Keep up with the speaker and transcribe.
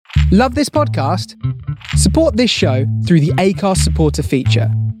Love this podcast? Support this show through the Acast supporter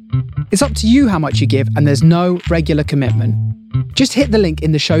feature. It's up to you how much you give, and there's no regular commitment. Just hit the link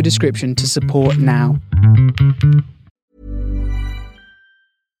in the show description to support now.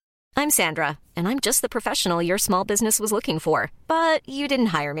 I'm Sandra, and I'm just the professional your small business was looking for. But you didn't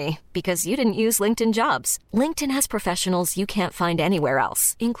hire me because you didn't use LinkedIn Jobs. LinkedIn has professionals you can't find anywhere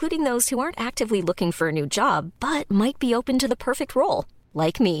else, including those who aren't actively looking for a new job, but might be open to the perfect role,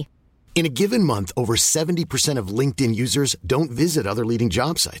 like me. In a given month, over 70% of LinkedIn users don't visit other leading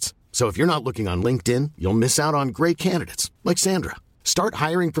job sites. So if you're not looking on LinkedIn, you'll miss out on great candidates like Sandra. Start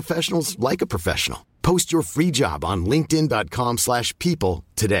hiring professionals like a professional. Post your free job on linkedin.com/people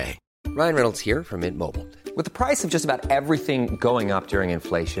today. Ryan Reynolds here from Mint Mobile. With the price of just about everything going up during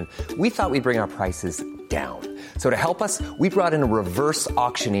inflation, we thought we'd bring our prices down. So to help us, we brought in a reverse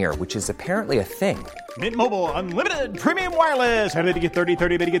auctioneer, which is apparently a thing. Mint Mobile Unlimited Premium Wireless. How to get 30,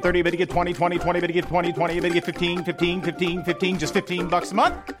 30, bit to get 30, bit to get 20, 20, 20, bit to get 20, 20, bit to get 15, 15, 15, 15, just $15 a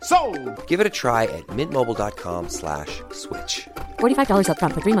month? Sold! Give it a try at mintmobile.com/switch. $45 up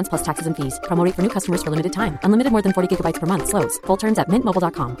front for 3 months plus taxes and fees. Promo rate for new customers for limited time. Unlimited more than 40 gigabytes per month. Slows full terms at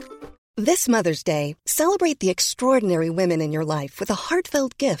mintmobile.com. This Mother's Day, celebrate the extraordinary women in your life with a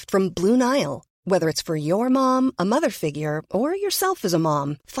heartfelt gift from Blue Nile. Whether it's for your mom, a mother figure, or yourself as a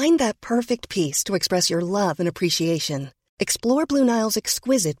mom, find that perfect piece to express your love and appreciation. Explore Blue Nile's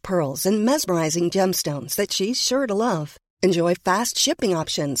exquisite pearls and mesmerizing gemstones that she's sure to love. Enjoy fast shipping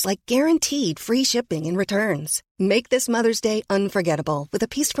options like guaranteed free shipping and returns. Make this Mother's Day unforgettable with a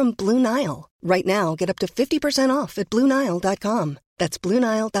piece from Blue Nile. Right now, get up to 50% off at BlueNile.com. That's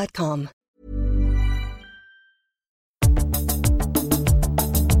BlueNile.com.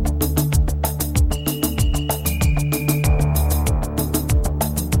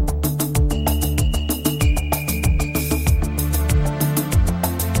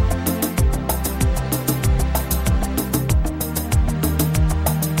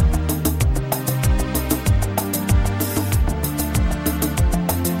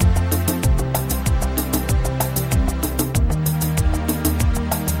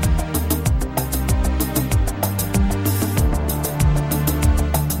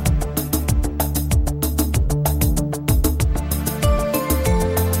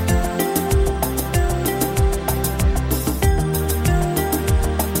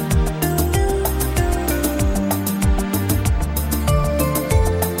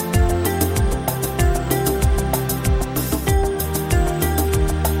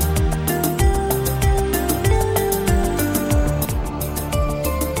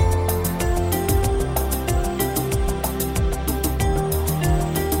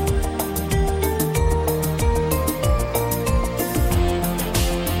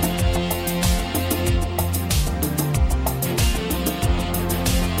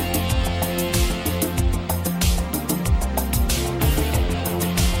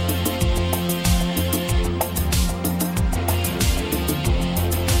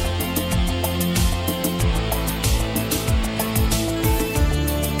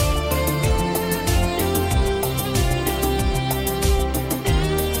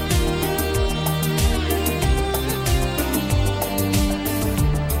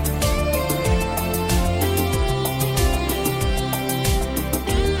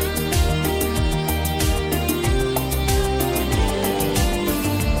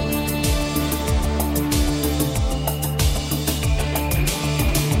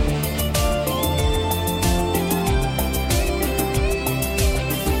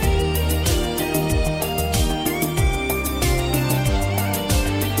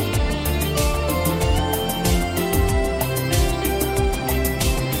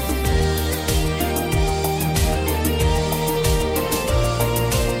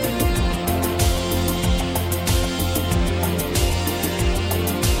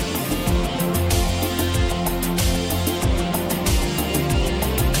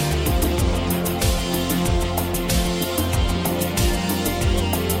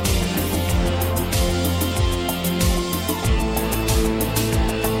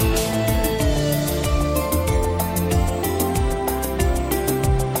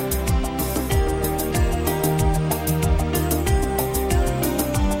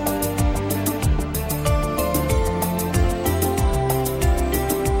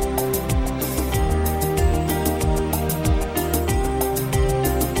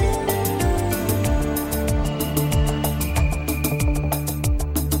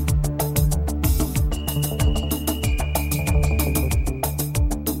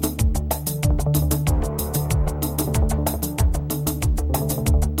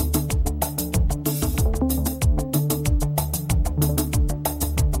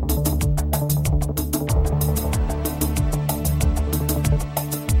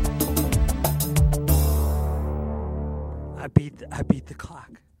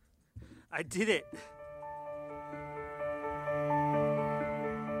 did it.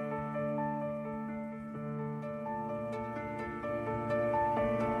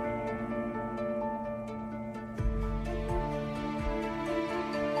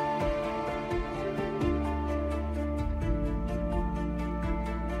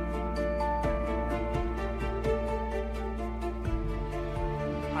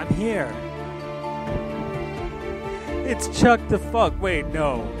 I'm here. It's Chuck the Funk. Wait,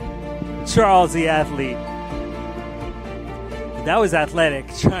 no. Charles the Athlete. That was Athletic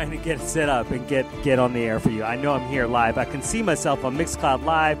trying to get it set up and get on the air for you. I know I'm here live. I can see myself on Mixcloud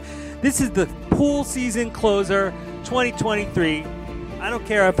Live. This is the pool season closer 2023. I don't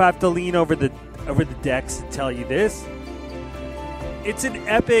care if I have to lean over the decks to tell you this. It's an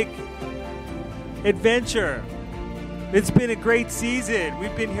epic adventure. It's been a great season.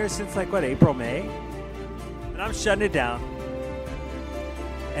 We've been here since April, May? And I'm shutting it down.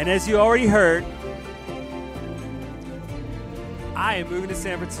 And as you already heard, I am moving to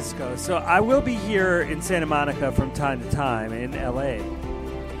San Francisco. So I will be here in Santa Monica from time to time in LA.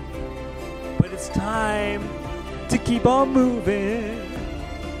 But it's time to keep on moving.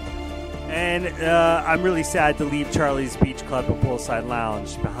 And I'm really sad to leave Charlie's Beach Club and Poolside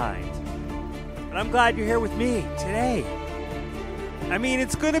Lounge behind. But I'm glad you're here with me today. I mean,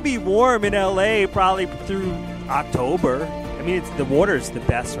 it's going to be warm in LA probably through October. I mean, the water's the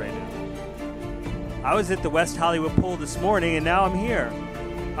best right now. I was at the West Hollywood pool this morning, and now I'm here.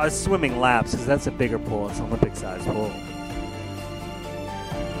 I was swimming laps because that's a bigger pool. It's an Olympic-sized pool.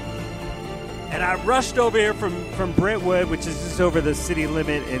 And I rushed over here from Brentwood, which is just over the city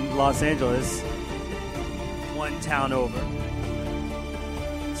limit in Los Angeles, one town over,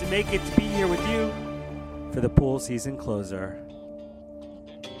 to make it to be here with you for the pool season closer.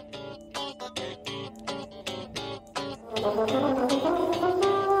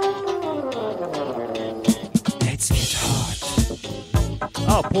 Let's get hot.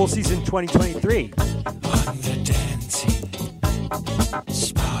 Oh, pool season 2023. On the dancing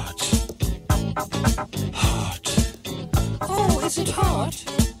spot. Hot. Oh, is it hot?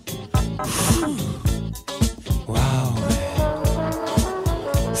 Wow.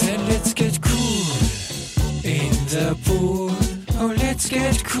 Then let's get cool in the pool. Oh, let's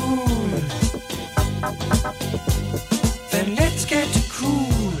get cool. Then let's get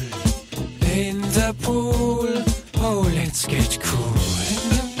cool in the pool. Oh, let's get cool.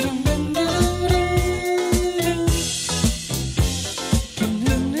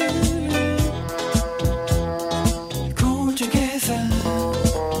 Cool together.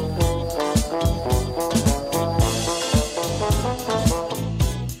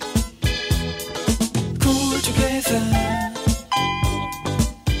 Cool together.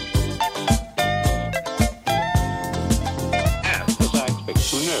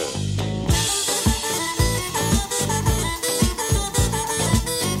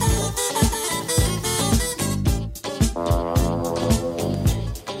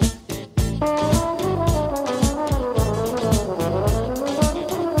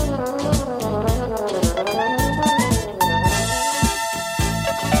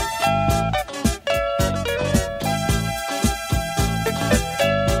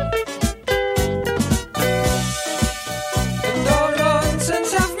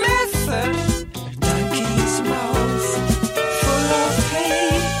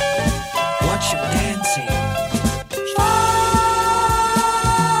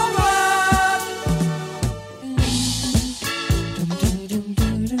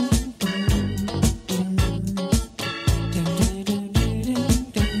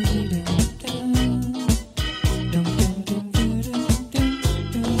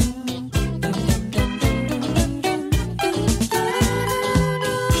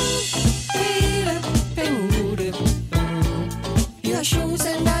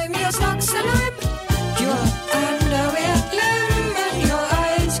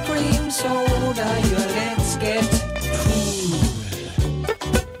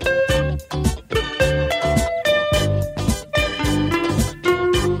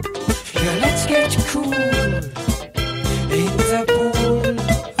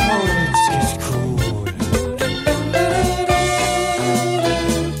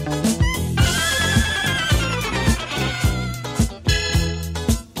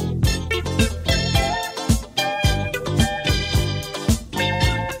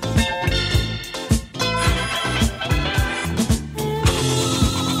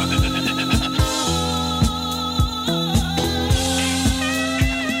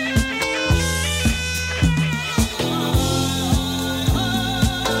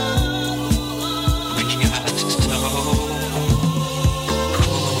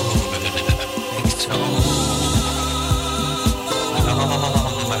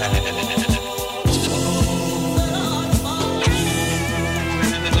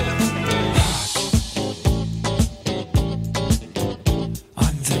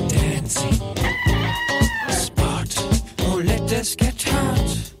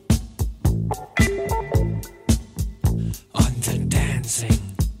 hot on the dancing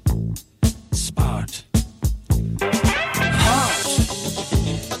spot. Hot.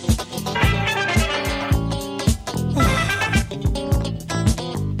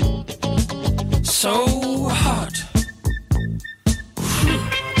 So hot.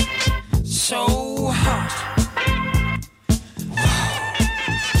 So hot.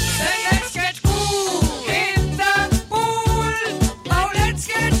 Then let's get cool in the pool. Oh, let's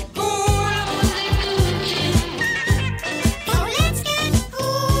get cool. Oh, let's get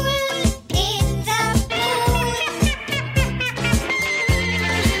cool in the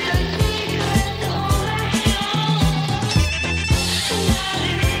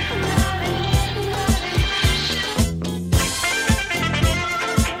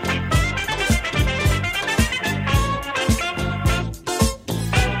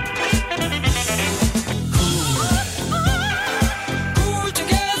Cool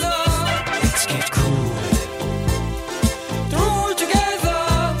together. Let's get cool. Through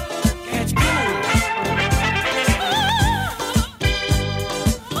together. Get cool.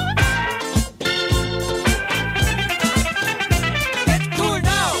 Get cool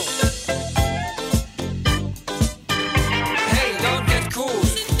now. Hey, don't get cool.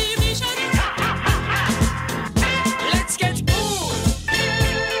 Let's get cool.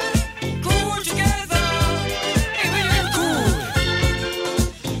 Cool together. Hey, we get cool.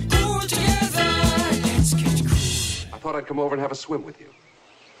 Cool together. Let's get cool. I thought I'd come over and have a swim with you.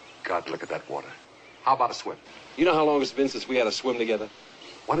 God, look at that water. How about a swim? You know how long it's been since we had a swim together?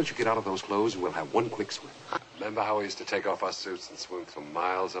 Why don't you get out of those clothes and we'll have one quick swim? Remember how we used to take off our suits and swim for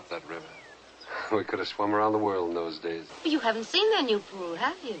miles up that river? We could have swum around the world in those days. You haven't seen their new pool,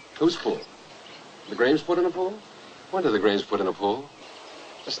 have you? Whose pool? The Graves put in a pool? When did the Graves put in a pool?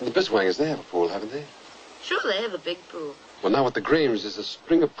 Listen, the Biswangers, they have a pool, haven't they? Sure, they have a big pool. Well, now at the Graves is a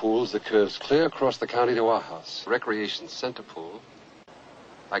string of pools that curves clear across the county to our house. Recreation center pool.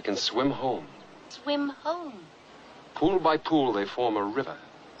 I can swim home. Swim home. Pool by pool, they form a river.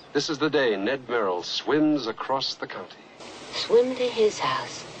 This is the day Ned Merrill swims across the county. Swim to his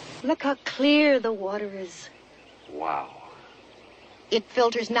house. Look how clear the water is. Wow. It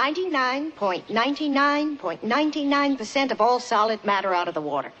filters 99.99.99% of all solid matter out of the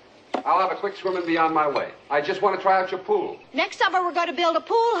water. I'll have a quick swim and be on my way. I just want to try out your pool. Next summer, we're going to build a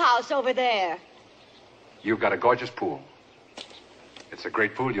pool house over there. You've got a gorgeous pool. It's a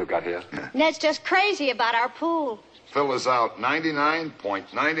great pool you've got here. Ned's just crazy about our pool. Fill is out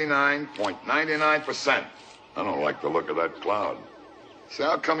 99.99.99%. I don't like the look of that cloud. See,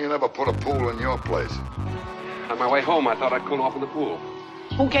 how come you never put a pool in your place? On my way home, I thought I'd cool off in the pool.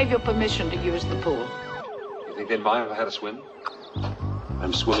 Who gave you permission to use the pool? You think they'd mind if I had a swim?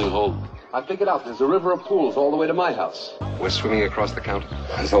 I'm swimming home. I figured out there's a river of pools all the way to my house. We're swimming across the county.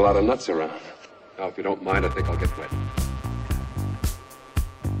 There's a lot of nuts around. Now, if you don't mind, I think I'll get wet.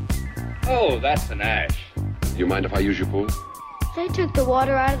 Oh, that's an ash. Do you mind if I use your pool? They took the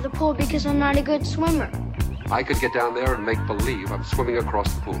water out of the pool because I'm not a good swimmer. I could get down there and make believe I'm swimming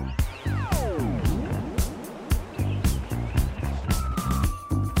across the pool.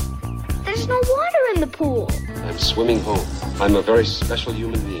 There's no water in the pool. I'm swimming home. I'm a very special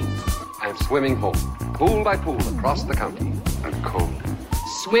human being. I'm swimming home, pool by pool, across the county. I'm cold.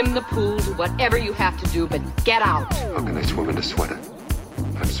 Swim the pool, do whatever you have to do, but get out. How can I swim in a sweater?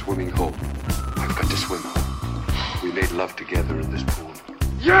 I'm swimming home. I've got to swim home. We made love together in this pool.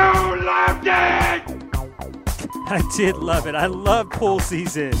 You loved it! I did love it. I love pool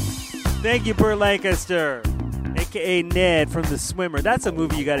season. Thank you, Burt Lancaster, a.k.a. Ned from The Swimmer. That's a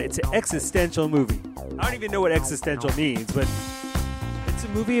movie you got. It's an existential movie. I don't even know what existential means, but it's a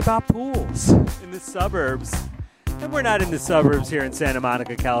movie about pools in the suburbs. And we're not in the suburbs here in Santa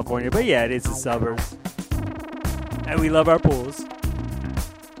Monica, California, but yeah, it is the suburbs. And we love our pools.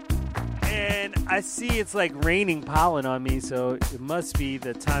 And I see it's like raining pollen on me, so it must be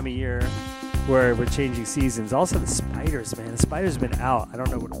the time of year where we're changing seasons. Also, the spiders, man. The spiders have been out. I don't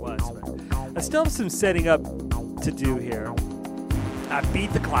know what it was, but I still have some setting up to do here. I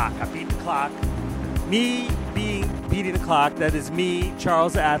beat the clock. Me beating the clock. That is me,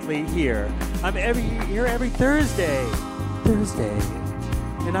 Charles Athlete, here. I'm here every Thursday.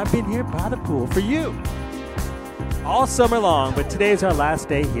 And I've been here by the pool for you all summer long, but today is our last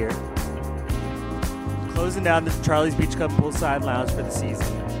day here. Closing down the Charlie's Beach Club Poolside Lounge for the season.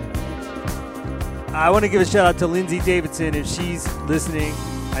 I want to give a shout out to Lindsay Davidson if she's listening.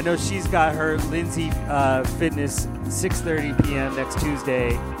 I know she's got her Lindsay Fitness 6:30 p.m. next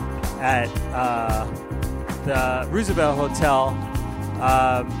Tuesday at the Roosevelt Hotel.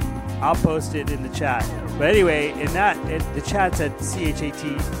 I'll post it in the chat. But anyway, in the chat's at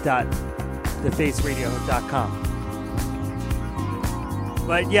chat.thefaceradio.com.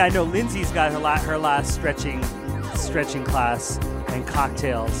 But yeah, I know Lindsay's got her last stretching class and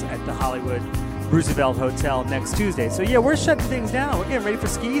cocktails at the Hollywood Roosevelt Hotel next Tuesday. So yeah, we're shutting things down. We're getting ready for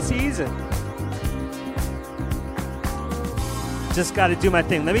ski season. Just got to do my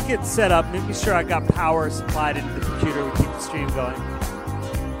thing. Let me get set up, make sure I got power supplied into the computer. We keep the stream going.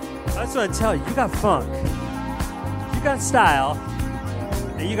 I just want to tell you, you got funk, you got style,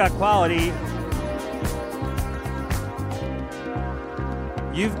 and you got quality.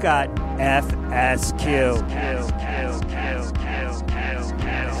 You've got FSQ.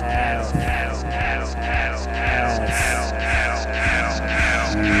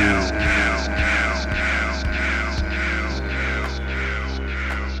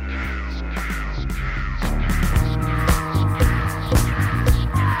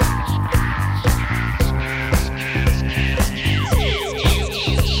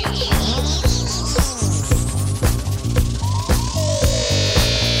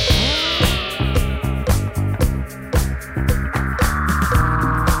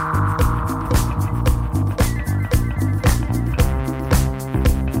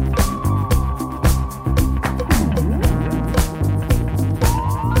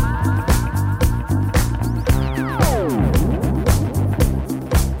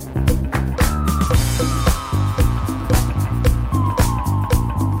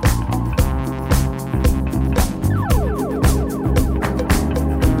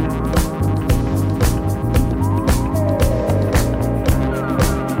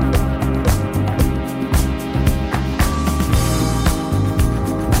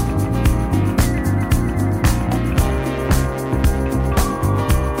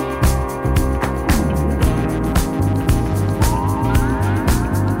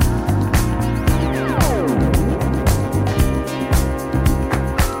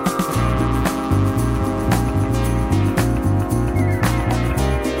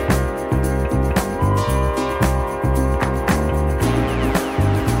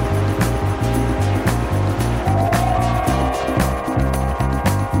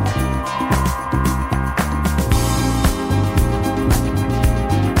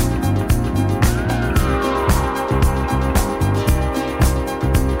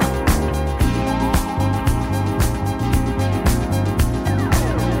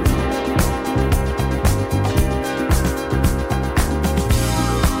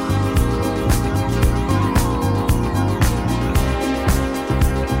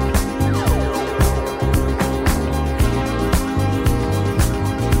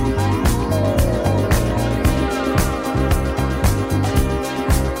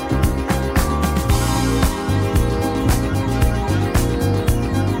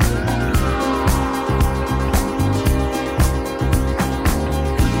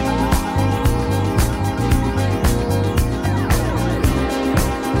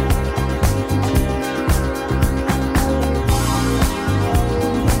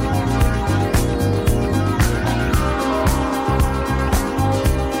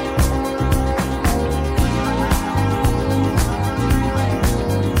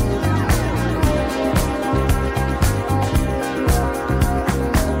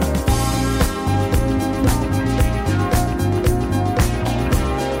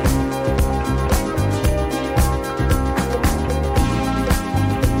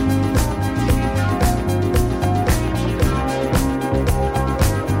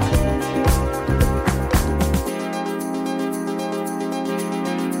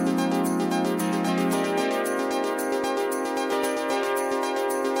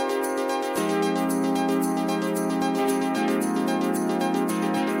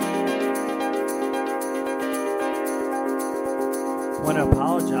 want to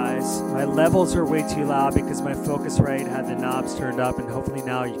apologize. My levels are way too loud because my Focusrite had the knobs turned up, and hopefully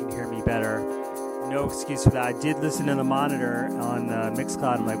now you can hear me better. No excuse for that. I did listen to the monitor on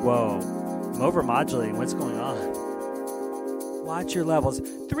Mixcloud. I'm like, whoa, I'm overmodulating. What's going on? Watch your levels.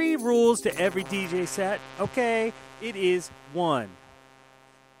 3 rules to every DJ set. Okay, it is 1.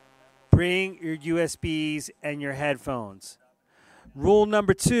 Bring your USBs and your headphones. Rule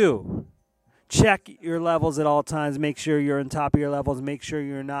number 2. Check your levels at all times. Make sure you're on top of your levels. Make sure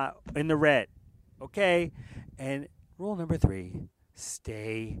you're not in the red. Okay? And rule number 3.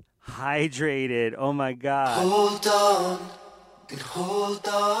 Stay hydrated. Oh, my God. Hold on, then hold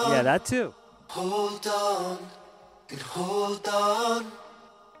on. Yeah, that too. Hold on, then hold on.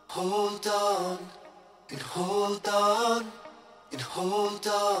 Hold on, then hold on. And hold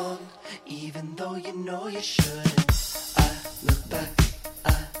on, even though you know you shouldn't. I look back,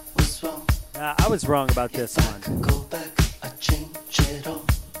 I was wrong. I was wrong about this one.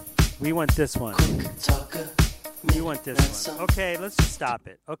 We want this one. We want this one. Okay, let's just stop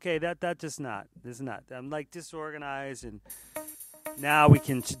it. Okay, that just not. This is not. I'm like disorganized, and now we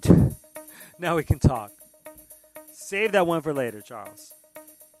can talk. Save that one for later, Charles.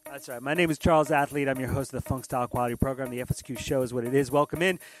 That's right. My name is Charles Athlete. I'm your host of the Funk Style Quality Program. The FSQ show is what it is. Welcome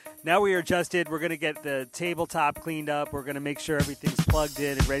in. Now we are adjusted. We're going to get the tabletop cleaned up. We're going to make sure everything's plugged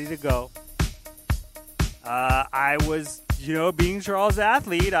in and ready to go. I was, being Charles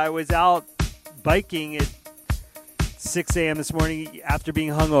Athlete, I was out biking at 6 a.m. this morning after being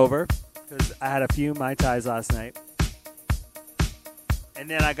hungover because I had a few Mai Tais last night. And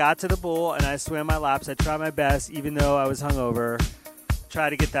then I got to the pool and I swam my laps. I tried my best, even though I was hungover. Try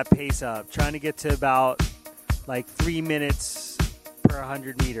to get that pace up. Trying to get to about like 3 minutes per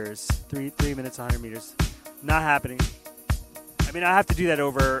 100 meters. 3 minutes, 100 meters. Not happening. I mean, I have to do that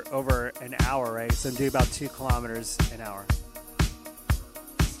over an hour, right? So I'm doing about 2 kilometers an hour.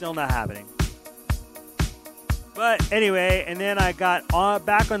 Still not happening. But anyway, and then I got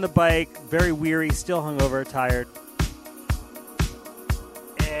back on the bike, very weary, still hungover, tired,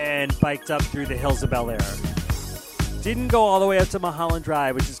 and biked up through the hills of Bel Air. Didn't go all the way up to Mulholland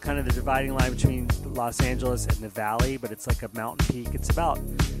Drive, which is kind of the dividing line between Los Angeles and the Valley, but it's like a mountain peak.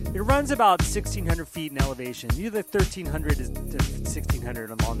 It runs about 1,600 feet in elevation. Either 1,300 to 1,600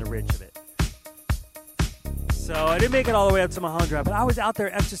 along the ridge of it. So I didn't make it all the way up to Mulholland Drive, but I was out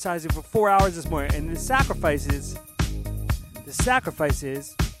there exercising for 4 hours this morning, and the sacrifice is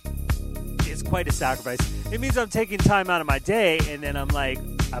quite a sacrifice. It means I'm taking time out of my day, and then I'm like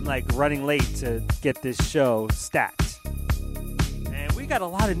running late to get this show stacked. And we got a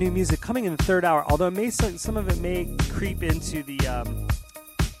lot of new music coming in the third hour, although some of it may creep into the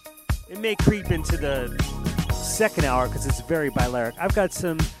second hour because it's very Balearic. I've got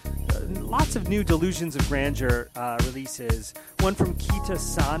lots of new Delusions of Grandeur releases. One from Kita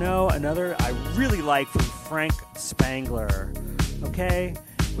Sano, another I really like from Frank Spangler. Okay?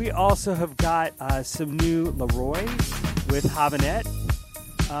 We also have got some new Leroy with Havanette.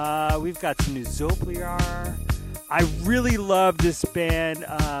 We've got some new Zopliar. I really love this band.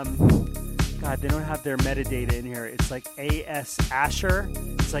 God, they don't have their metadata in here. It's like A.S. Asher.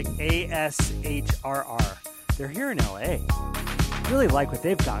 It's like A.S.H.R.R. They're here in L.A. I really like what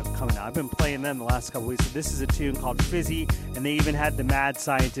they've got coming out. I've been playing them the last couple weeks. So this is a tune called Fizzy, and they even had the Mad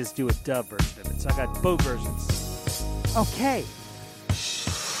Scientist do a dub version of it. So I got both versions. Okay.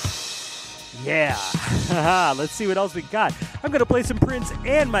 Yeah. Let's see what else we got. I'm going to play some Prince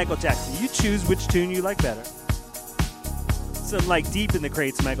and Michael Jackson. You choose which tune you like better. Some like deep in the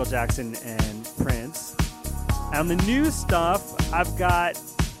crates, Michael Jackson and Prince. On the new stuff, I've got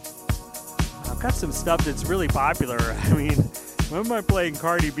some stuff that's really popular. I mean, when am I playing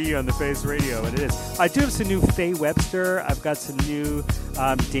Cardi B on the Face Radio? And it is. I do have some new Faye Webster. I've got some new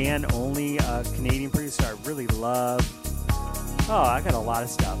Dan Only, Canadian producer I really love. Oh, I got a lot of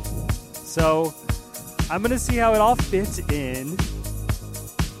stuff. So I'm going to see how it all fits in.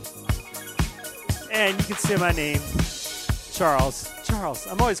 And you can say my name, Charles. Charles.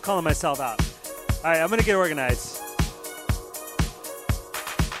 I'm always calling myself out. All right, I'm going to get organized.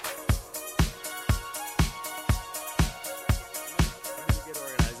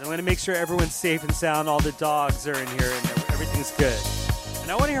 I'm going to make sure everyone's safe and sound. All the dogs are in here and everything's good. And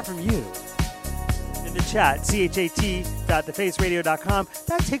I want to hear from you. In the chat, chat.thefaceradio.com.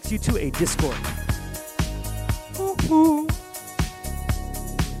 That takes you to a Discord. Woo-hoo.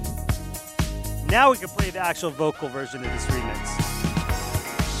 Now we can play the actual vocal version of this remix.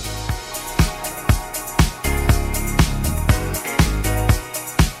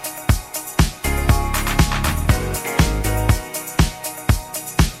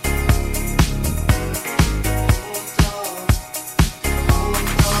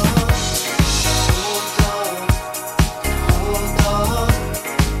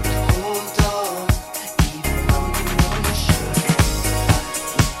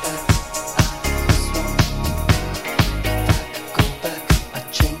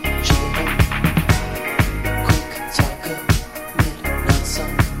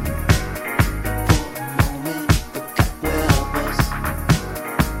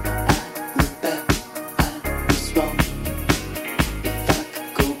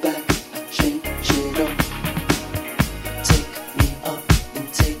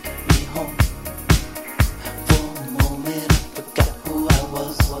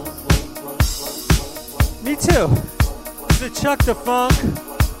 Chuck the Funk?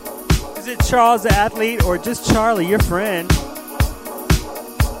 Is it Charles the Athlete or just Charlie, your friend?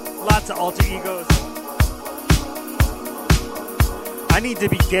 Lots of alter egos. I need to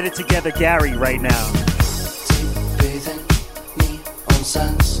be Get It Together Gary right now. Deep breathing, neon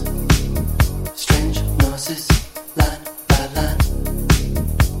signs, strange noises, line by line.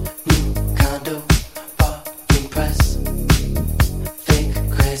 New condo, parking price, fake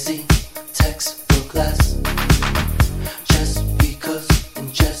crazy, textbook lies. Just because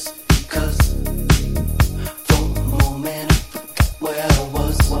and just because, for a moment I forgot where I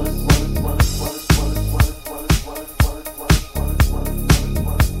was.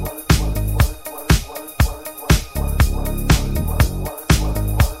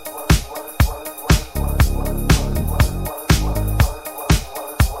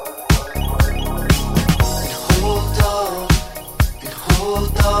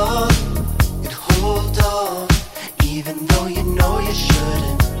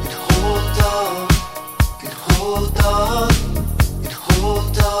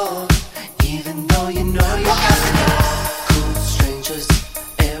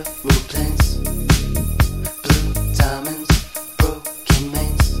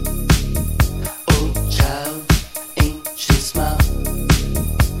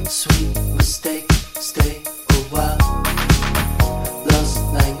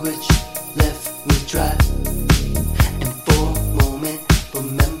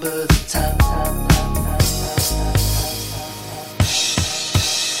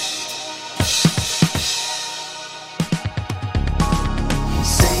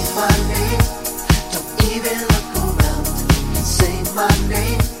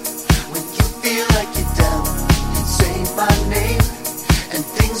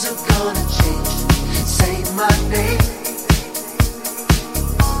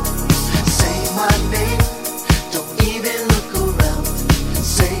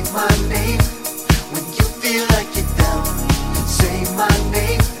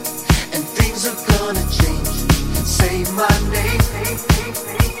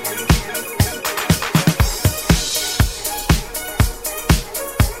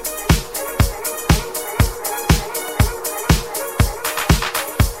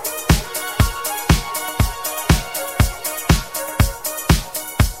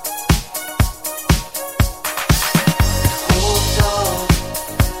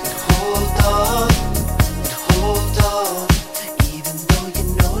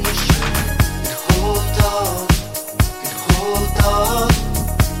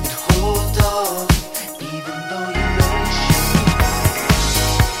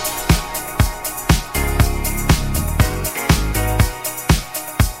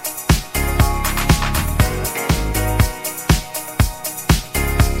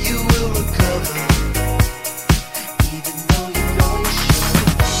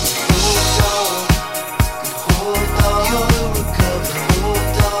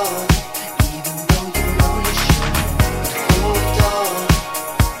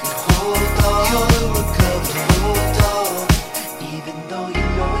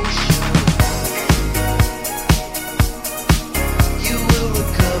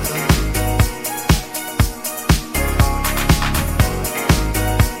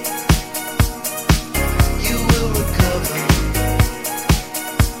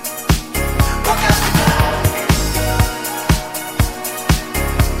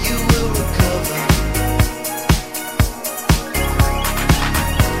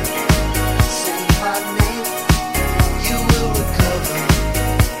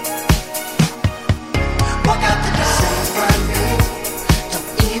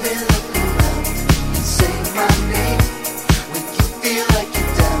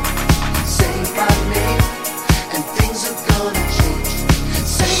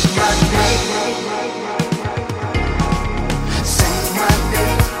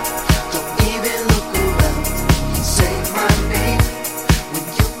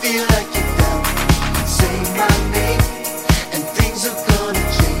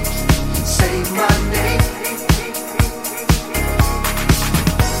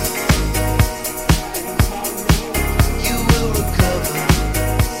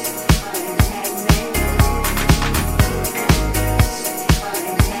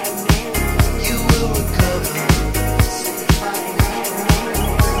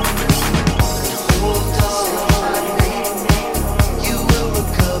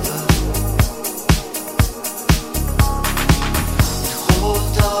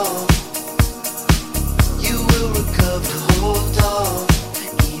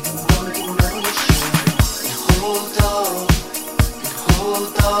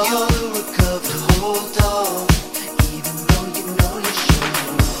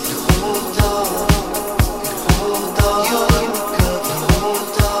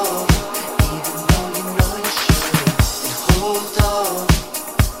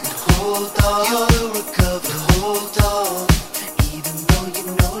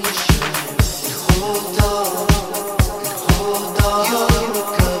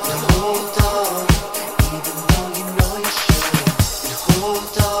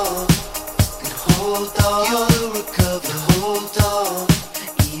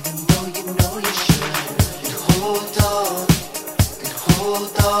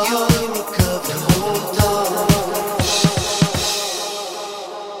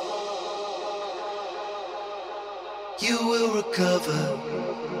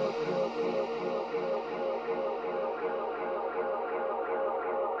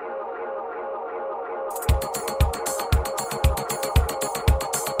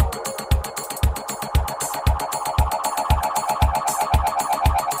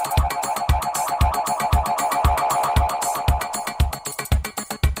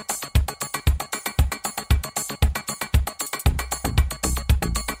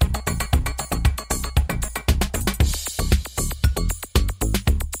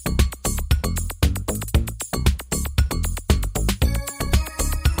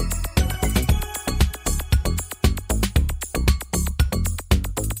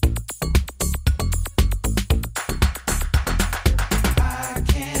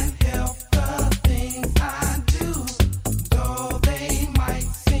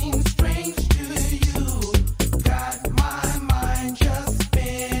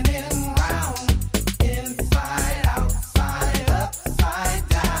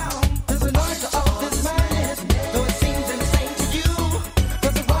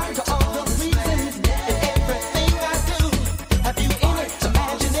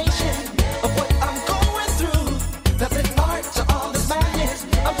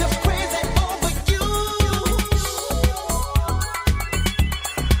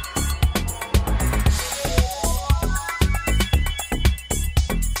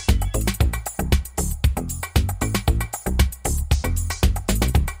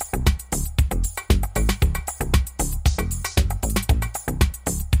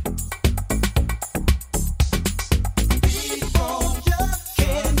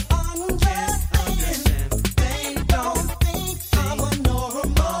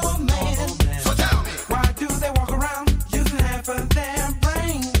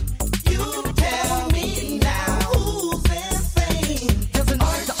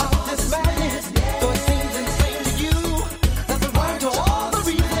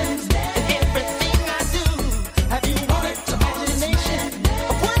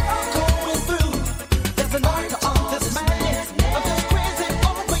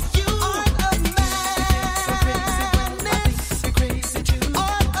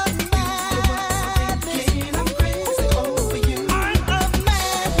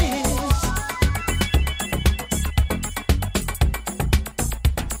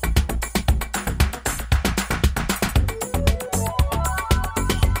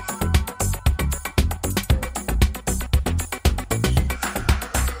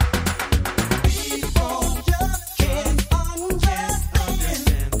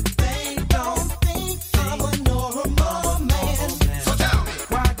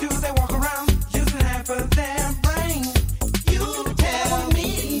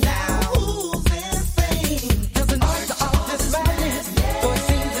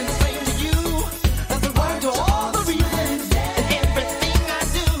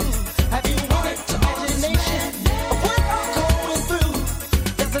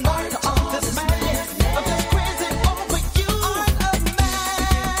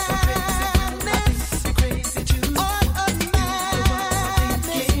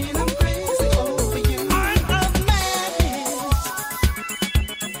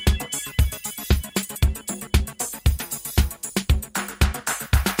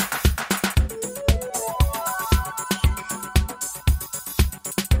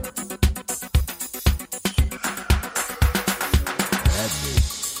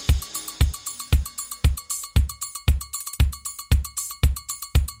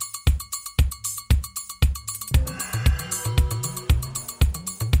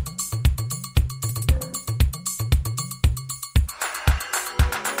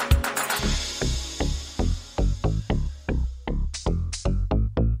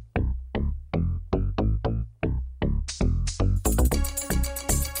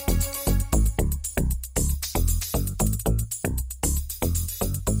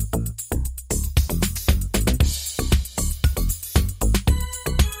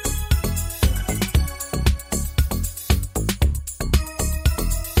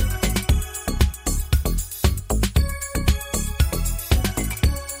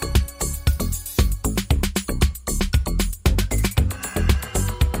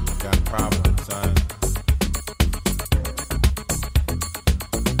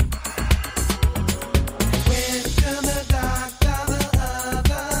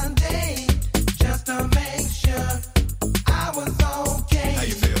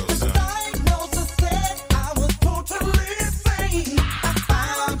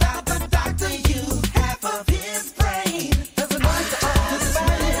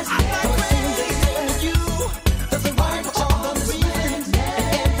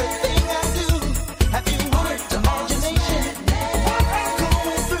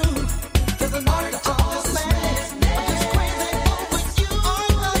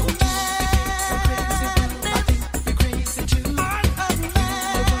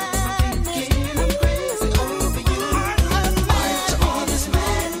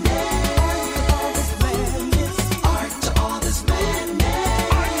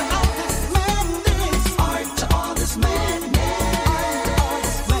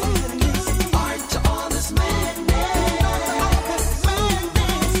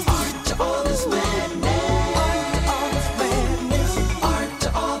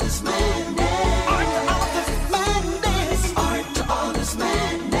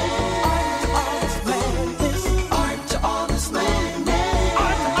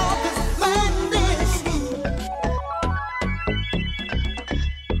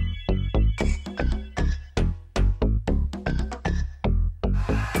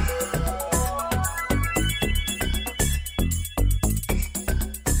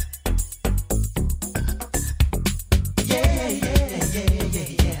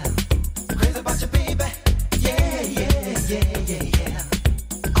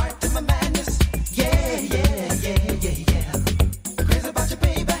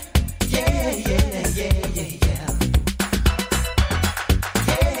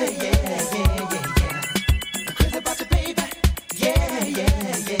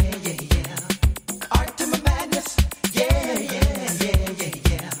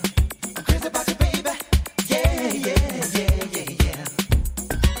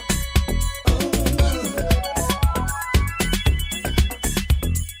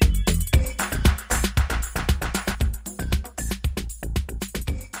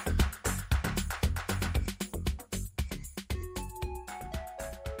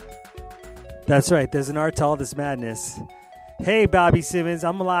 That's right. There's an art to all this madness. Hey, Bobby Simmons.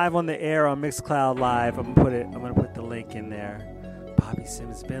 I'm live on the air on Mixcloud Live. I'm gonna put the link in there. Bobby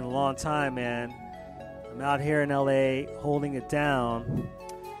Simmons. It's been a long time, man. I'm out here in LA holding it down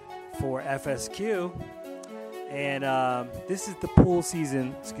for FSQ. And this is the pool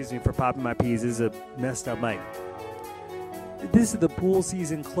season. Excuse me for popping my peas. This is a messed up mic. This is the pool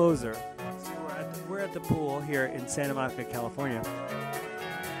season closer. So we're at the pool here in Santa Monica, California.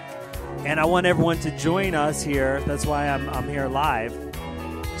 And I want everyone to join us here. That's why I'm here live.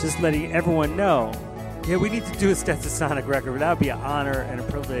 Just letting everyone know. Yeah, we need to do a Stetsasonic record. That would be an honor and a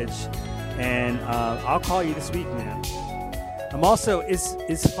privilege. And I'll call you this week, man. I'm also,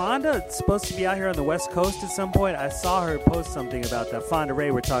 is Fonda supposed to be out here on the West Coast at some point? I saw her post something about that. Fonda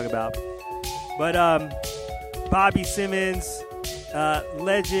Ray we're talking about. But Bobby Simmons,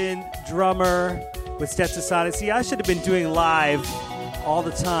 legend, drummer with Stetsasonic. See, I should have been doing live all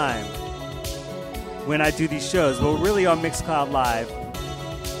the time when I do these shows. But we're really on Mixcloud Live.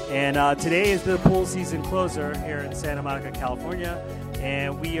 And today is the pool season closer here in Santa Monica, California.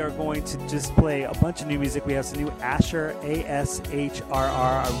 And we are going to just play a bunch of new music. We have some new Asher, ASHRR.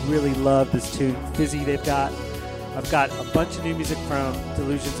 I really love this tune, Fizzy, they've got. I've got a bunch of new music from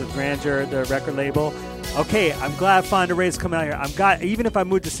Delusions of Grandeur, the record label. Okay, I'm glad Fonda Ray's coming out here. Even if I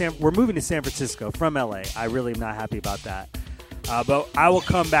move we're moving to San Francisco from LA. I really am not happy about that. But I will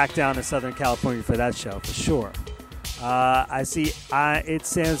come back down to Southern California for that show, for sure. I see it's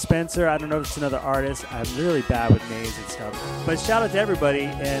Sam Spencer. I don't know if it's another artist. I'm really bad with names and stuff. But shout out to everybody.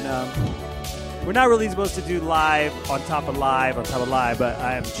 And we're not really supposed to do live on top of live, but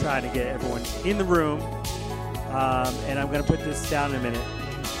I am trying to get everyone in the room. And I'm going to put this down in a minute.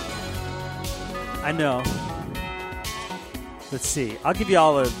 I know. Let's see. I'll give you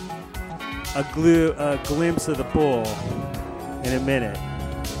all a glimpse of the pool in a minute.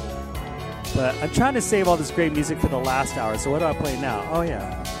 But I'm trying to save all this great music for the last hour. So what do I play now? Oh,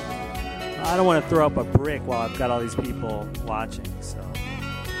 yeah. I don't want to throw up a brick while I've got all these people watching. So,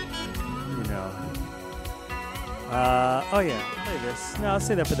 you know. Oh, yeah. Play this. No, I'll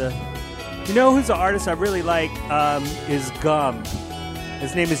say that for the... You know who's an artist I really like is Gum.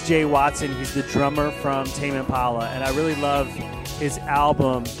 His name is Jay Watson. He's the drummer from Tame Impala. And I really love his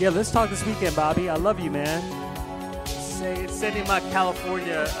album. Yeah, let's talk this weekend, Bobby. I love you, man. Sending my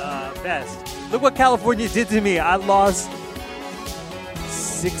California best. Look what California did to me. I lost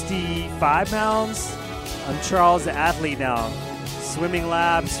 65 pounds. I'm Charles the athlete now. Swimming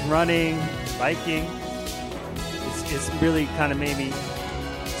laps, running, biking. It's really kind of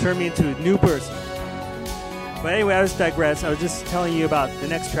turned me into a new person. But anyway, I was digress. I was just telling you about the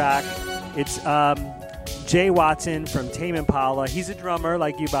next track. It's Jay Watson from Tame Impala. He's a drummer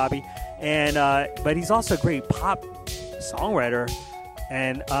like you, Bobby. And but he's also a great pop songwriter,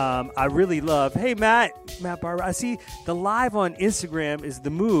 and I really love. Hey, Matt Barber. I see the live on Instagram is the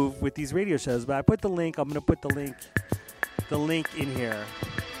move with these radio shows, but I put the link. I'm going to put the link in here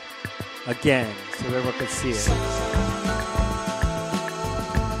again so everyone can see it.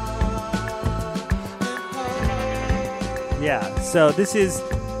 Yeah. So this is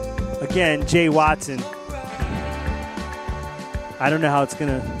again Jay Watson. I don't know how it's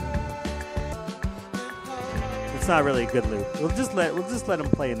gonna. It's not really a good loop. We'll just let them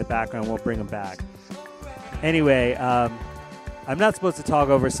play in the background. We'll bring them back. Anyway, I'm not supposed to talk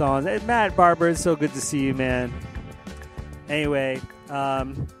over songs. Hey, Matt Barber, it's so good to see you, man. Anyway,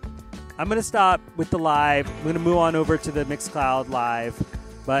 I'm gonna stop with the live. I'm gonna move on over to the Mixcloud Live,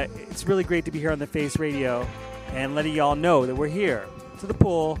 but it's really great to be here on the Face Radio and letting y'all know that we're here to the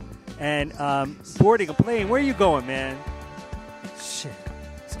pool and boarding a plane. Where are you going, man? Shit.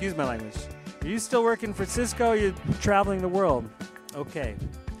 Excuse my language. Are you still working for Cisco? You're traveling the world. Okay.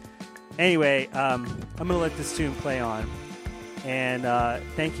 Anyway, I'm going to let this tune play on. And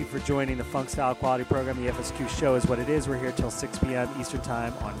thank you for joining the Funk Style Quality Program. The FSQ show is what it is. We're here till 6 p.m. Eastern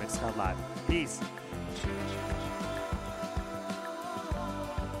Time on Mixcloud Live. Peace.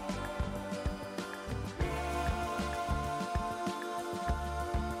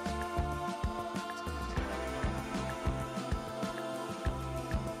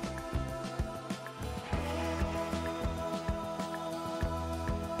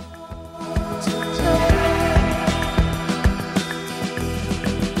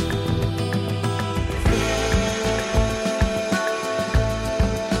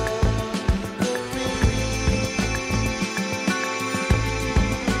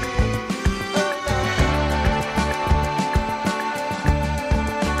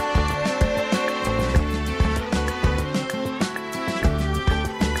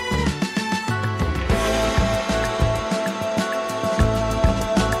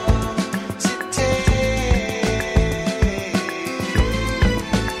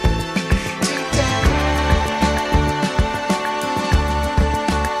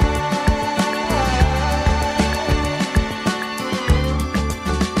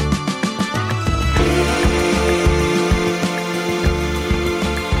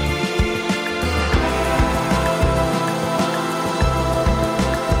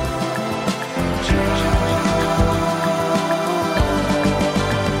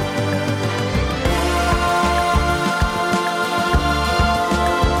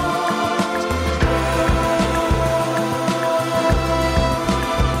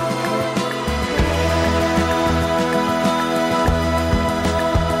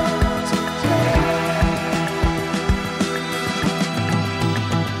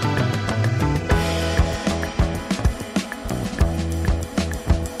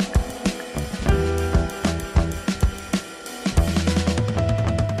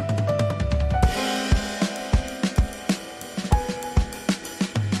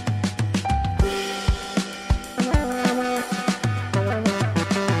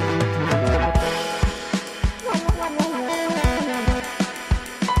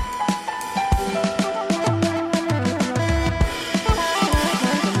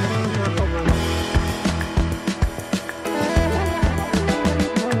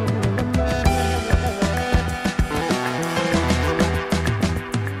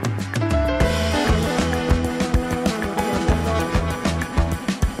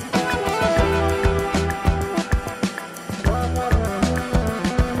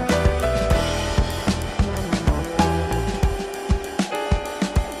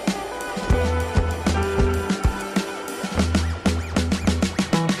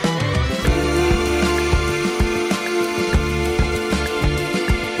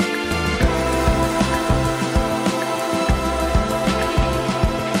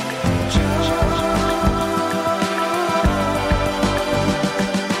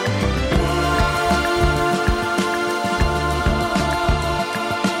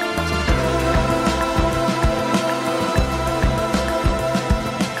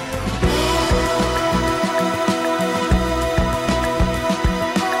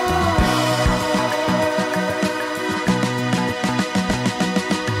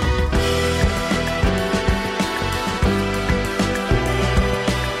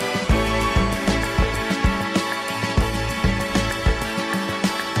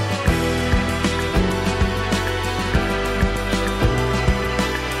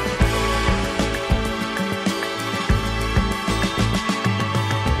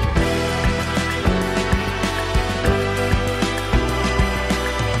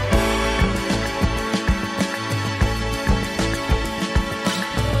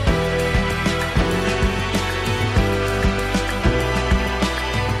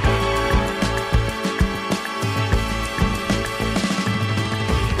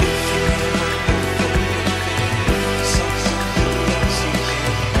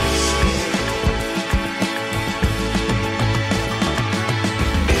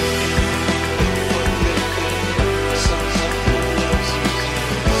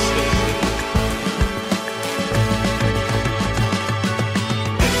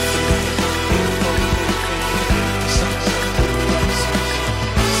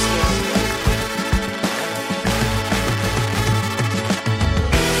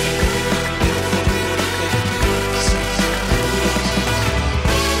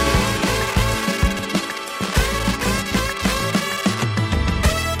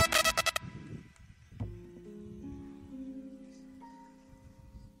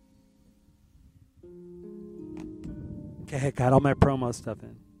 Okay, got all my promo stuff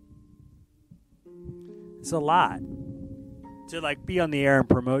in. It's a lot to like be on the air and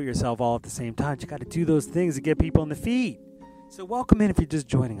promote yourself all at the same time. You got to do those things to get people in the feed. So welcome in if you're just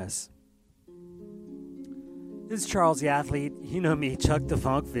joining us. This is Charles the Athlete. You know me, Chuck the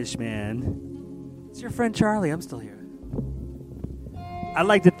Fonk Fishman. It's your friend Charlie. I'm still here. I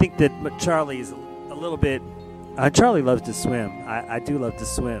like to think that Charlie is a little bit... Charlie loves to swim. I do love to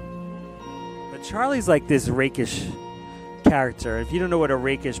swim. But Charlie's like this rakish character. If you don't know what a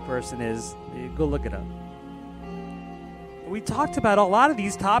rakish person is, go look it up. We talked about a lot of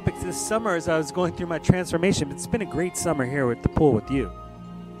these topics this summer as I was going through my transformation. It's been a great summer here at the pool with you.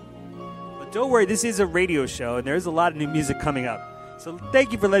 But don't worry, this is a radio show, and there's a lot of new music coming up. So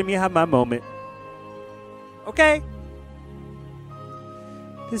thank you for letting me have my moment. Okay?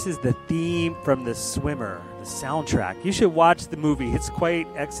 This is the theme from The Swimmer, the soundtrack. You should watch the movie. It's quite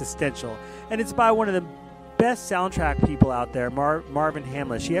existential. And it's by one of the best soundtrack people out there, Marvin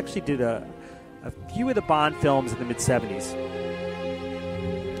Hamlish. He actually did a few of the Bond films in the mid-'70s.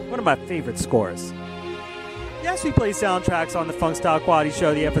 One of my favorite scores. Yes, we play soundtracks on the Funk Style Quality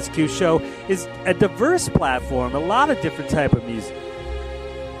Show. The FSQ show is a diverse platform. A lot of different type of music.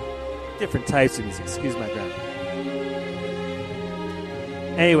 Different types of music. Excuse my grammar.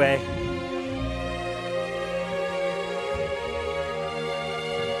 Anyway.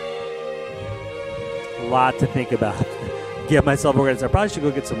 A lot to think about. Get myself organized. I probably should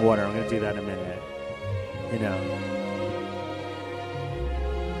go get some water. I'm going to do that in a minute. You know.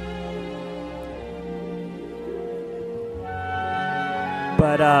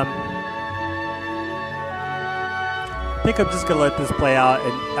 But I think I'm just going to let this play out.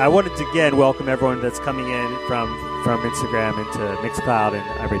 And I wanted to again welcome everyone that's coming in from Instagram into Mixcloud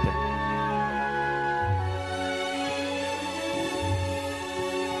and everything.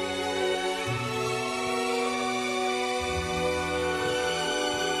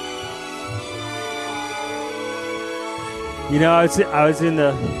 You know, I was in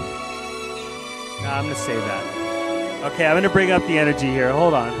the... No, I'm going to say that. Okay, I'm going to bring up the energy here.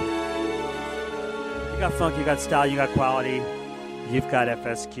 Hold on. You got funk, you got style, you got quality. You've got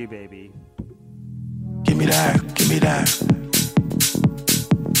FSQ, baby. Give me that, give me that.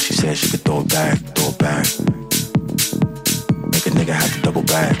 She said she could throw it back, throw it back. Make a nigga have to double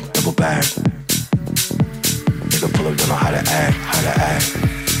back, double back. Nigga pull up, don't know how to act, how to act.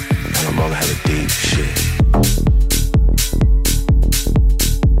 And I'm rolling hella deep, shit.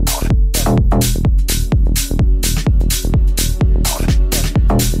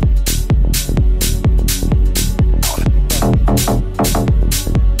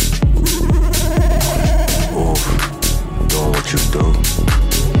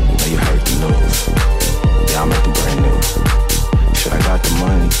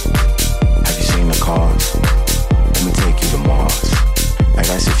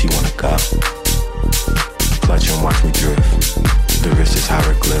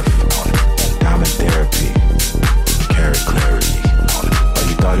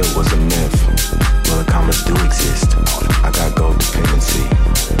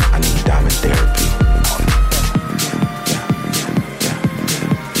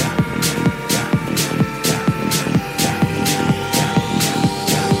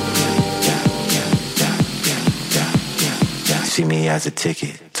 As a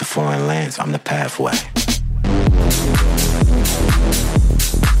ticket to foreign lands, I'm the pathway.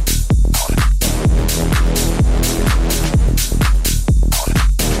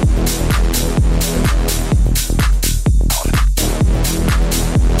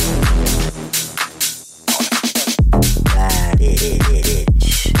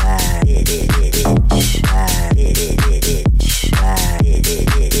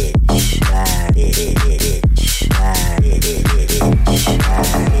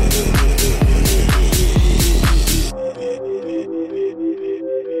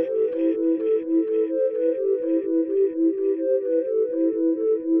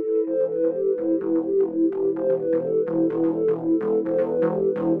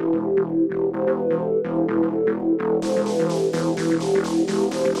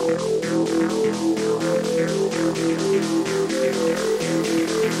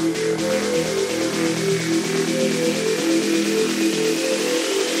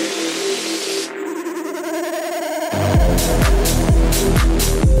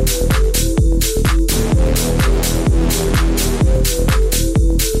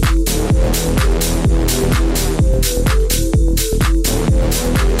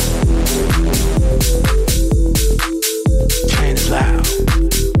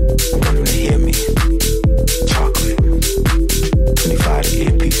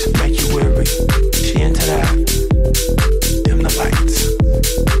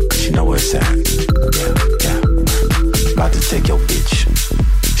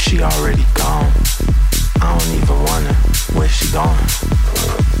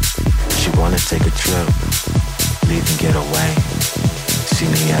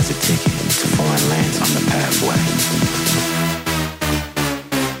 has a ticket to foreign lands on the pathway.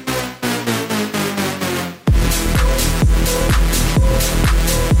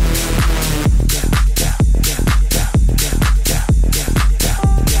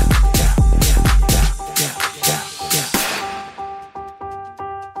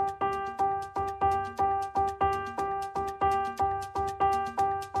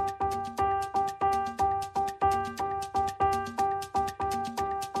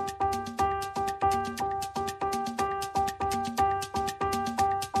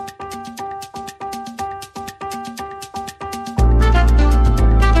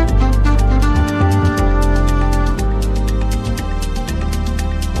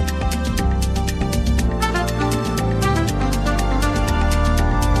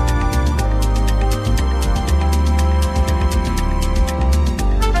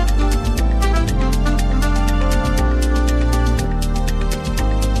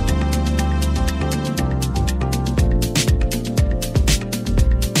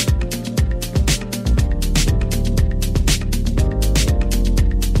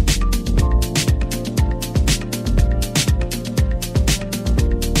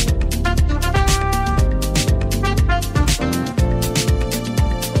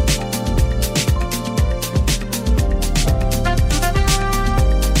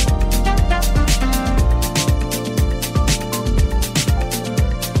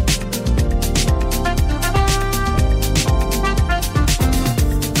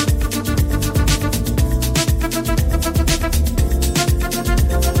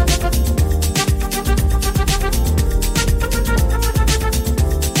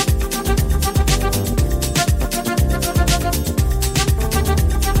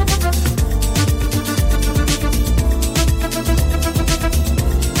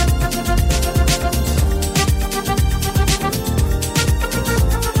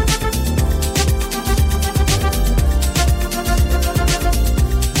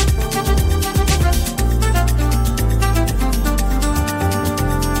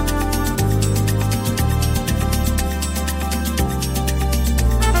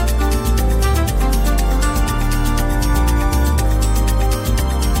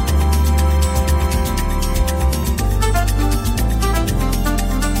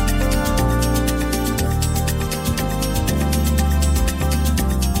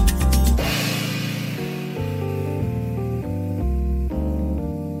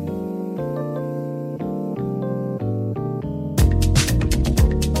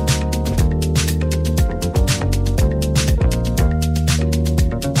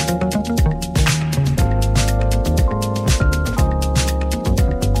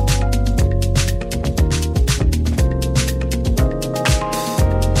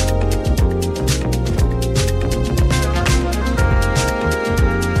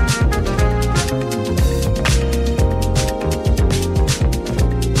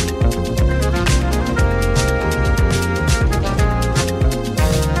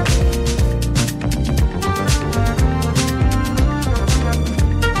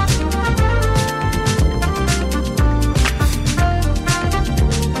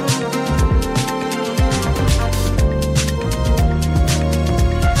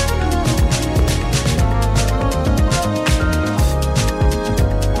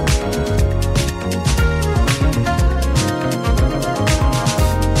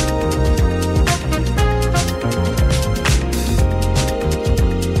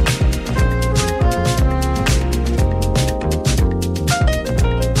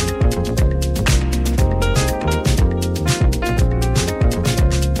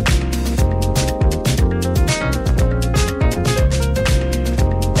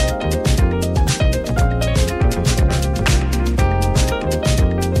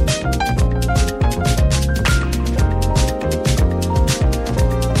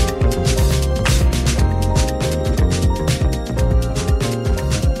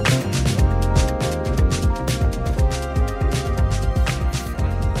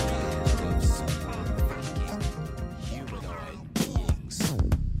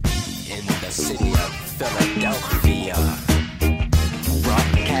 Philadelphia.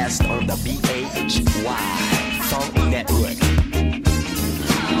 Broadcast on the BHY Fonk Network.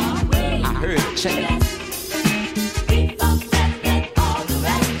 I heard it, check it out.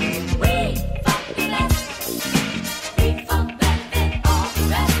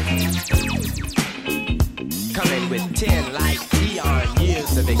 Coming with 10 like eon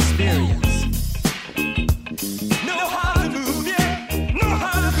years of experience. Know how to move, yeah. Know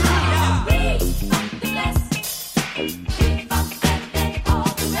how to move, yeah. We funk the best. We funk better than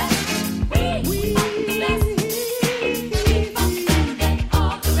all the rest. We funk the best. We funk better than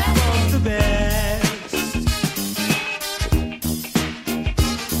all the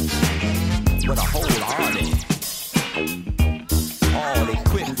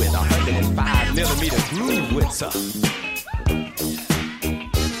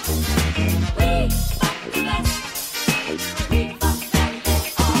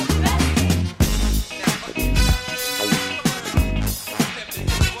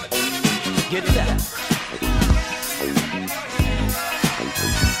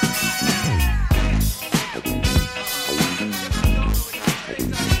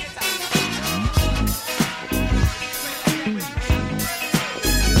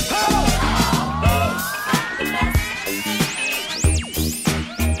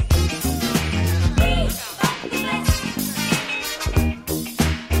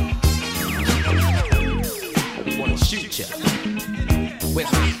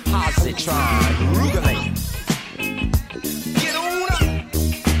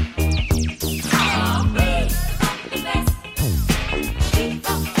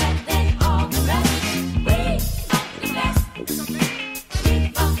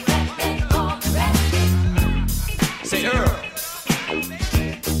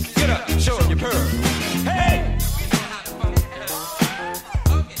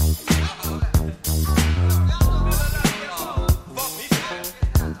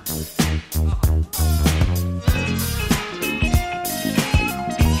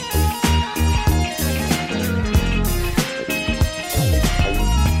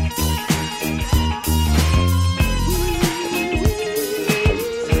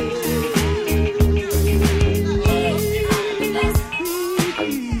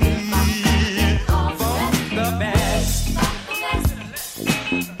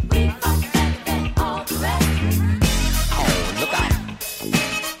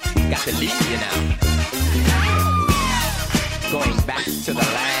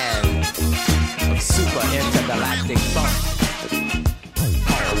of super intergalactic funk.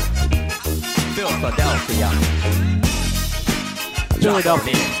 Philadelphia.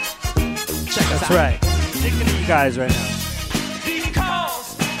 Philadelphia. Check us That's out. right. Thinking of you guys right now.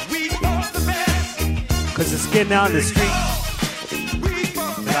 Because it's getting out in the street.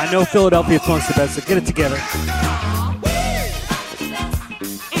 And I know Philadelphia Funk's the best, so get it together.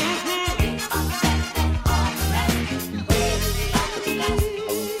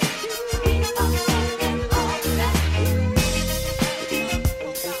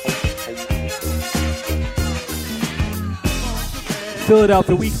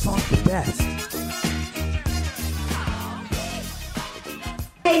 Philadelphia, we funk the best.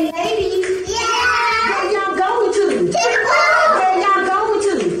 Hey ladies, where y'all going to? Where y'all going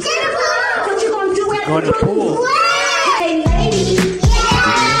to? What you gonna do at Going to the pool. Hey ladies,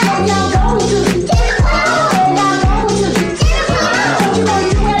 where y'all going to? Where y'all going to? What you gonna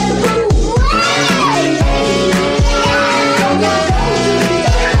do at the pool? Hey ladies, where y'all going to?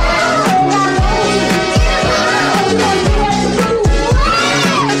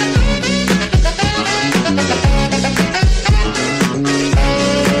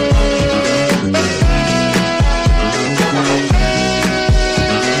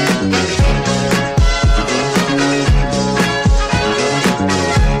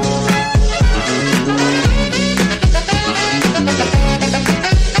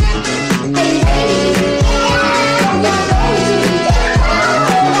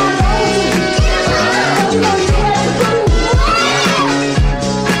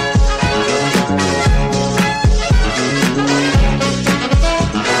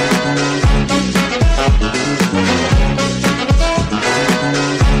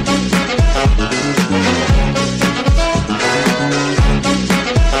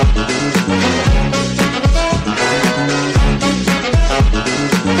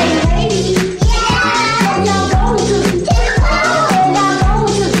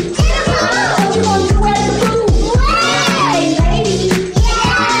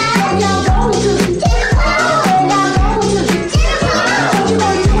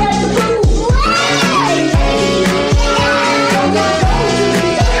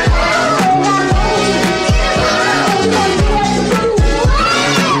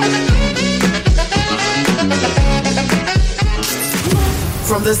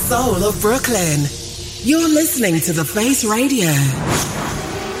 From the soul of Brooklyn, you're listening to The Face Radio.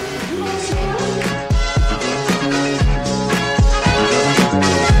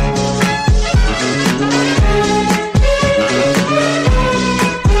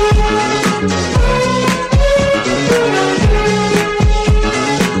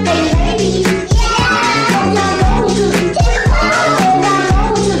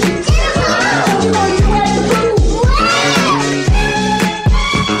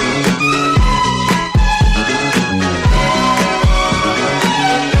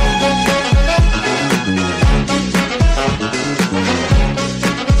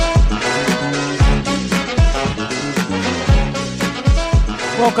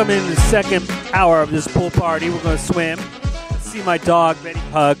 Welcome in the second hour of this pool party. We're going to swim. See my dog, Betty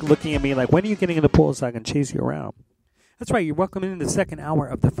Pug, looking at me like, when are you getting in the pool so I can chase you around? That's right. You're welcome in the second hour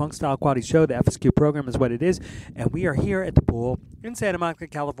of the Funk Style Quality Show. The FSQ program is what it is. And we are here at the pool in Santa Monica,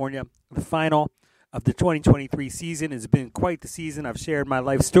 California. The final of the 2023 season. It's been quite the season. I've shared my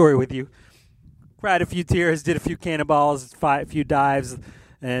life story with you. Cried a few tears, did a few cannonballs, a few dives,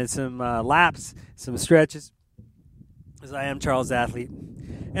 and some laps, some stretches. As I am Charles Athlete.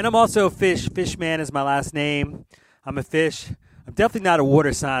 And I'm also a fish. Fishman is my last name. I'm a fish. I'm definitely not a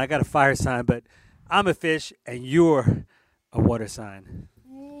water sign. I got a fire sign, but I'm a fish, and you're a water sign.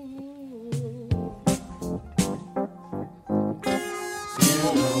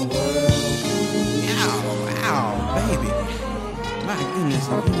 Ow, baby. My goodness,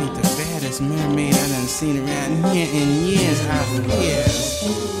 you ain't the baddest mermaid I done seen around here in years after years.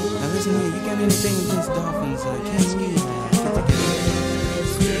 Now listen here, you got anything against dolphins? Can't ski.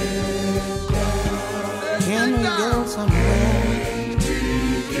 Can we go somewhere?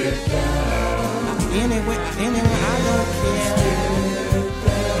 Anyway, I don't care.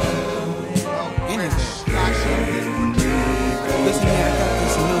 Anything. Listen here, I got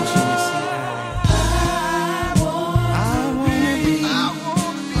this notion, you see. I wanna be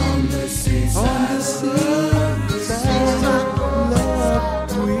on the seaside of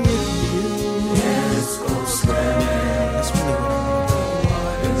love with you. Let's go swimming. That's really what I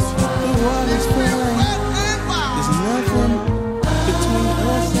want. The water's fine. There's nothing between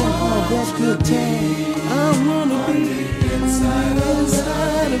us and all that good time. I wanna be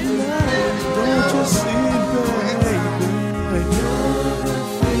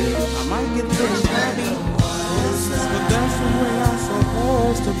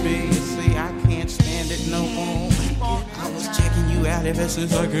ever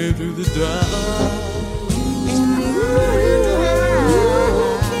since I came through the door.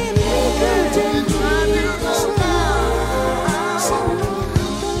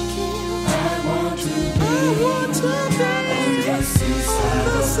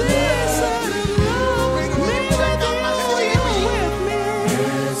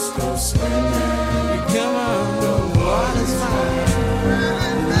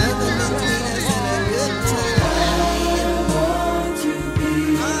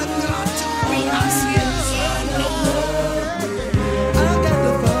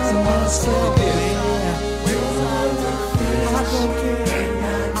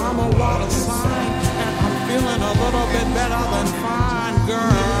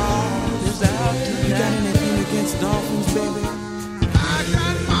 Dolphins, baby. I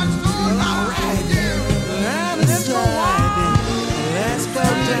got much to alright. Let's go riding. Let's go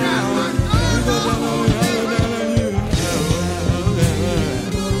down. We go down.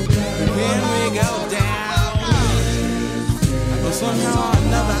 Can we go down? But somehow or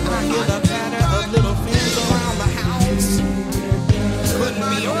another, I hear the patter of little fins around the house. Couldn't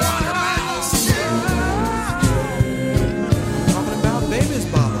be a water mouse. Talking about babies,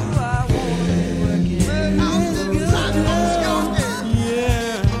 Baba.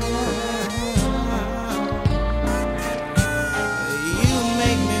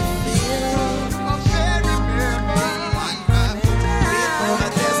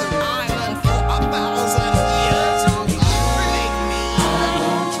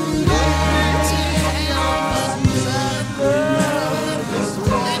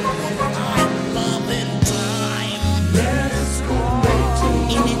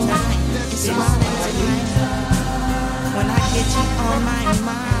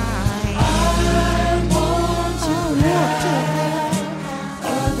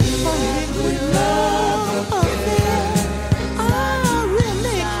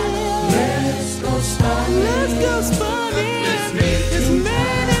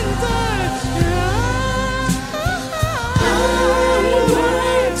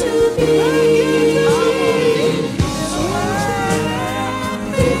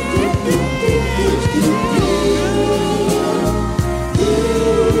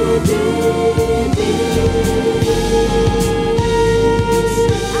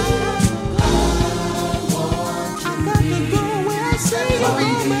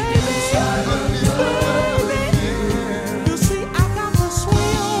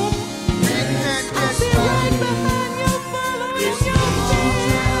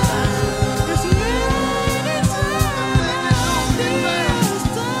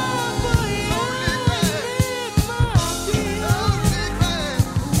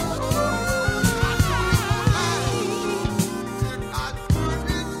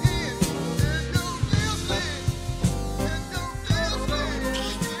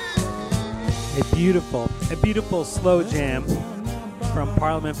 A beautiful slow jam from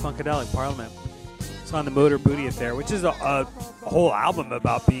Parliament Funkadelic. Parliament. It's on the Motor Booty Affair, which is a whole album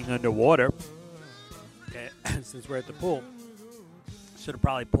about being underwater. Okay, since we're at the pool, should have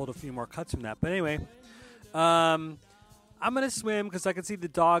probably pulled a few more cuts from that. But anyway, I'm going to swim because I can see the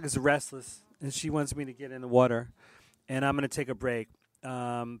dog is restless and she wants me to get in the water. And I'm going to take a break.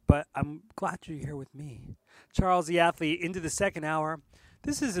 But I'm glad you're here with me. Charles the Athlete into the second hour.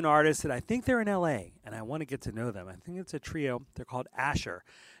 This is an artist that I think they're in L.A., and I want to get to know them. I think it's a trio. They're called Asher.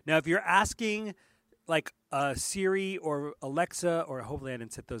 Now, if you're asking, like, Siri or Alexa, or hopefully I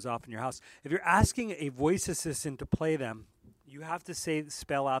didn't set those off in your house, if you're asking a voice assistant to play them, you have to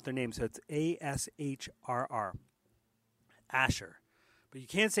spell out their name. So it's A-S-H-R-R. Asher. But you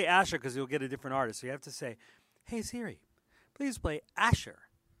can't say Asher because you'll get a different artist. So you have to say, hey, Siri, please play Asher.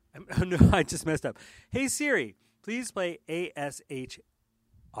 No, I just messed up. Hey, Siri, please play A-S-H-R-R.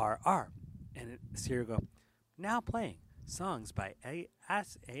 And Siri will go, now playing songs by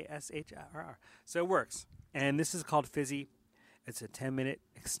A-S-H-R-R. So it works. And this is called Fizzy. It's a 10-minute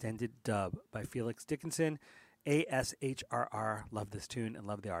extended dub by Felix Dickinson. A-S-H-R-R. Love this tune and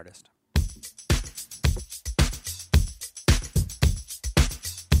love the artist.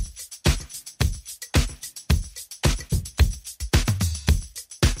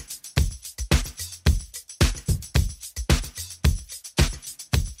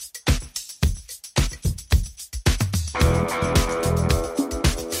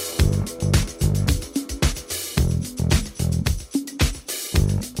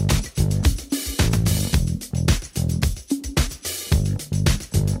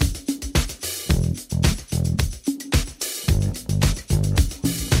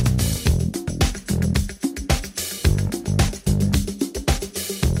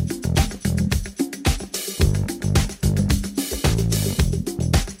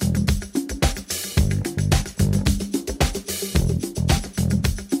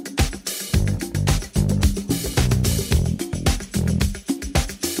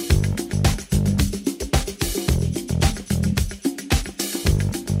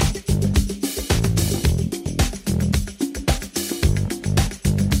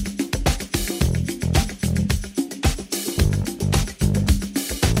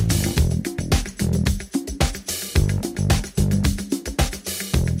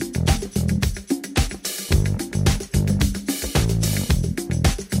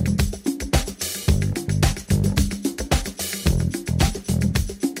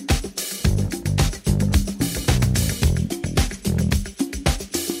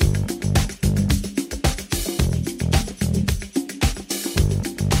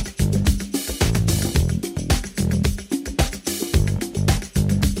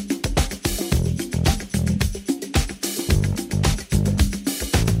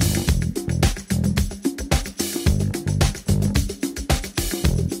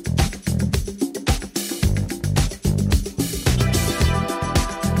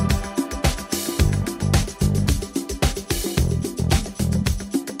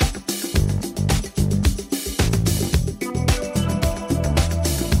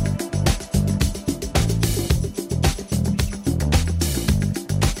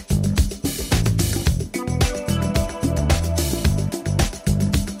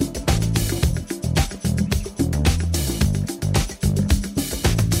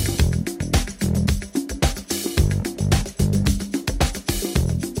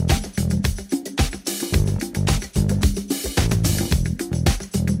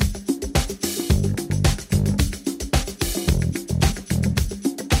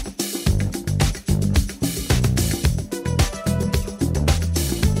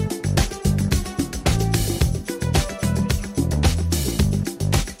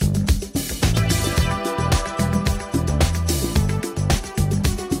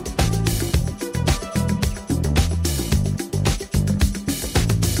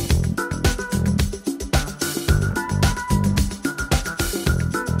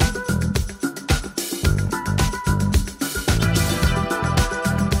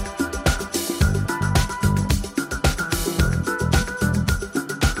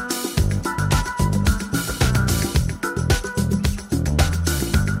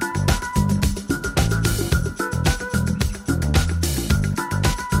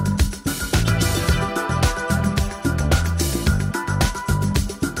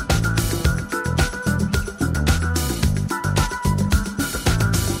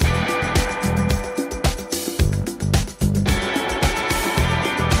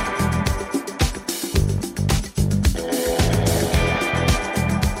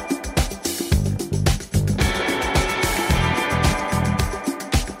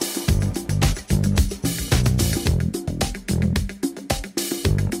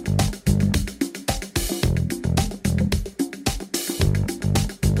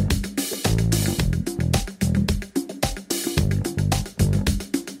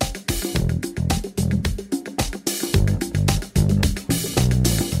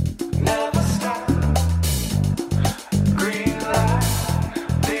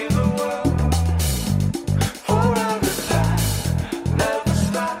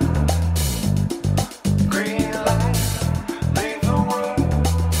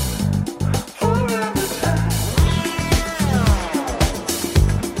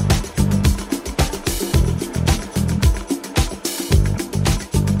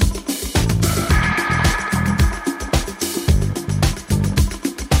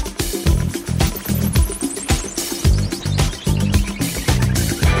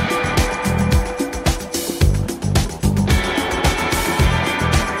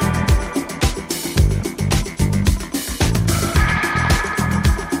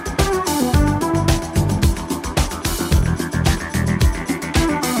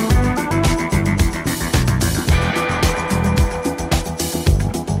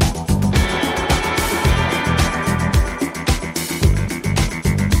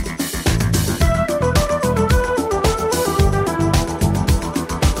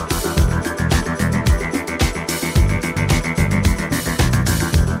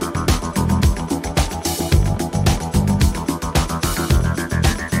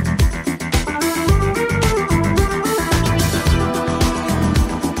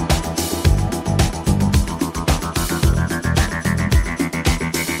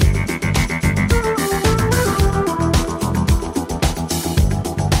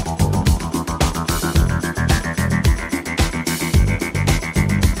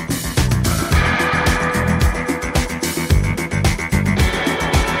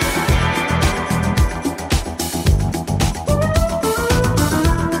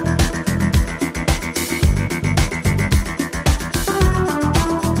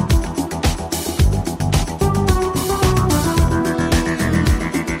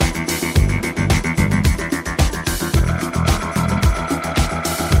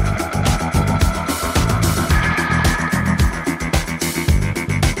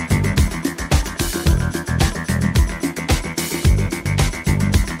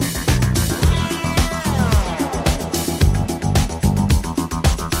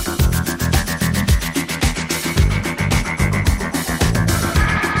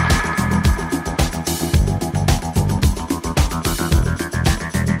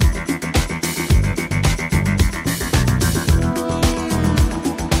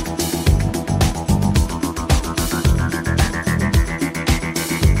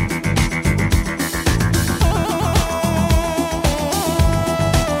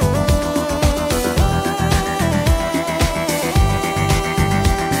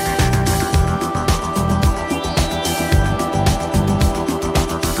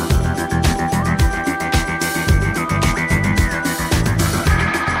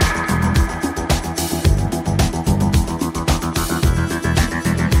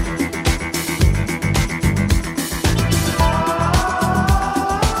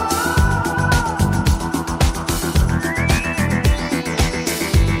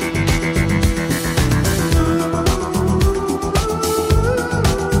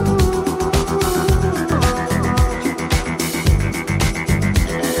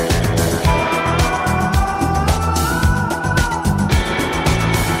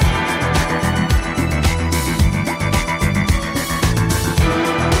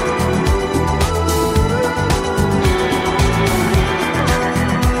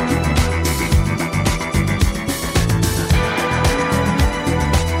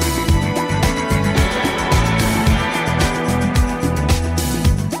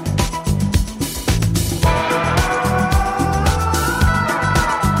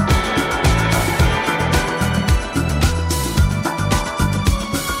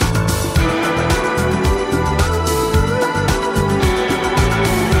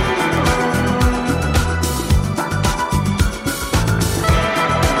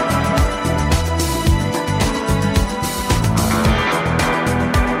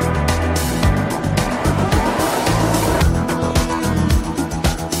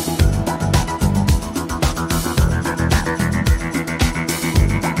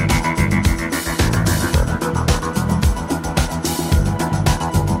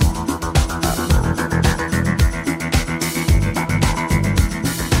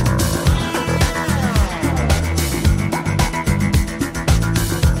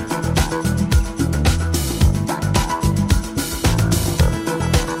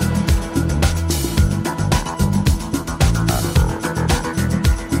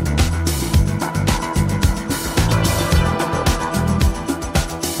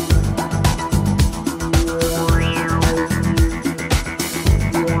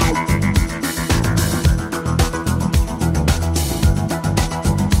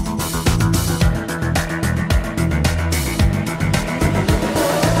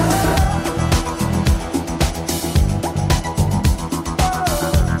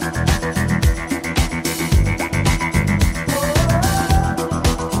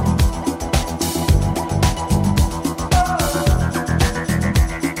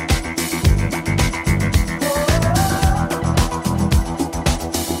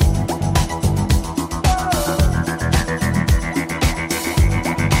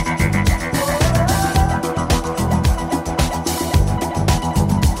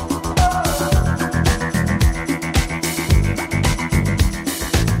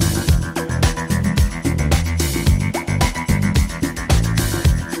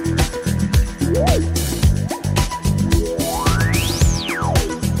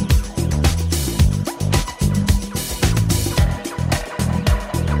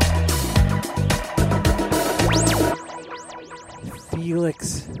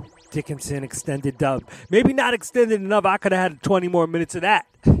 Felix Dickinson extended dub. Maybe not extended enough. I could have had 20 more minutes of that.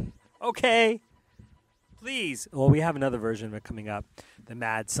 Okay. Please. Well, we have another version of it coming up. The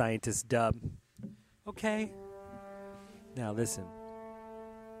Mad Scientist dub. Okay. Now listen.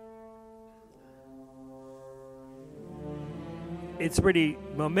 It's pretty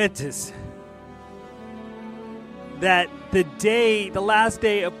momentous that the last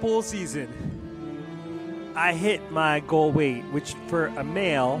day of pool season, I hit my goal weight, which for a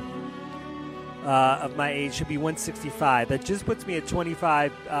male of my age should be 165. That just puts me at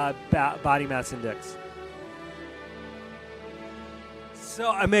 25 body mass index.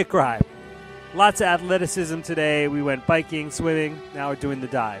 So I may cry. Lots of athleticism today. We went biking, swimming. Now we're doing the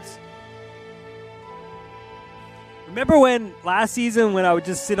dives. Remember when last season when I would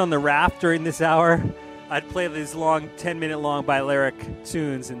just sit on the raft during this hour? I'd play these long, 10-minute long Balearic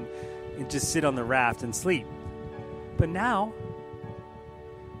tunes and just sit on the raft and sleep. But now,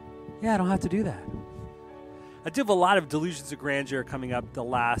 I don't have to do that. I do have a lot of delusions of grandeur coming up the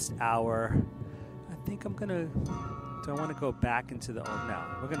last hour. I think I'm gonna. Do I want to go back into the old? No,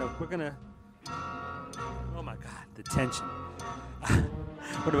 we're gonna. Oh my God, the tension.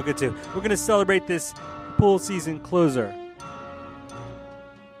 What are we gonna do? We're gonna celebrate this pool season closer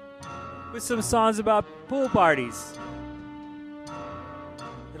with some songs about pool parties.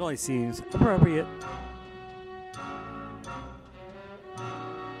 It only seems appropriate.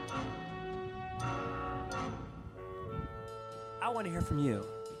 I want to hear from you.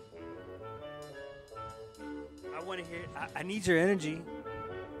 I want to hear. I need your energy.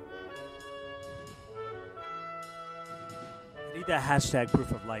 I need that hashtag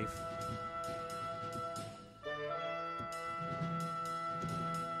proof of life.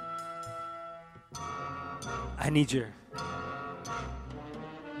 I need your.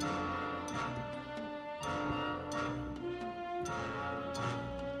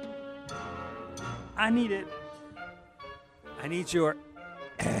 I need it. I need your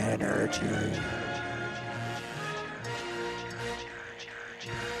energy.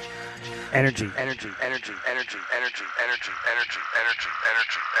 Energy.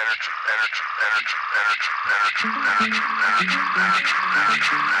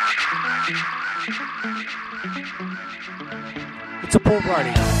 It's a pool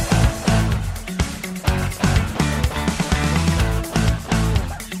party.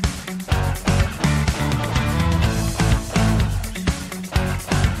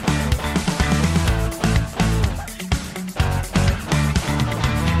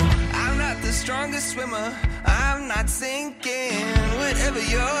 Strongest swimmer, I'm not sinking. Whatever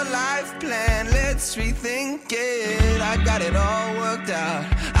your life plan, let's rethink it. I got it all worked out,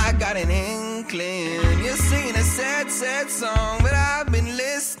 I got an inkling. You're singing a sad, sad song, but I've been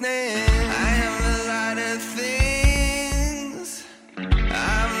listening. I am a lot of things,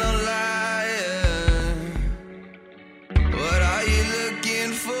 I'm no liar. What are you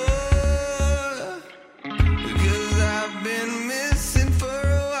looking for? Because I've been missing for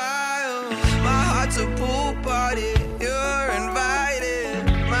a while. My heart's a pool party, you're invited.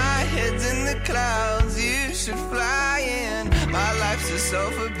 My head's in the clouds, you should fly in. My life's a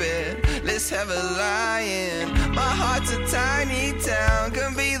sofa bed, let's have a lie-in. My heart's a tiny town,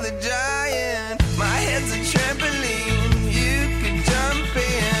 come be the giant. My head's a trampoline, you could jump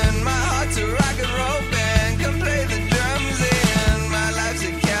in. My heart's a rock and roll band, come play the drums in. My life's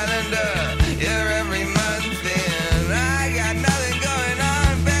a calendar, you're every month in. I got nothing going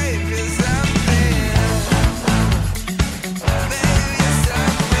on, babe, you're something. Babe, you're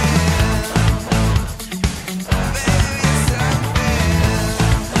something. Babe, you're something.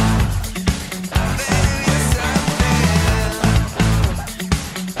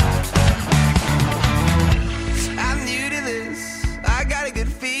 I'm new to this, I got a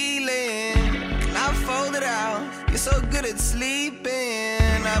good feeling. I fold it out, you're so good at sleeping.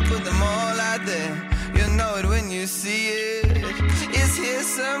 I put them all out there, you'll know it when you see it. It's here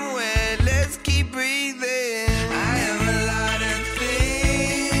somewhere, let's keep breathing. I am a lot of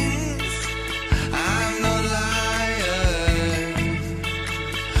things, I'm no liar.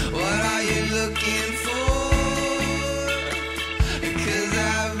 What are you looking for? Because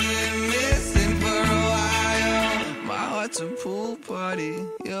I've been missing for a while. My heart's a pool party,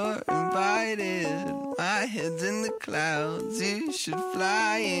 you're invited. My head's in the clouds, you should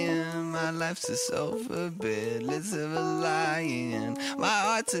fly in. My life's a sofa bed, let's have a lie-in. My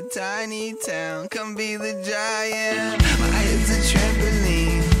heart's a tiny town, come be the giant. My head's a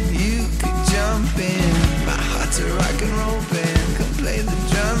trampoline, you could jump in. My heart's a rock and roll band, come play the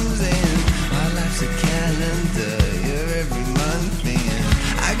drums in. My life's a calendar, you're every month in.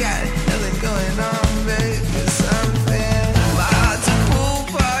 I got nothing going on, baby, something. My heart's a pool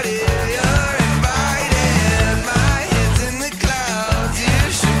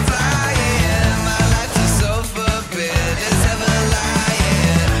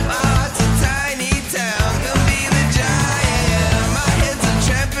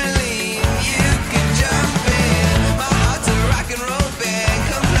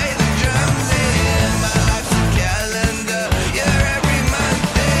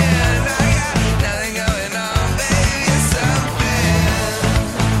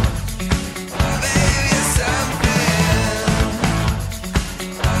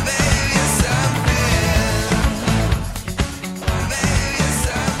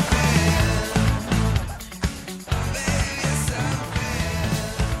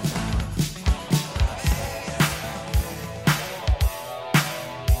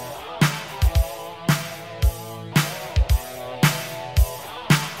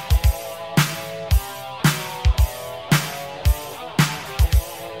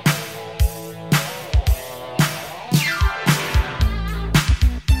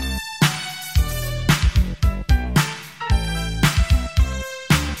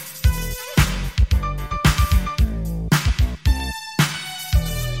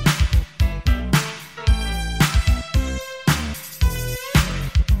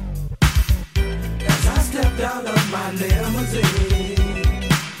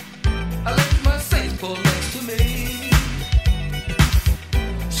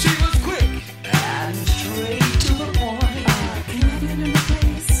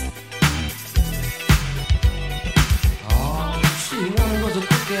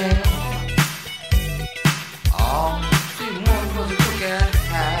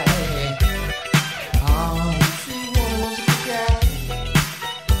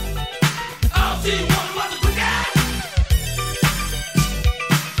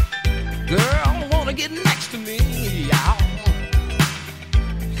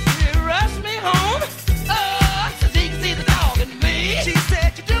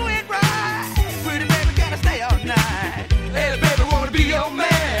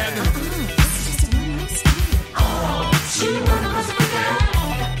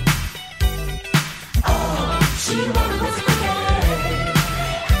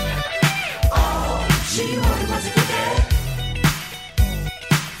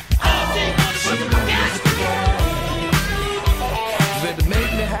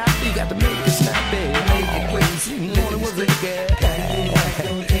You got to make it snappy, make it quick. She wanted was a girl. Gotta do it right,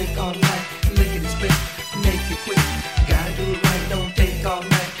 don't take all night. Lick it and split, make it quick. Gotta do it right, don't take all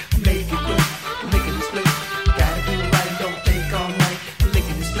night. Make it quick, lick it and split. Gotta do it right, don't take all night. Lick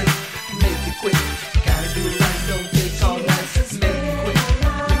it and split, make it quick. Gotta do it right, don't take all night. Make it quick,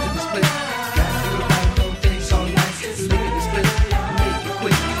 lick it and split. Gotta do it right, don't take all night. Lick it and split, make it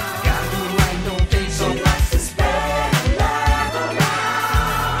quick. Gotta do it right, don't take all night.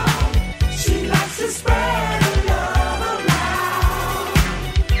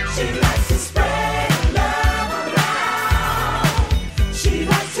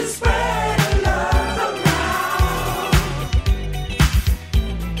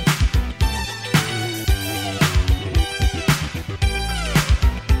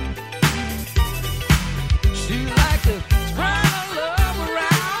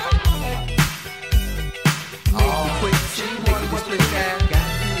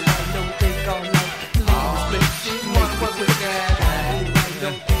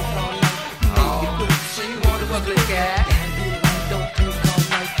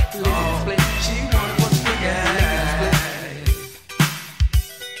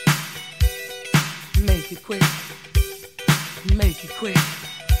 Make it quick, make it quick,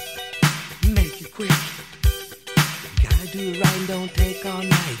 make it quick. Gotta do it right and don't take all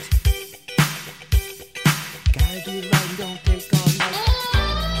night. Gotta do it right and don't take all night.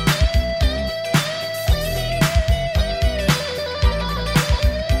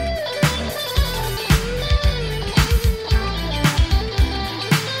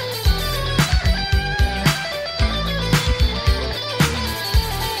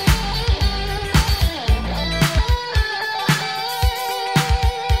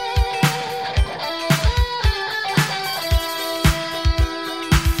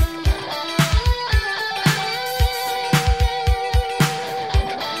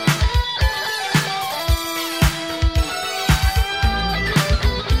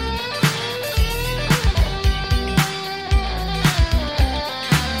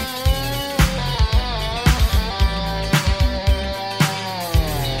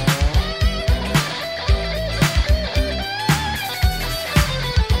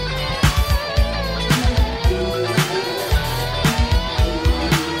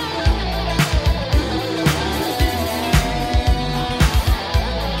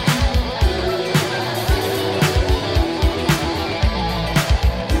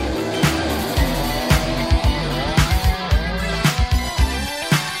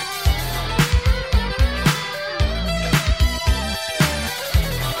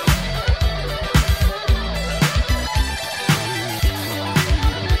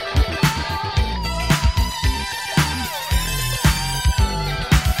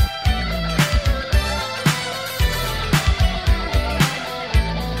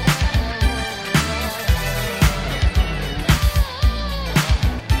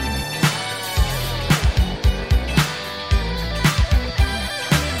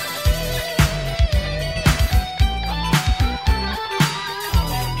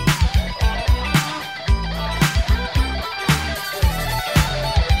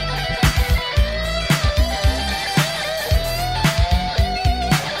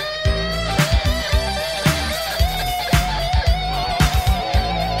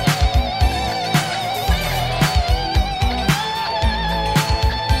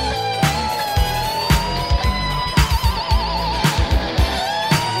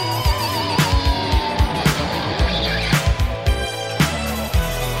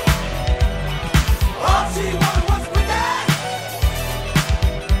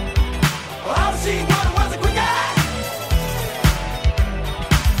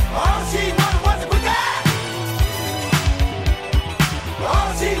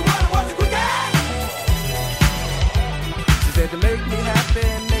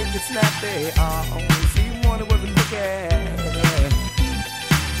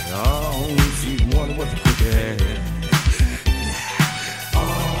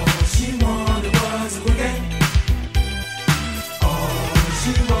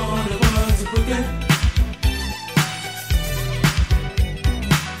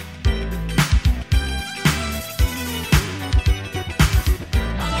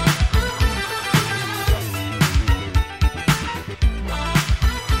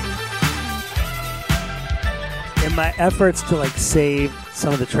 In my efforts to save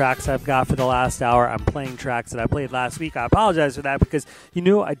some of the tracks I've got for the last hour, I'm playing tracks that I played last week. I apologize for that because,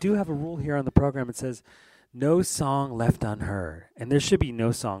 I do have a rule here on the program. It says, no song left unheard. And there should be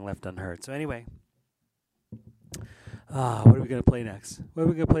no song left unheard. So anyway, what are we going to play next? What are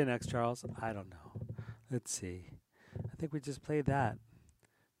we going to play next, Charles? I don't know. Let's see. I think we just played that.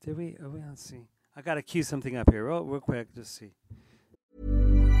 Did we? Oh, let's see. I got to cue something up here real quick. Just see.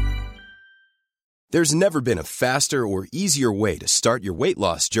 There's never been a faster or easier way to start your weight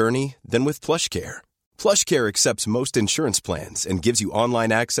loss journey than with PlushCare. PlushCare accepts most insurance plans and gives you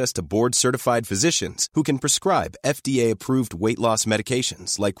online access to board-certified physicians who can prescribe FDA-approved weight loss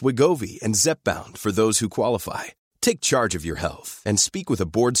medications like Wegovy and Zepbound for those who qualify. Take charge of your health and speak with a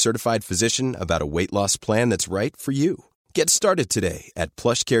board-certified physician about a weight loss plan that's right for you. Get started today at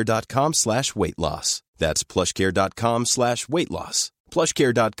plushcare.com/weight loss. That's plushcare.com/weight loss.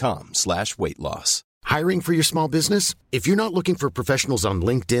 plushcare.com/weight loss. Hiring for your small business? If you're not looking for professionals on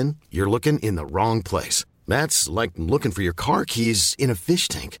LinkedIn, you're looking in the wrong place. That's like looking for your car keys in a fish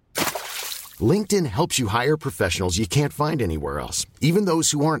tank. LinkedIn helps you hire professionals you can't find anywhere else, even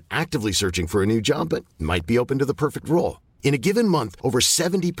those who aren't actively searching for a new job but might be open to the perfect role. In a given month, over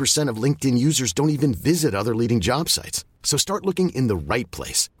 70% of LinkedIn users don't even visit other leading job sites. So start looking in the right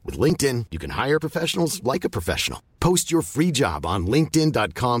place. With LinkedIn, you can hire professionals like a professional. Post your free job on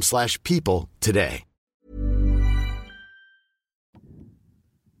linkedin.com/people today.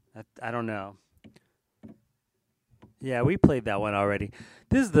 I don't know. Yeah, we played that one already.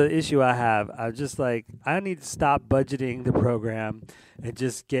 This is the issue I have. I'm just like, I need to stop budgeting the program and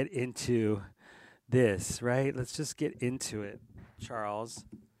just get into this, right? Let's just get into it, Charles.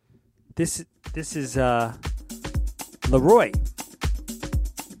 This is Leroy.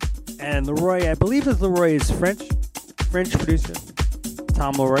 And Leroy, I believe Leroy is French producer.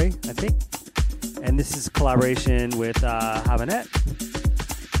 Tom Leroy, I think. And this is collaboration with Havanette.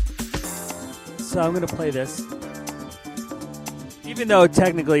 So I'm going to play this. Even though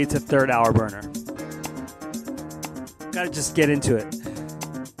technically it's a 3rd hour burner. Got to just get into it.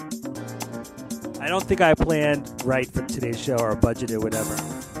 I don't think I planned right for today's show or budgeted whatever.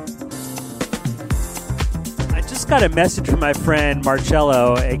 I just got a message from my friend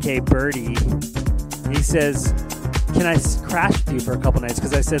Marcello, aka Birdie. He says, can I crash with you for a couple nights?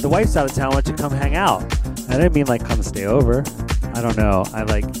 Because I said, the wife's out of town, why don't you come hang out? I didn't mean like come stay over. I don't know. I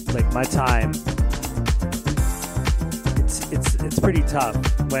like my time. It's pretty tough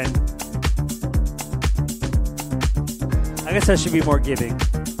when I guess I should be more giving.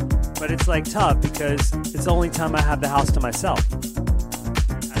 But it's like tough because it's the only time I have the house to myself.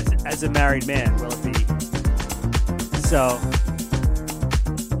 As a married man, will it be? So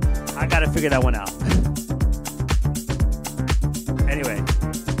I gotta figure that one out. Anyway,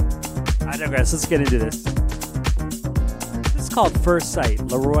 I digress. Let's get into this. This is called First Sight,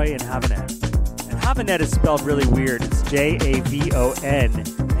 Leroy and Havanette. And Havanette is spelled really weird. It's Javonnette.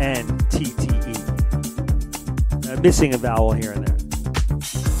 Missing a vowel here and there.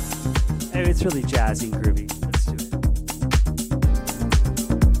 Anyway, it's really jazzy and groovy. Let's do it.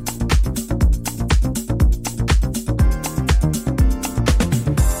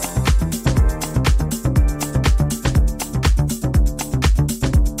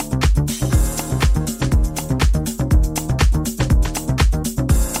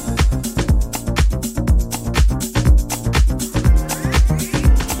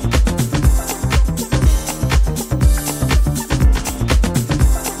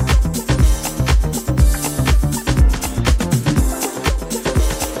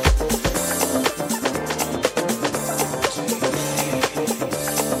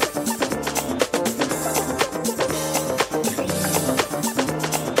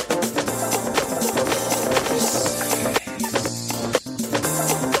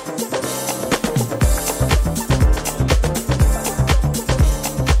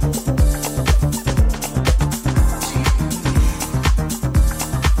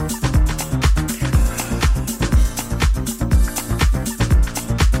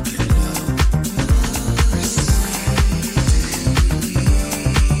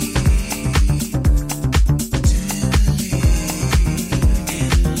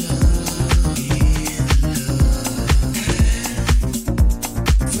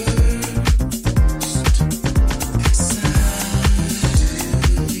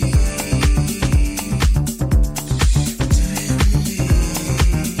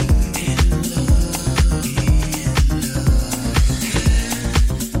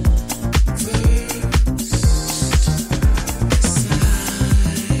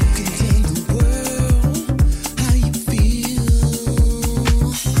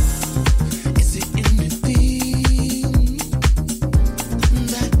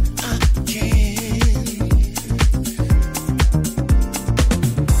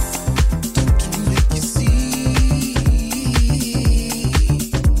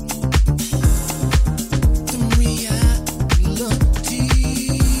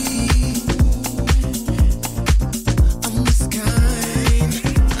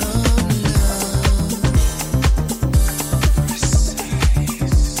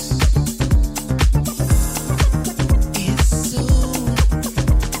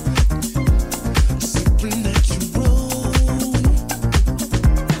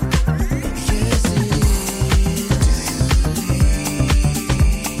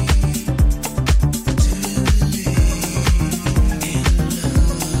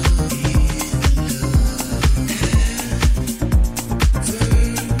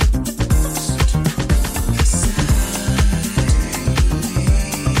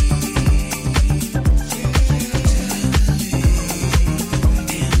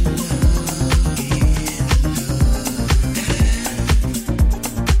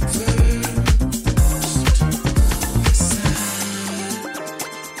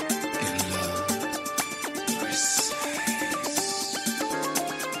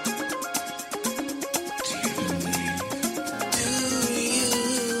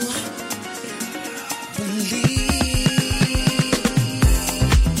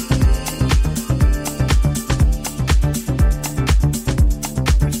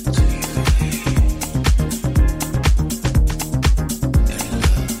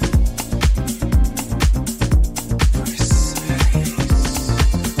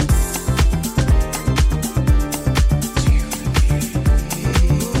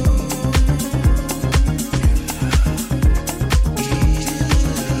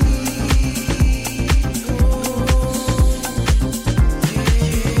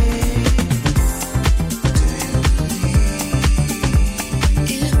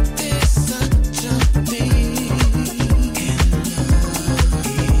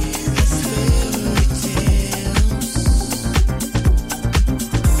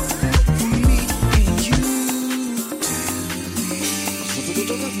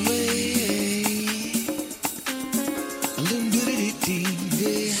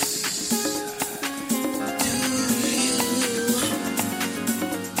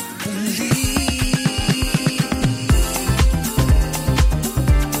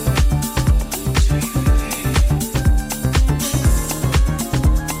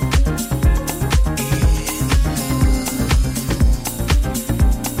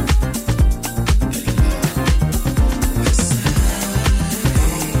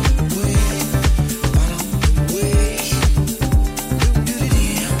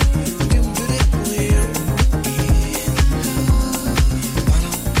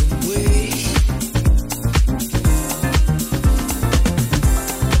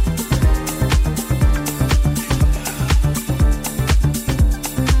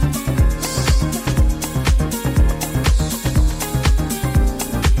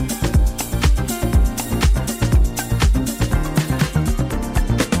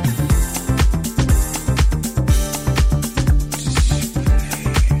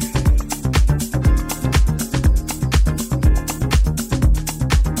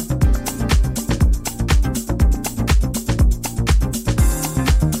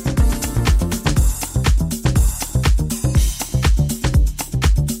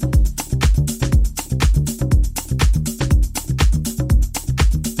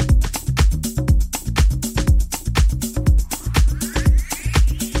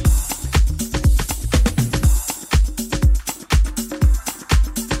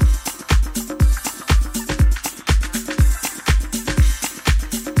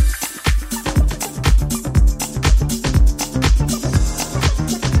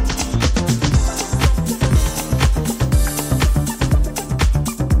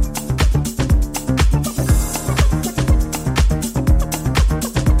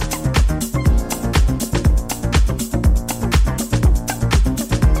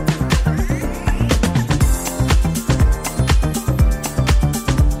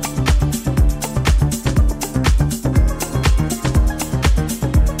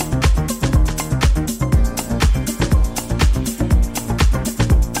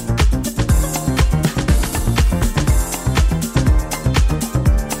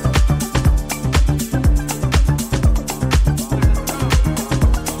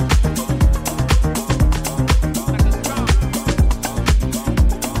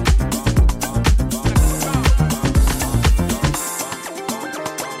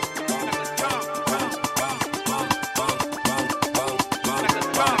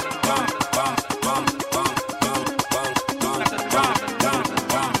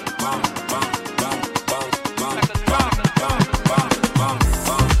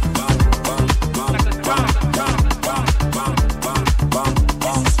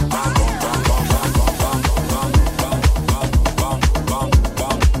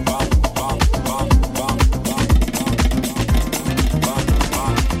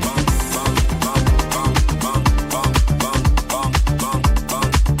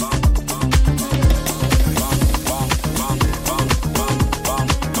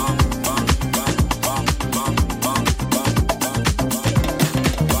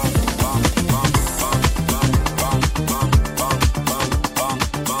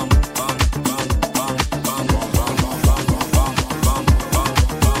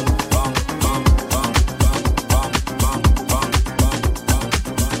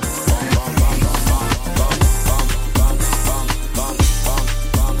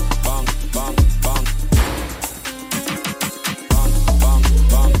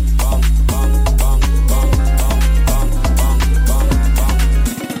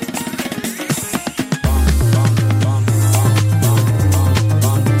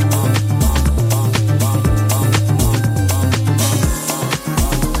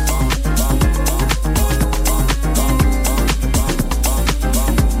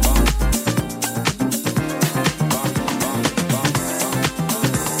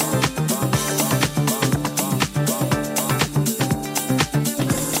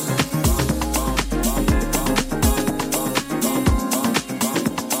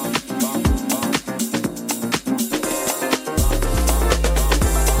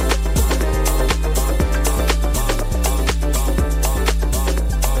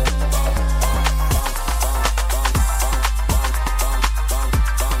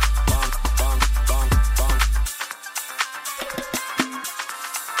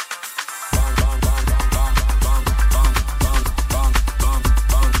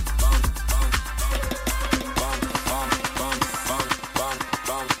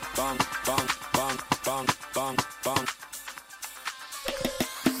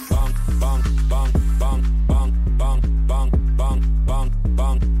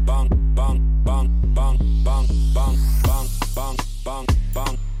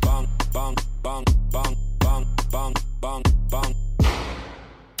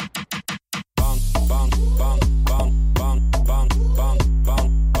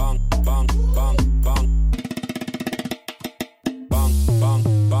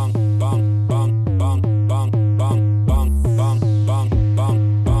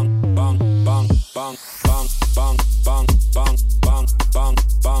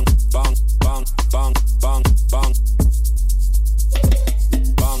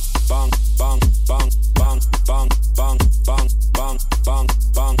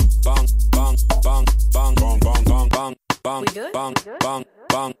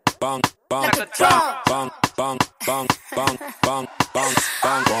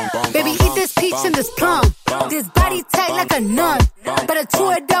 Baby, eat this peach and this plum. This body tight like a nun. Better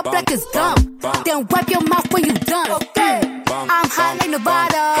chew it up like it's gum. Then wipe your mouth when you done. I'm hot like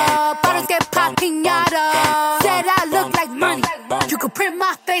Nevada. Bottles get pop piñata. Said I look like money. You could print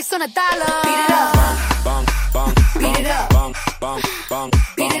my face on $1. Beat it up. Beat it up.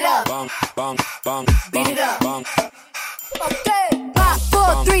 Beat it up. Beat it up. Okay. 5,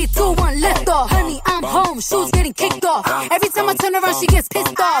 4, 3, 2, 1, lift off. Honey, I'm home. Shoes getting kicked off. Every time I turn around, she gets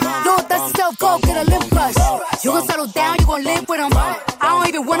pissed off. Lord, that's yourself, go get a lip brush. You gon' settle down, you gon' live with him. I don't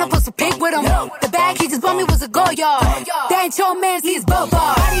even wanna post a pic with him. The bag he just bought me was a go yard. That ain't your man's, he's both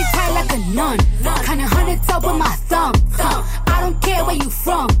bar. Body tight like a nun. Kinda hunted up with my thumb. I don't care where you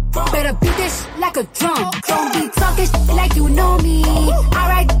from. Better beat this shit like a drum. Don't be talking shit like you know me.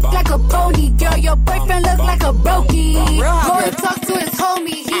 I ride like a pony. Girl, your boyfriend look like a brokey. Go and talk to his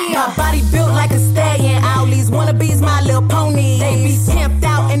homie here. My body built like a stallion. All these wannabes, my little pony. They be pimped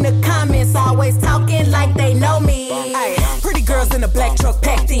out in the comments, always talking like they know me. Ay, pretty girls in a black truck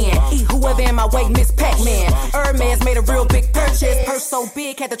packed in. Eat whoever in my way, Miss Pac-Man. Hermes made a real big purchase. Purse so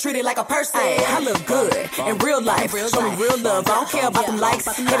big, had to treat it like a person. I look good in real life. Show me real love. I don't care about them likes.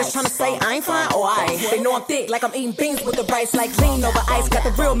 Haters tryna say I ain't fine or I ain't. They know I'm thick, like I'm eating beans with the rice. Like lean over ice, got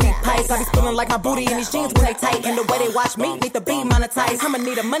the real meat pies. I be feeling like my booty in these jeans when they tight. And the way they watch me need to be monetized. I'ma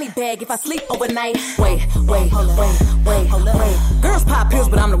need a money bag if I sleep overnight. Wait. Girls pop pills,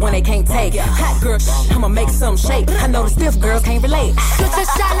 but I'm the one they can't take. Hot girl, I'ma make some shake. I know the stiff girls can't relate. Shoot your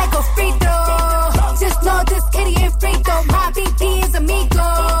shot like a free throw. Just know this kitty ain't free throw. My BP is amigo.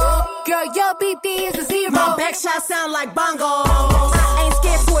 Girl, your BP is a 0. My back shot sound like bongos. I ain't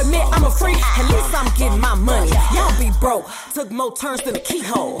scared to admit I'm a freak. At least I'm getting my money. Y'all be broke. Took more turns than a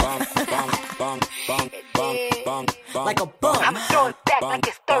keyhole. Like a bum. I'm throwing back like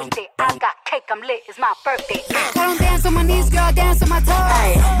it's Thursday. I got cake, I'm lit, it's my birthday. I don't dance on my knees, girl, dance on my toes.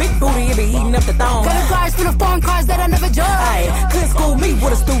 Ay, big booty, it be eating up the thong. Got a cars full of foreign cars that I never drove. Ay, couldn't school me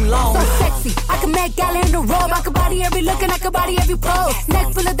with a stool long. So sexy, I can make gala in the robe. I can body every look and I can body every pose.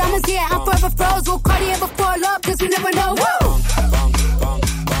 Neck full of diamonds, yeah, I'm forever froze. We'll Cartier before love, cause we never know. Woo!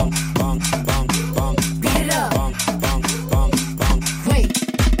 Beat it up. Wait,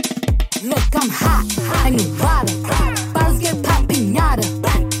 look, I'm hot. I need bottle. Bottles get pop piñata.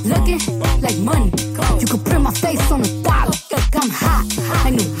 Looking like money. You can print my face on $1. Look, I'm hot. I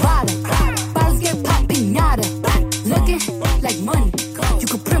need bottle. Bottles get pop piñata. Looking like money. You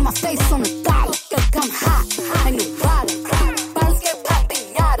can print my face on $1. Look, I'm hot. I need bottle. Bottles get pop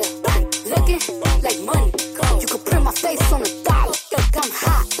piñata. Looking like money. You can print my face on $1. Look, I'm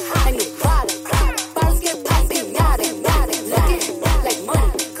hot. I need bottle. Bottles get pop piñata. Looking like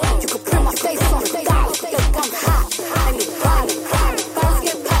money. You can print my face on $1. Look, I'm hot. I need bottle. Bottles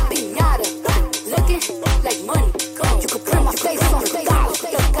get pop piñata. Looking like money. You can print my face on $1.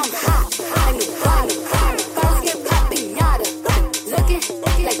 Look, I'm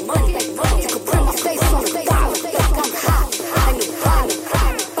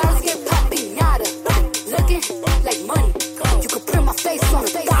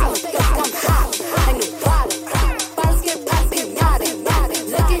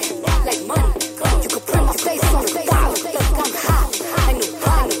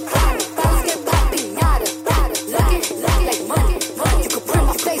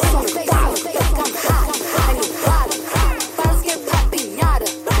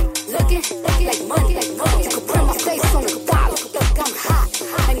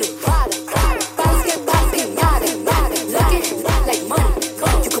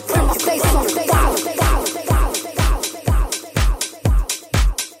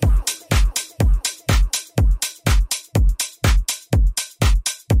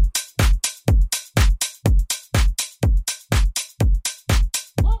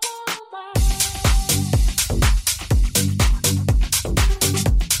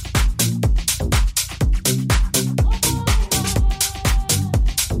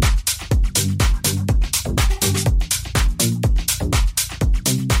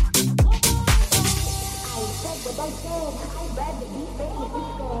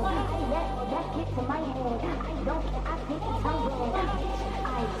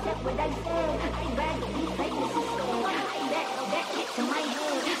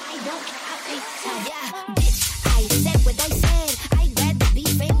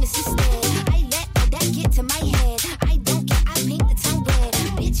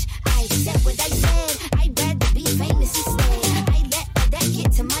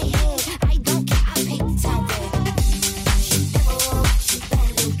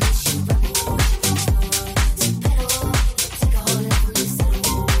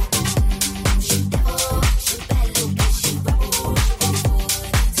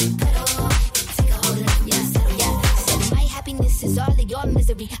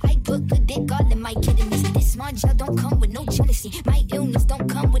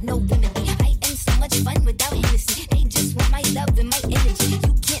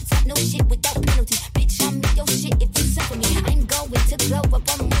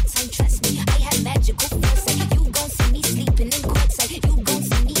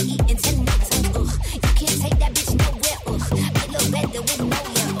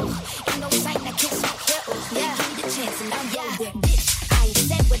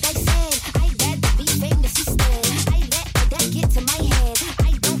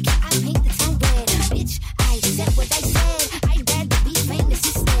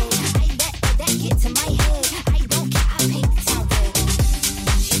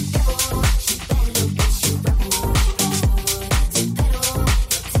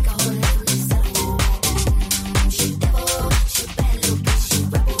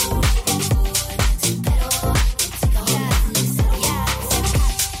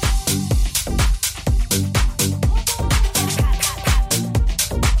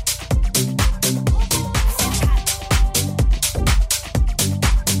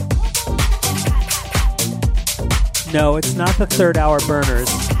No, it's not the third hour burners.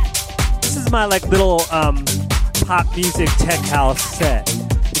 This is my like little pop music tech house set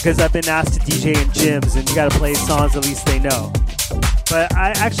because I've been asked to DJ in gyms and you gotta play songs at least they know. But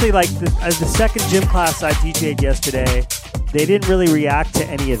I actually like the second gym class I DJ'd yesterday, they didn't really react to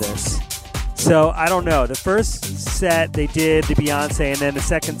any of this. So I don't know. The first set they did the Beyonce, and then the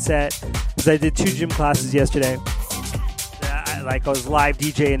second set, because I did 2 gym classes yesterday. I was live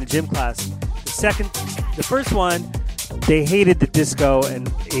DJ in the gym class. The first one, they hated the disco and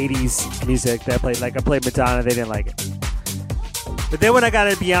 80s music that I played. Like I played Madonna, they didn't like it. But then when I got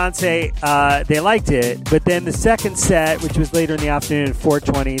into Beyonce, they liked it. But then the second set, which was later in the afternoon at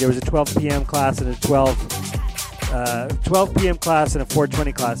 4:20, there was a 12 p.m. class and a 12 p.m. class and a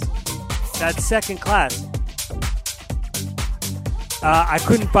 4:20 class. That second class, I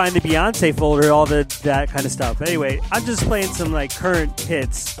couldn't find the Beyonce folder, all that kind of stuff. But anyway, I'm just playing some like current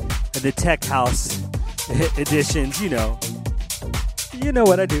hits and the tech house editions. You know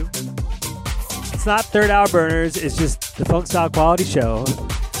what I do. It's not third hour burners. It's just the Funk Style Quality Show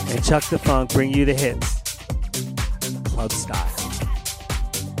and Chuck the Funk bring you the hits, club style.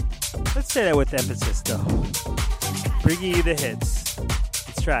 Let's say that with emphasis, though. Bringing you the hits.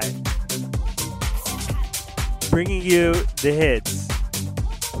 Let's try it. Bringing you the hits.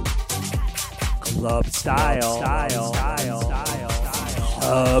 Club style.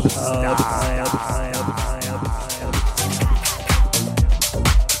 Club style.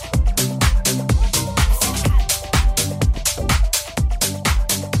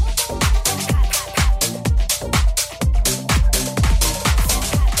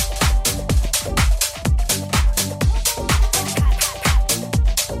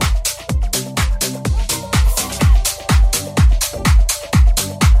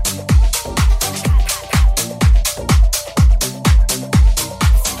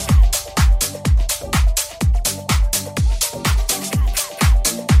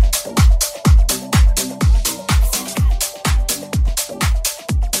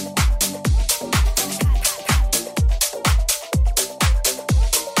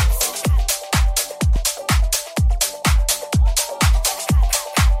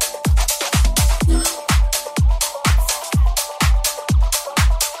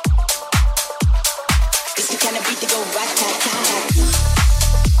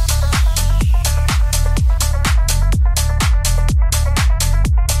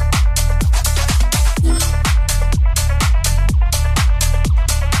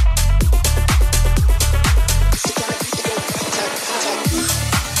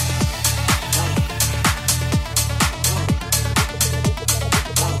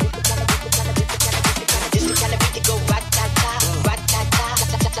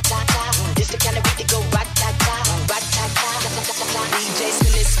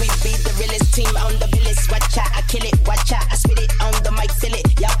 Team on the village, watch out, I kill it, watch out, I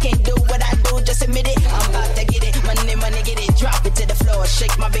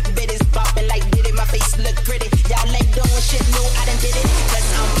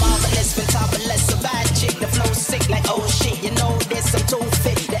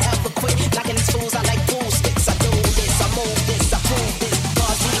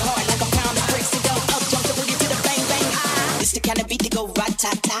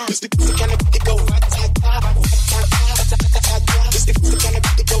rat-ta-ta. It's the kind of beat that go rat-ta-ta, rat-ta-ta. It's the kind of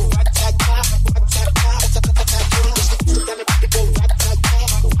beat that go rat-ta-ta, rat-ta-ta. It's the kind of beat that go rat-ta-ta,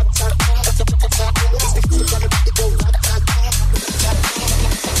 rat-ta-ta. It's the kind of beat that go rat-ta-ta, rat-ta-ta. It's the kind of beat that go rat-ta-ta,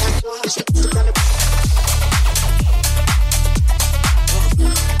 rat-ta-ta. It's the kind of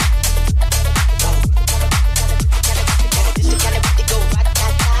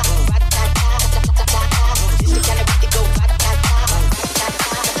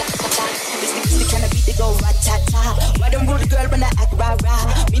why them rude girl when I act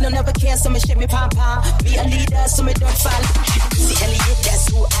rah-rah? Me no never care, so me shake me pom-pom. Me a leader, so me don't fall. See Elliot, that's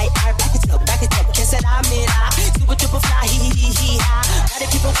who I are. Back it up, can't say I'm in. Super duper fly, hee-hee-hee-ha. All the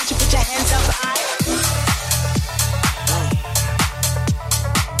people want you, put your hands up high.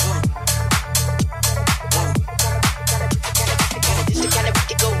 This the kind of beat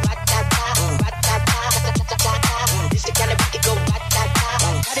that go rat-ta-ta, rat-ta-ta, rat-ta-ta. This the kind of beat that go rat-ta-ta.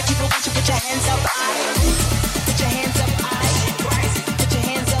 All the people want you, put your hands up high. Put your hands up high. Put your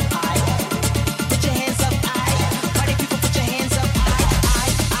hands up high. Put your hands up high. Party people, put your hands up high.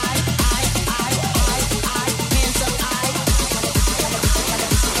 Hands up high.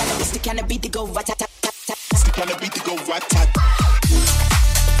 This the kind of beat that go rat-ta-ta. This the kind of beat that go rat-ta-ta.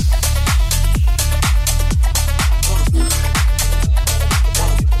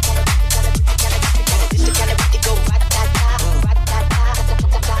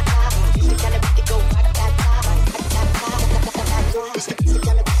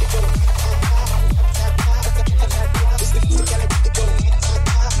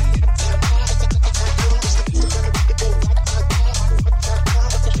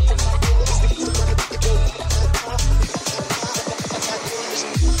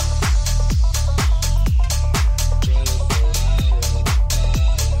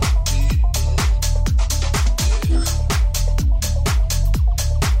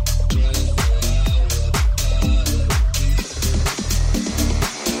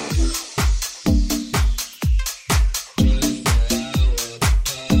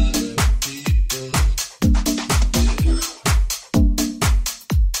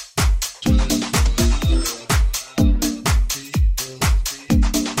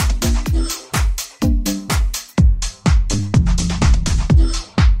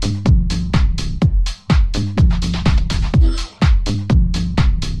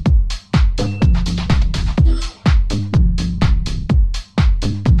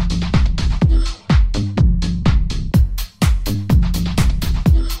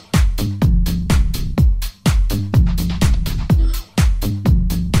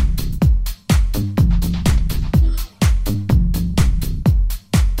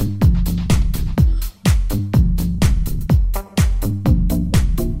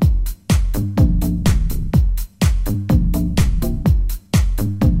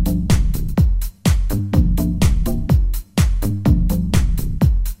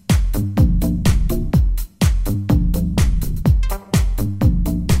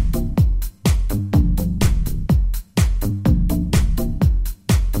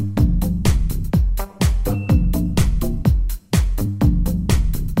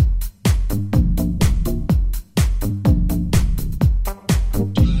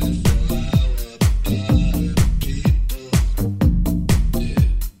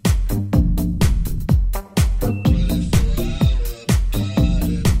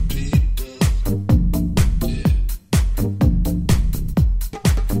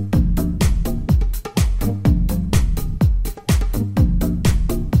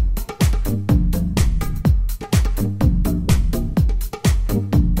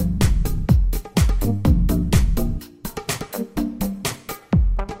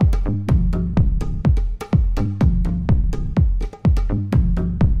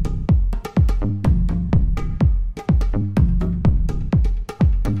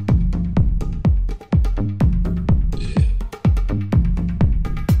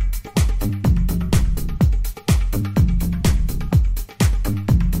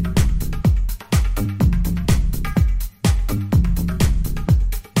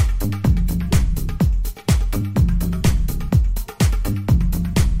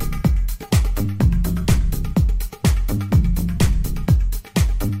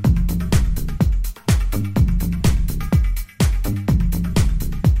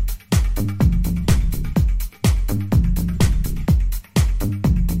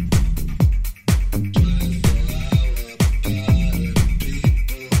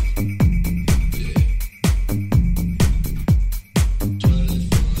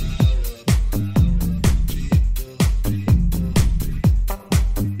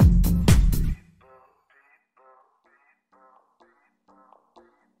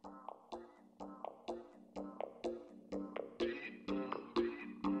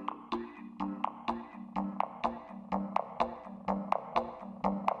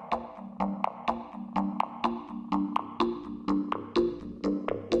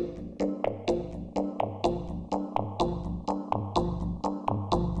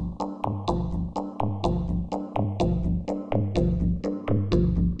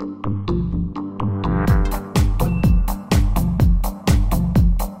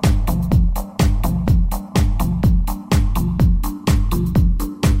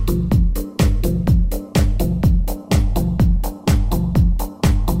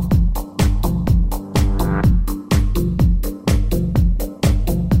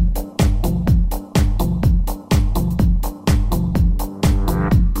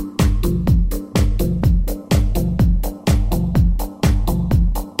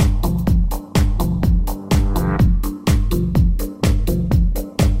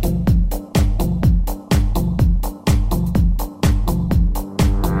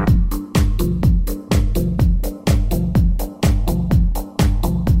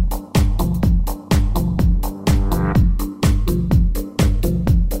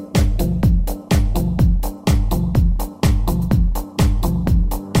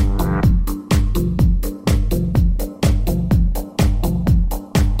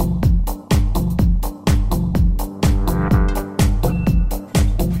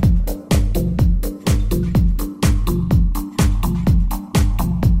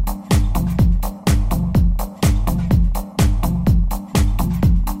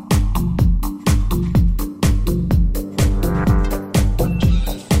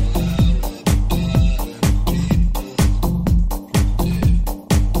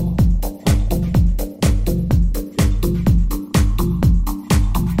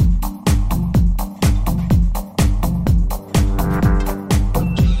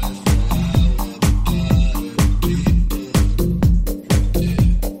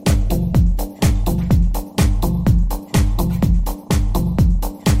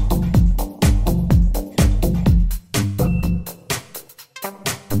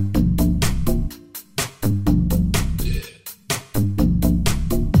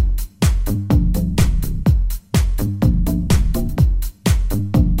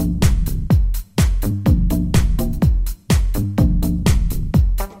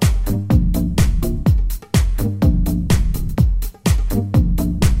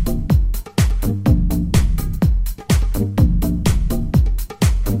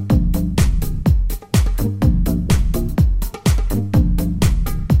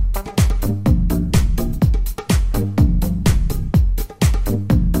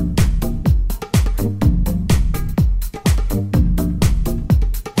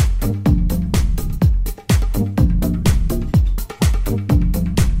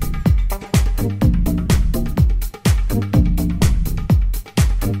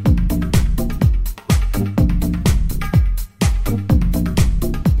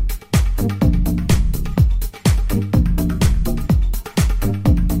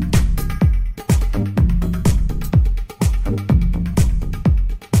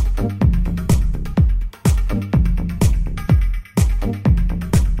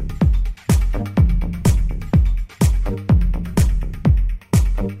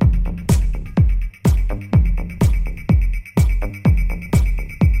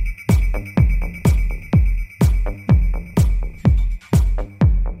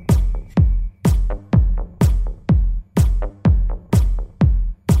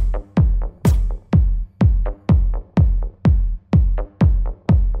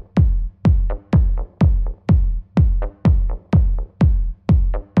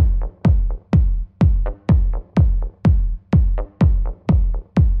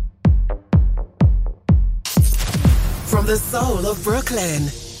 From the soul of Brooklyn,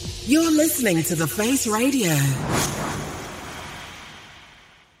 you're listening to The Face Radio.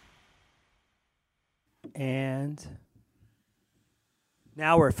 And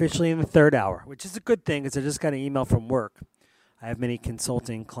now we're officially in the third hour, which is a good thing because I just got an email from work. I have many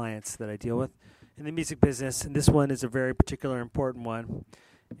consulting clients that I deal with in the music business, and this one is a very particular important one.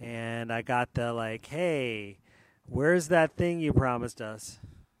 And I got the like, hey, where's that thing you promised us?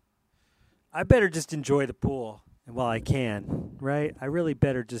 I better just enjoy the pool while I can, right? I really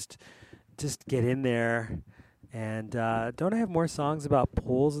better just get in there. And don't I have more songs about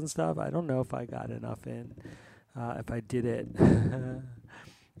pools and stuff? I don't know if I got enough in, if I did it.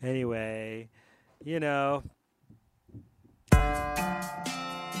 Anyway, you know.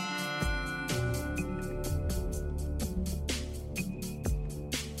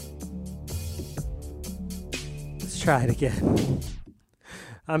 Let's try it again.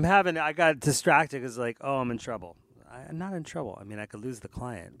 I got distracted because like, oh, I'm in trouble. I'm not in trouble. I mean, I could lose the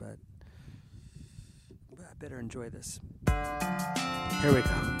client, but I better enjoy this. Here we go.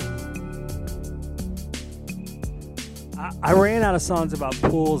 I ran out of songs about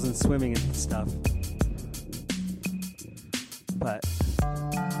pools and swimming and stuff. But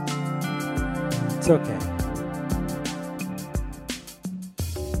it's okay.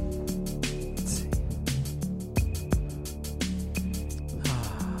 Let's see.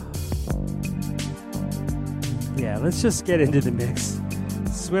 Yeah, let's just get into the mix.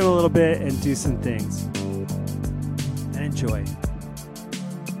 Swim a little bit and do some things. And enjoy.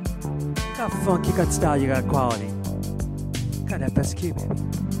 You got funk, you got style, you got quality. You got FSQ, baby.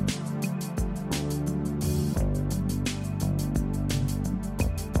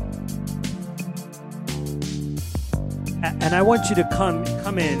 And I want you to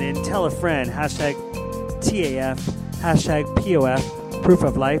come in and tell a friend, hashtag TAF, hashtag POF, proof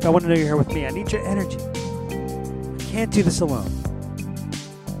of life. I want to know you're here with me. I need your energy. I can't do this alone.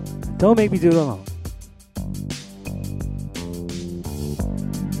 Don't make me do it alone.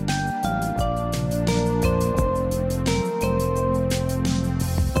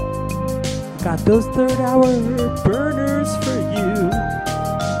 Got those third hour burners for you.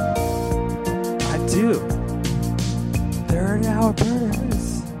 I do. Third hour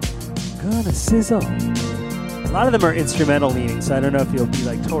burners. Gonna sizzle. A lot of them are instrumental leaning, so I don't know if you'll be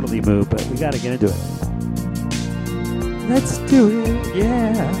like totally moved, but we gotta get into it. Let's do it,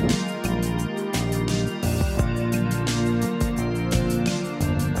 yeah.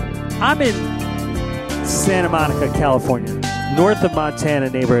 I'm in Santa Monica, California. North of Montana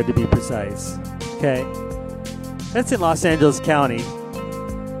neighborhood, to be precise. Okay. That's in Los Angeles County.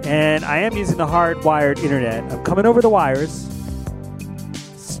 And I am using the hardwired internet. I'm coming over the wires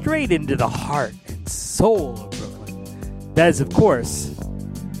straight into the heart and soul of Brooklyn. That is, of course,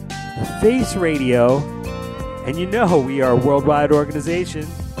 the Face Radio. And you know we are a worldwide organization.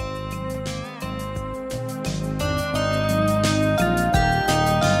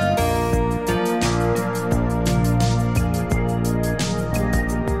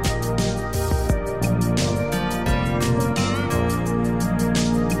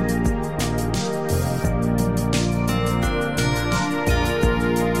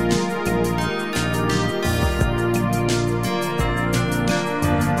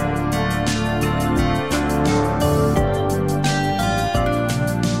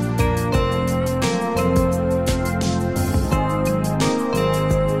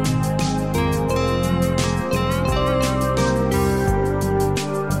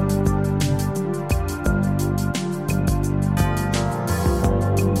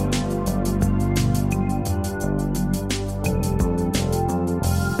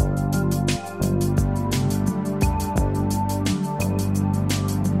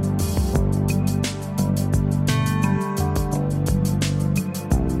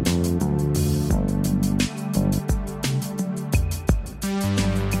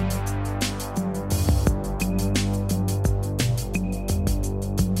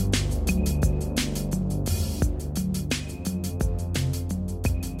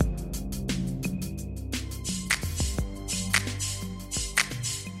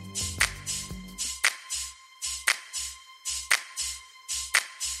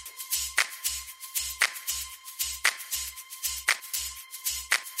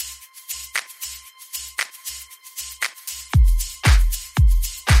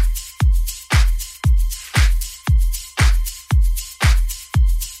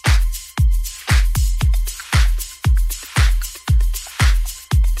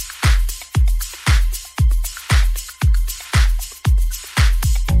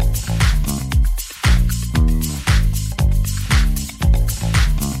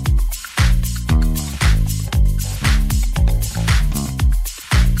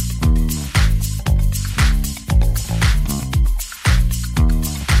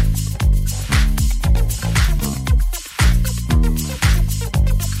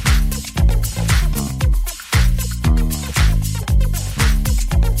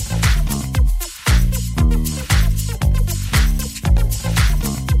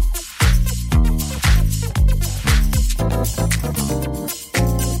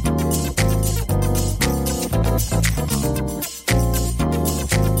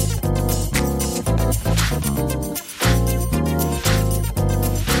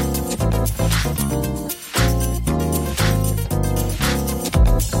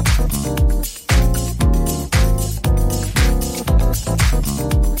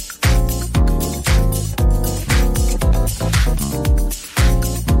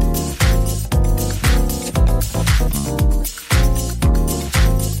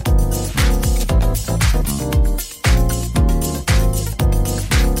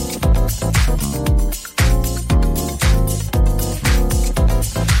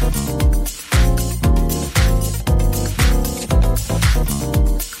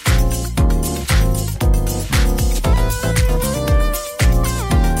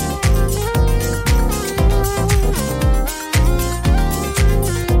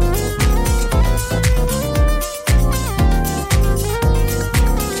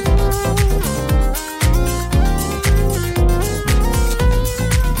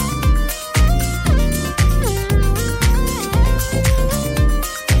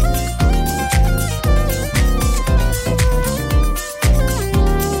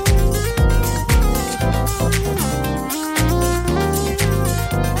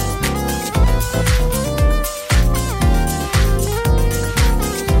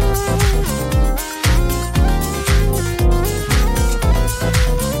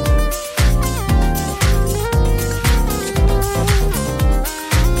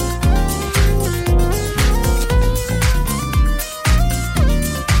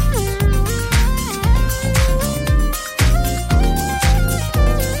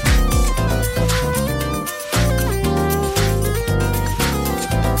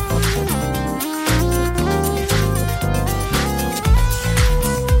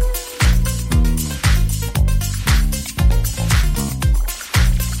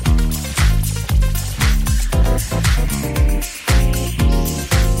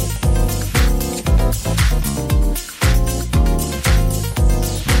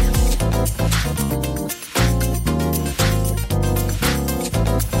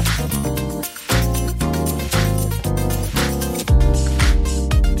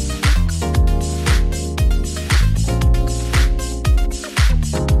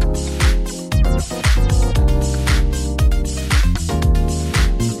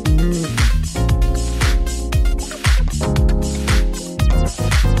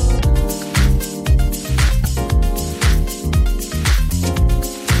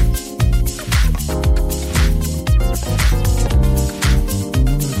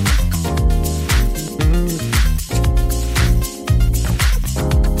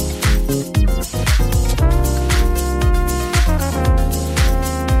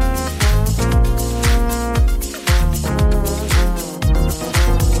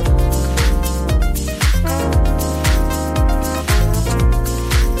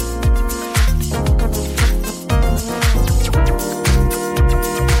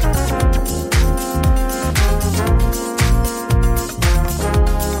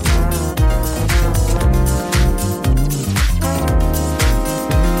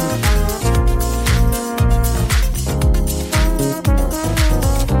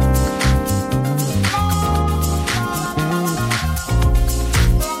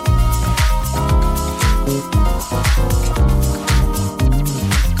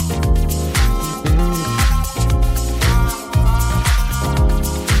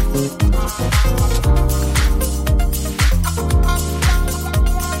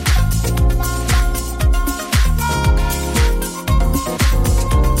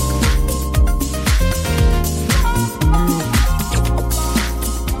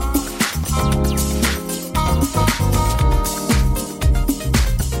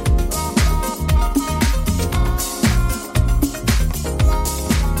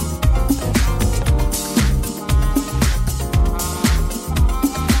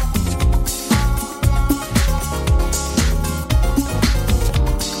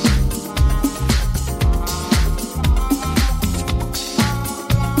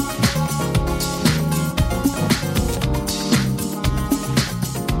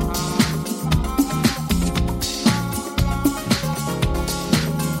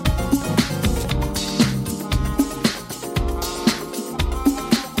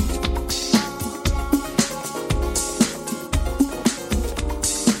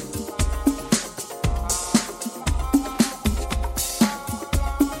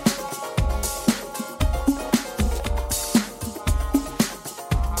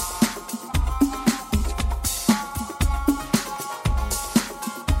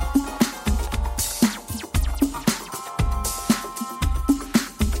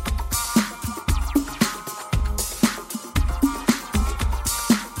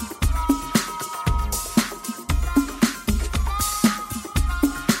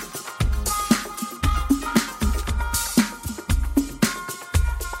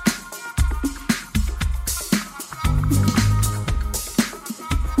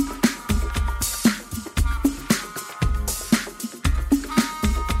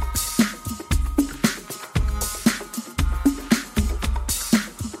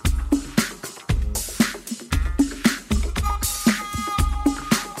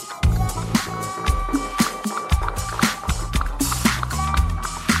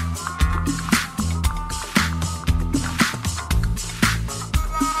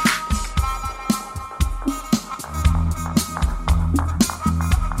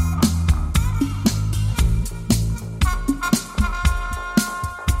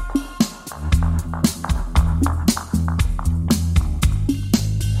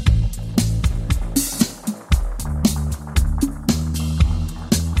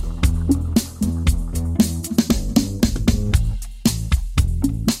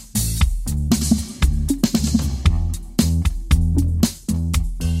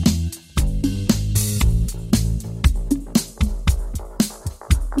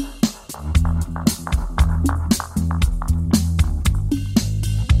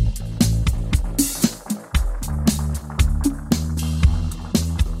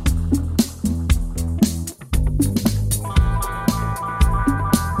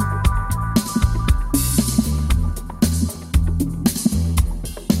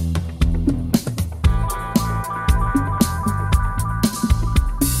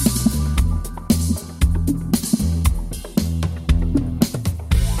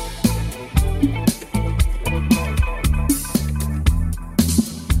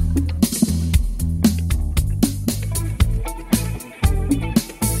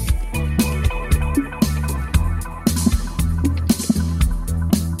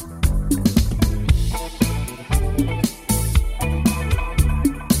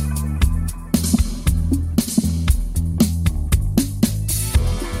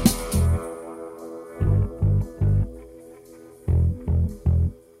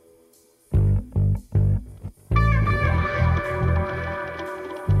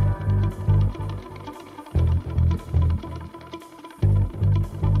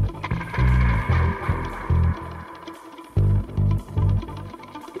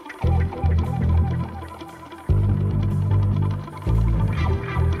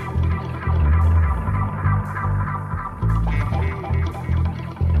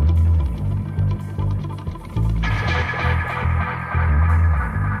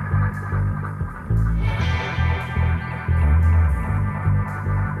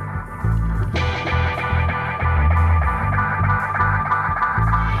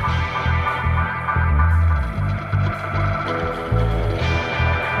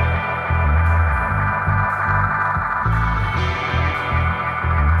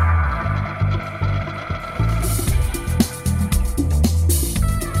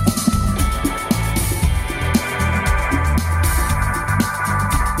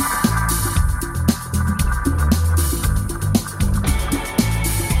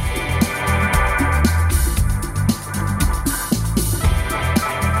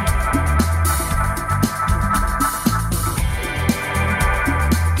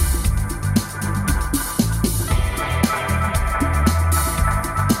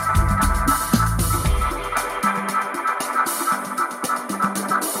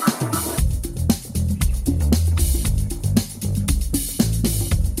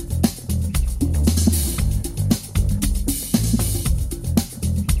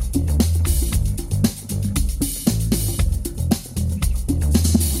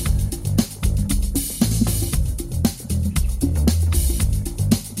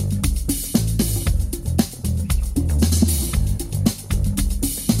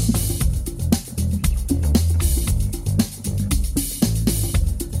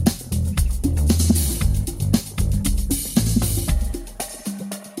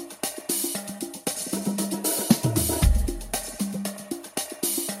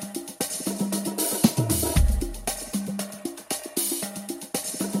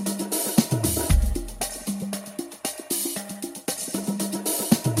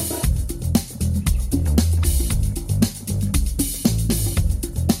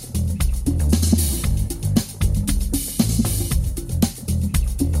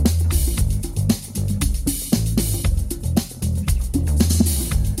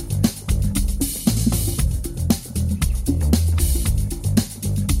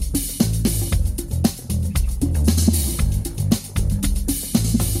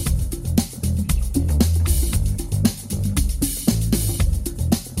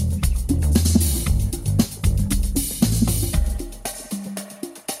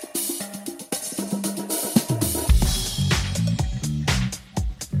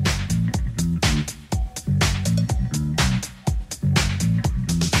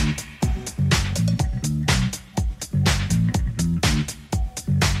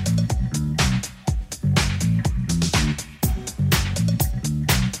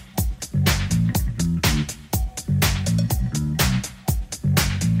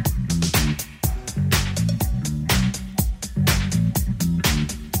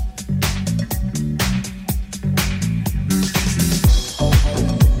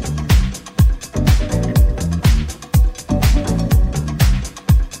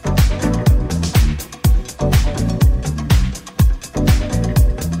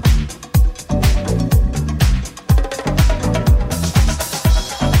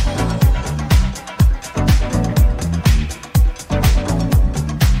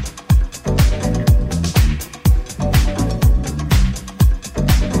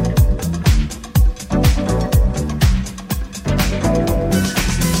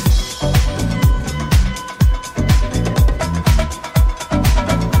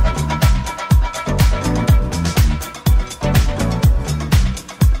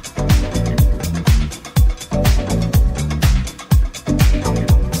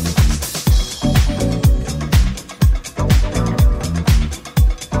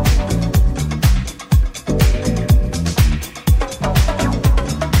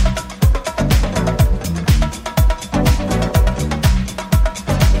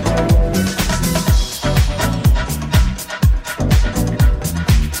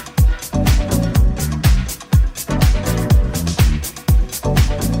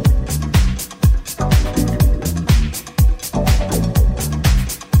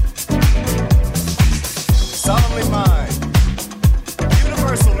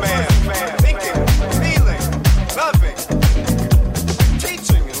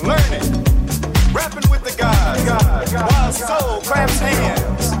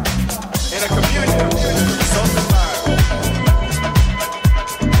 hands in a communion so divine.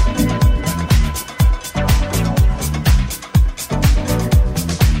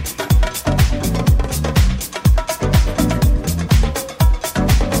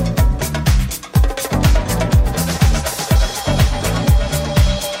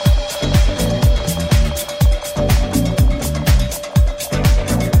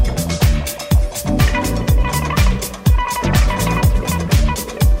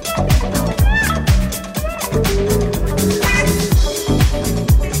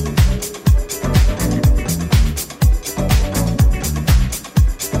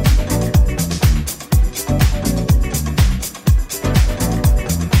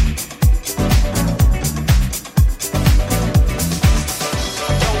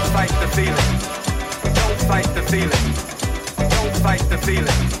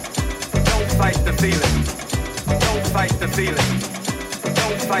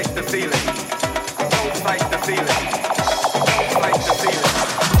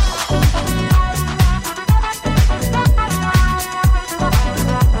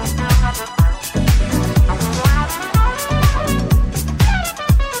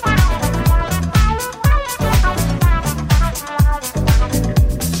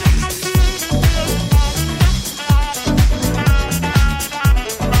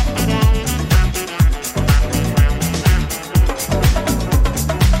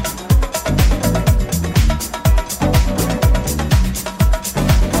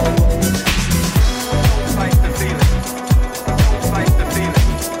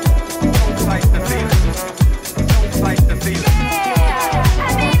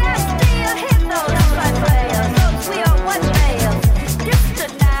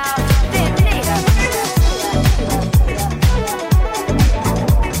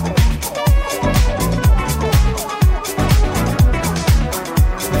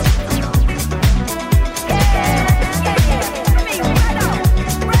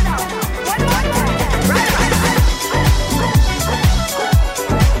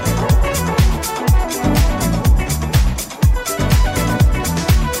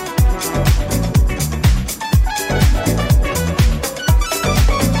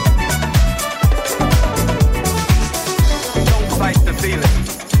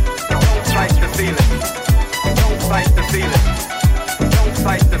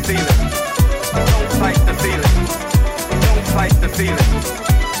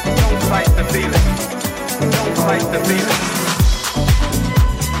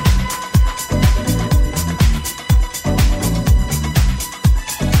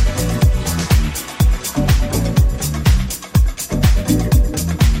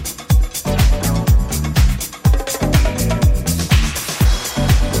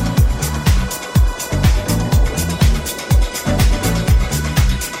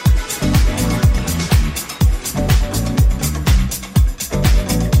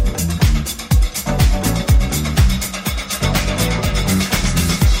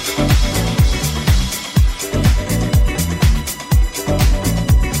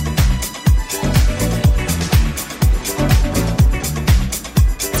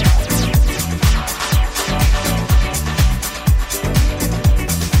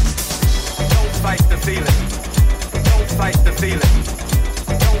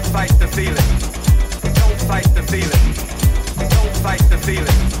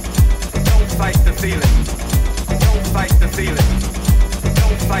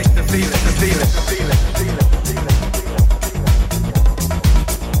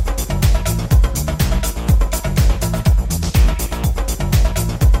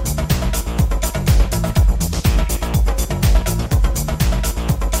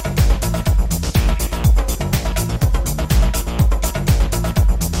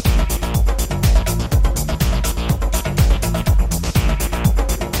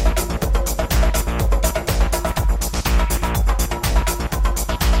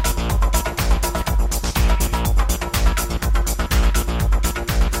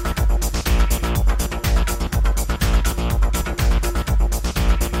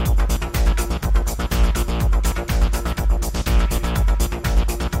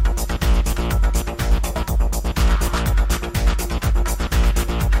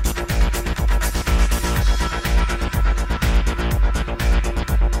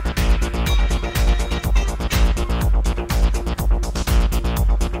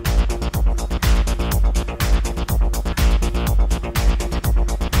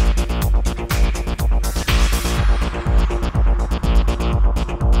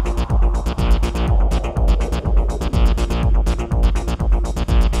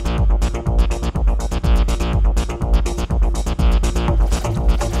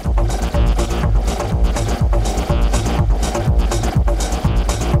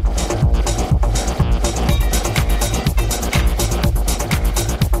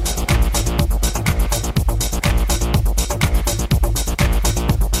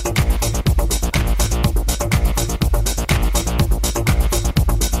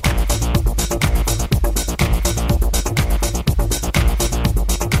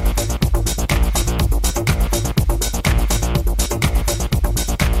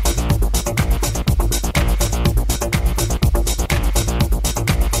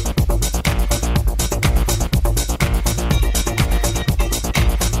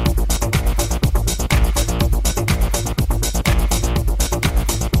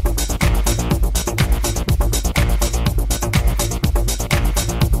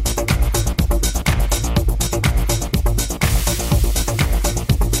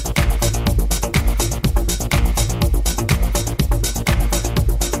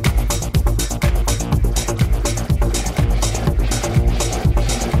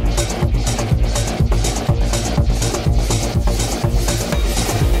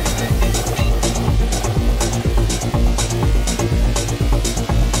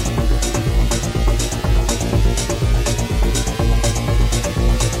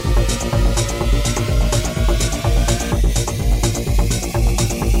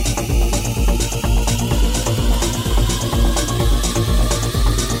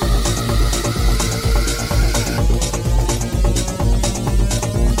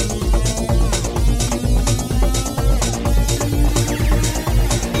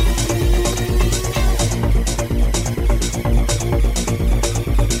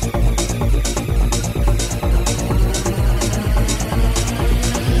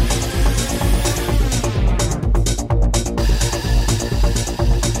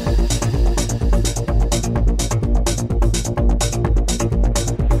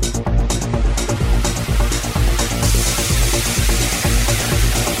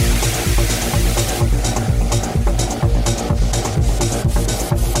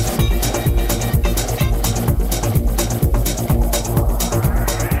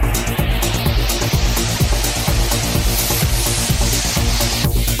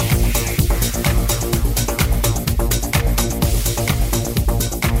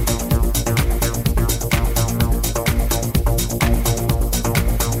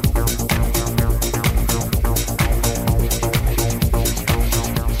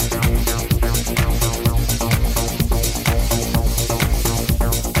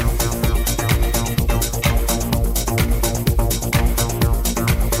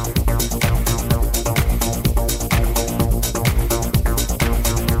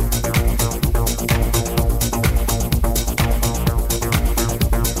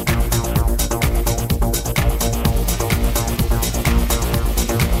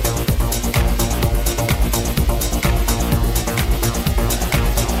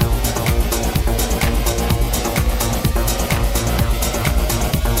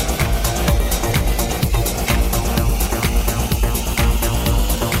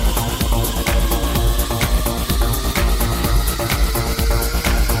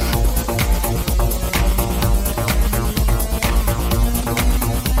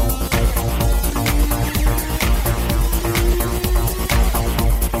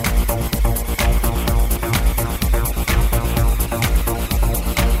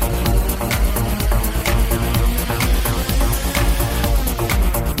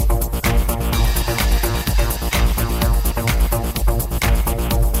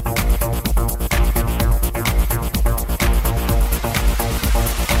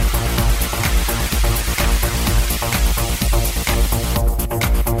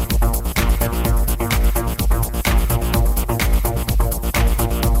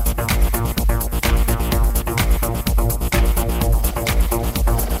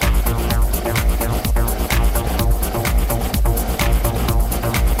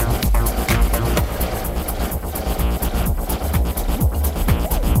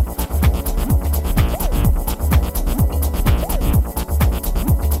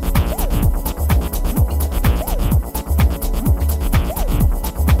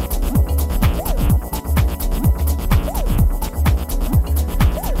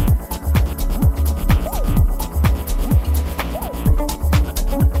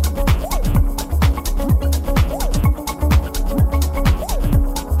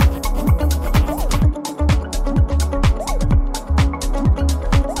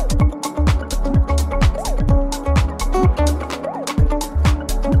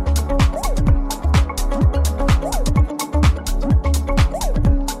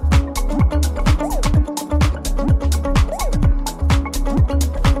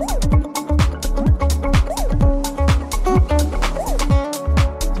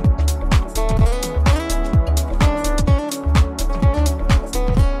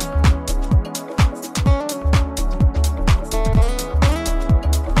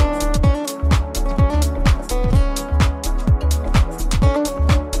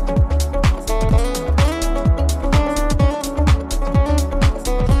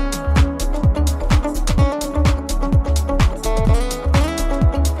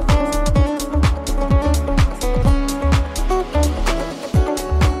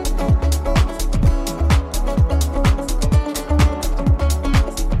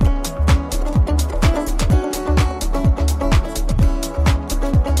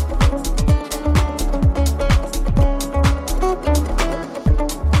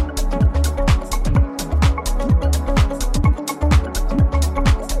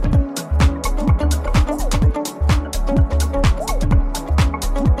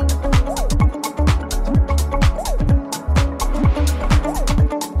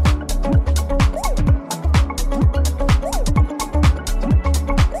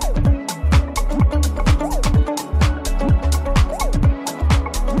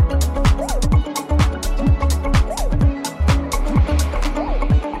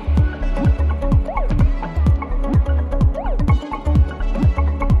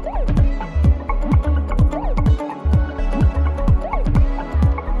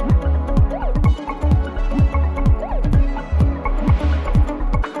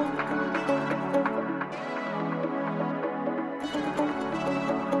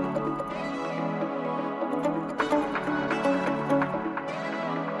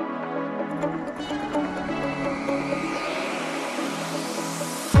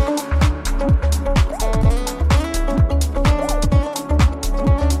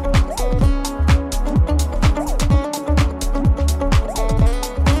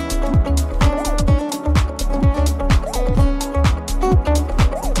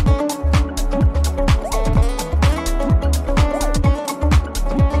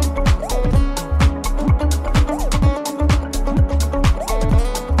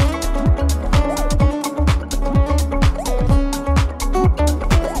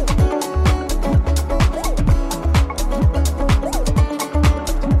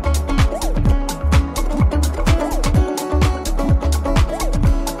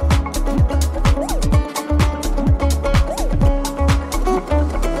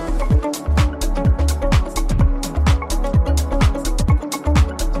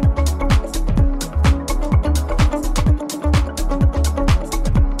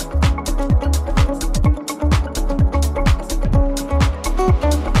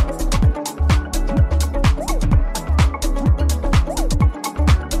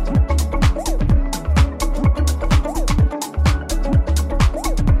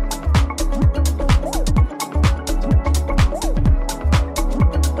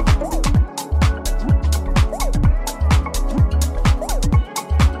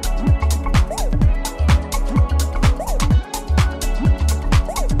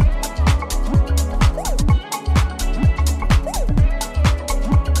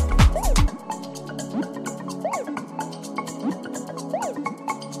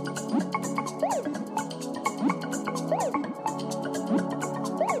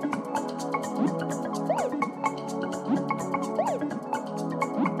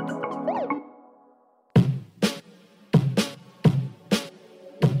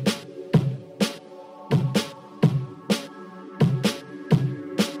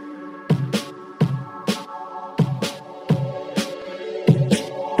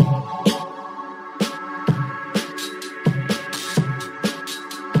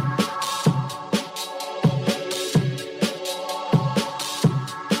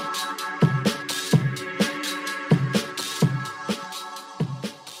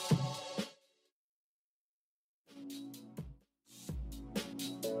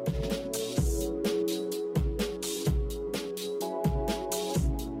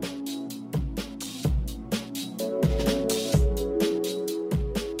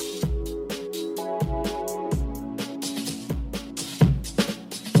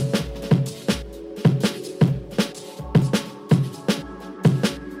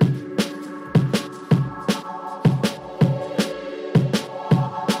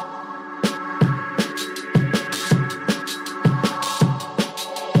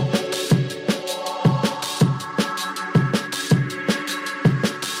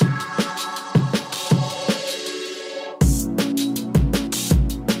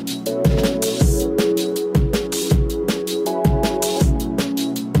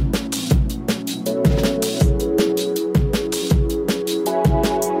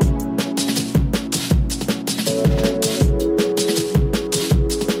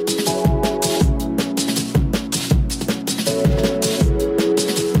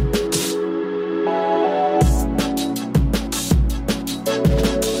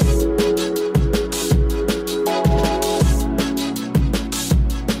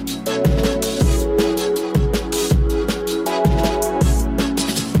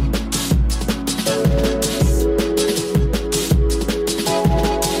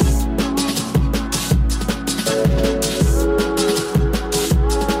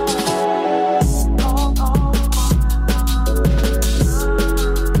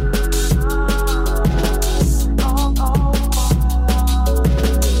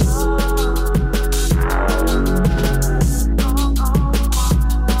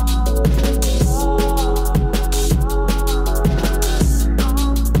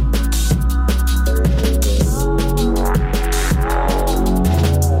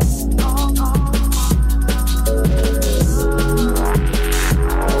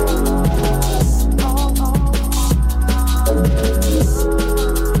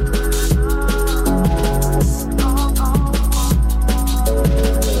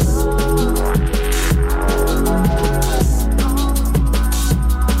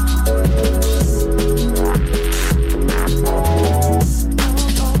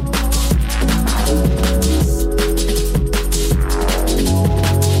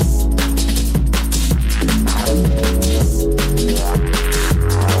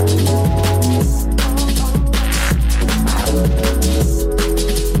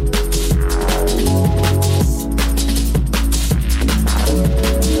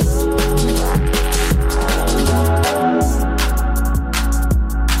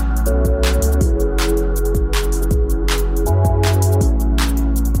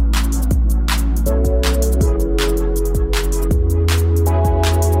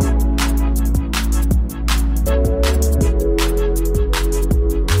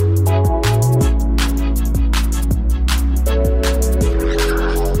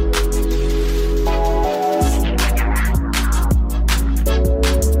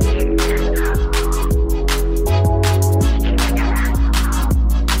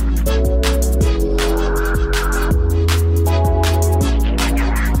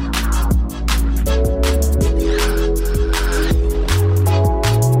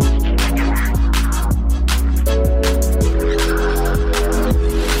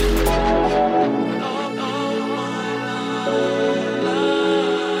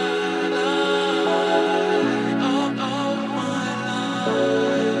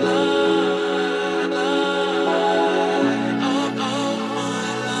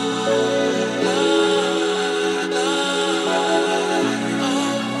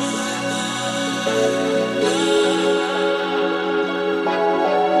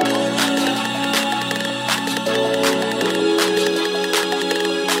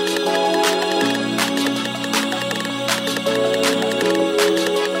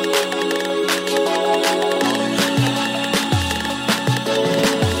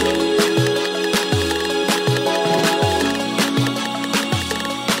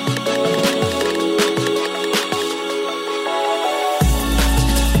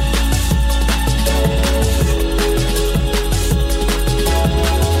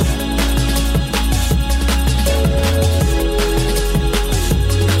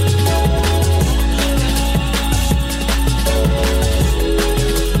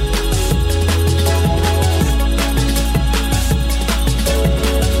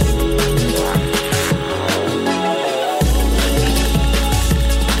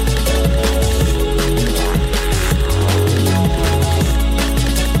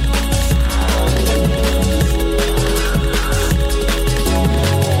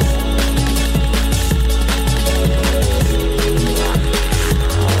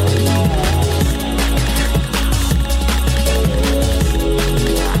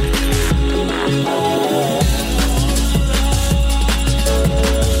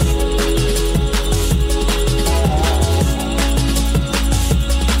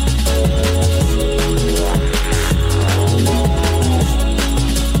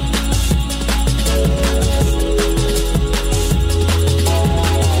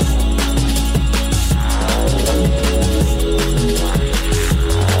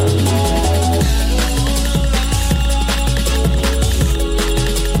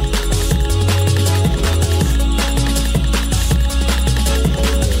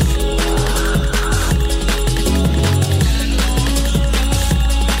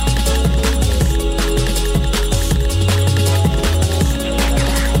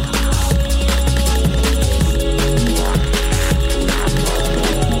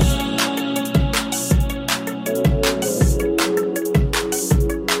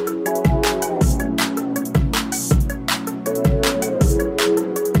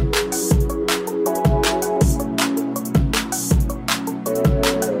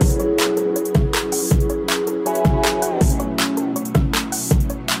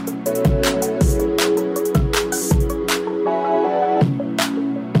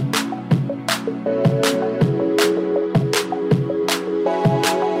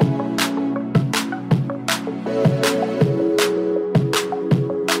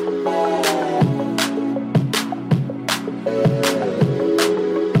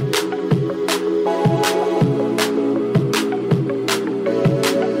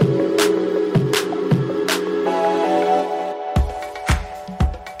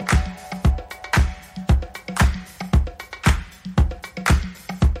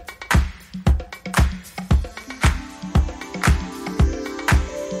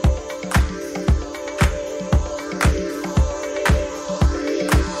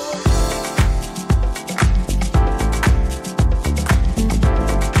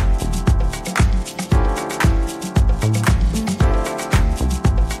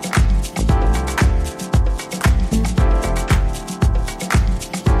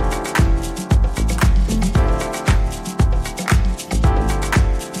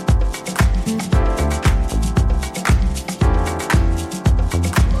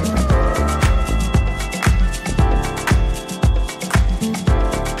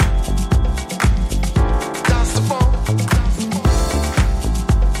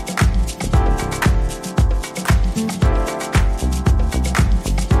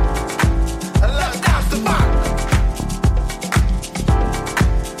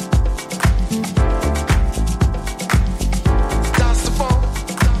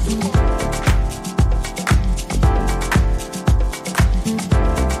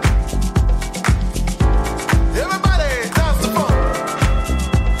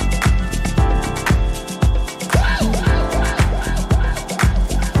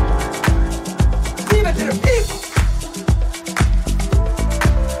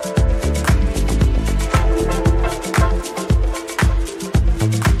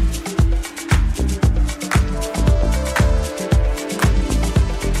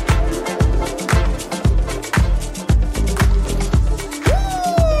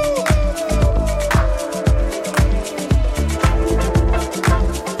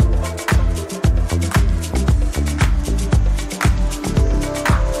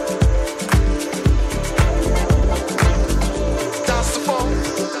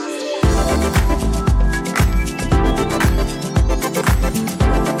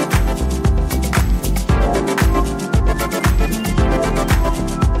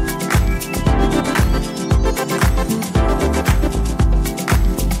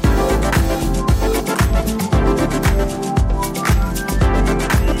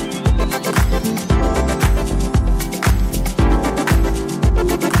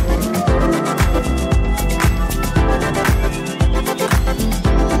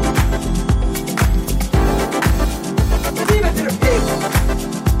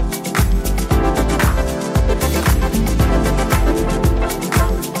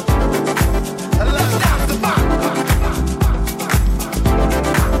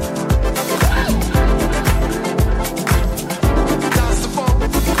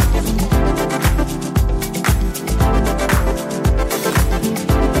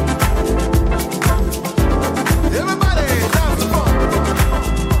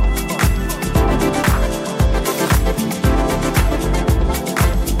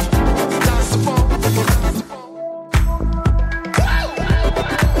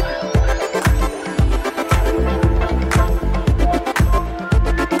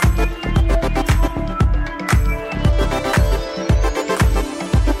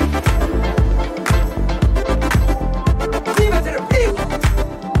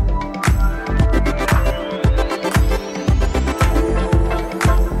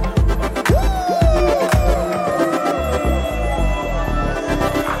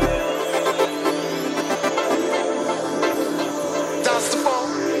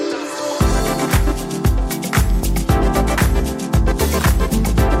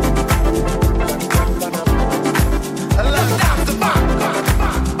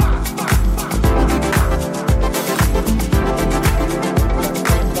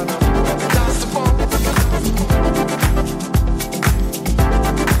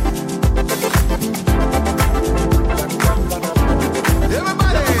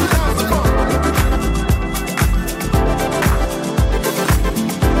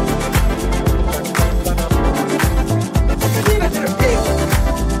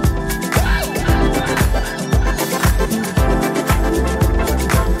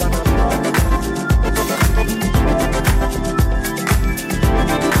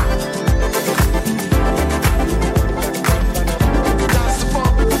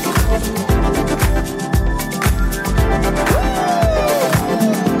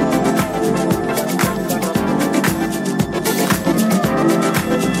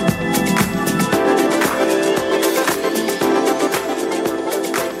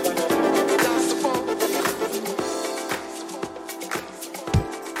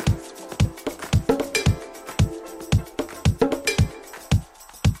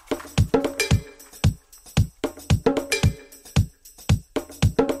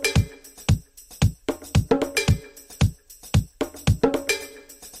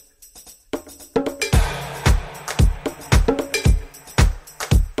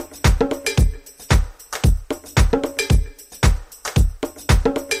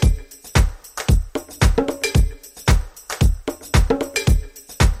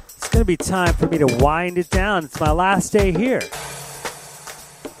 be time for me to wind it down. It's my last day here.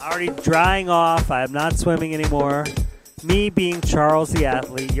 Already drying off. I am not swimming anymore. Me being Charles the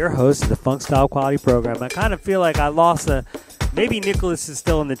Athlete, your host of the Funk Style Quality Program. I kind of feel like I lost a... Maybe Nicholas is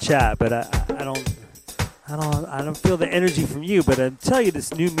still in the chat, but I don't feel the energy from you. But I tell you,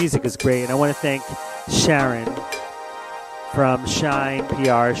 this new music is great, and I want to thank Sharon from Shine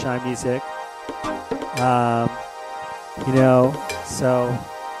PR, Shine Music.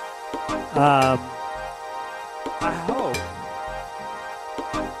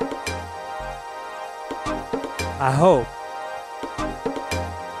 I hope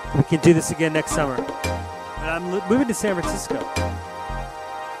we can do this again next summer. But I'm moving to San Francisco.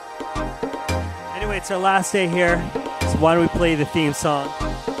 Anyway, it's our last day here, so why don't we play the theme song?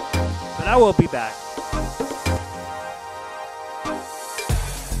 But I will be back.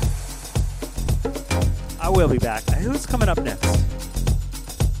 I will be back. Who's coming up next?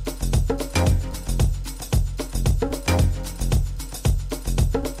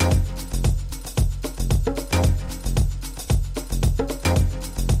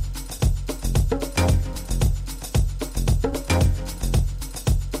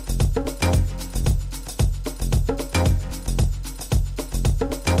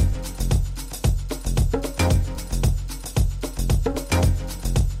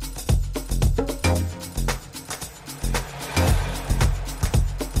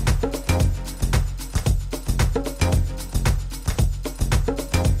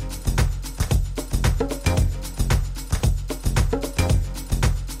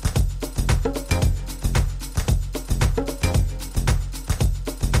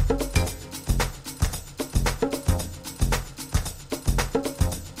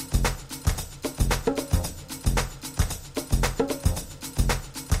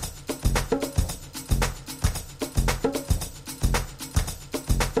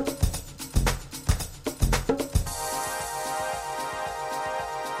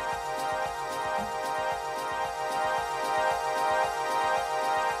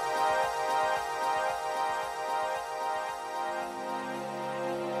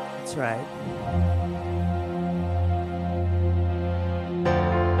 That's right.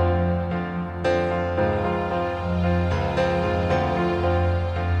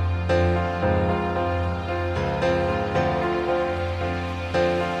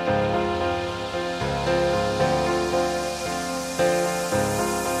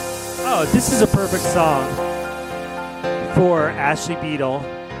 Oh, this is a perfect song for Ashley Beadle.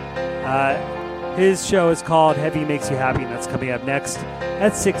 His show is called Heavy Makes You Happy, and that's coming up next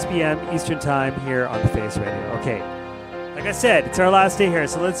at 6 p.m. Eastern Time here on the Face Radio. Okay, like I said, it's our last day here,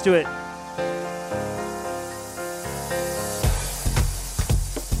 so let's do it.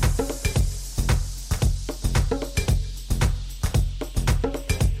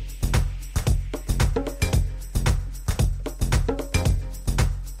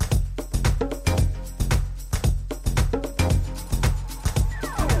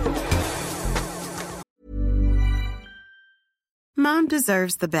 Mom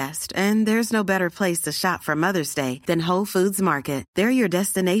deserves the best, and there's no better place to shop for Mother's Day than Whole Foods Market. They're your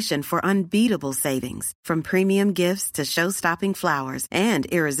destination for unbeatable savings, from premium gifts to show-stopping flowers and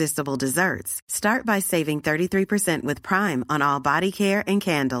irresistible desserts. Start by saving 33% with Prime on all body care and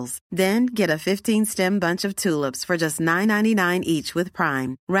candles. Then get a 15-stem bunch of tulips for just $9.99 each with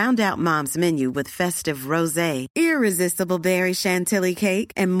Prime. Round out Mom's menu with festive rosé, irresistible berry chantilly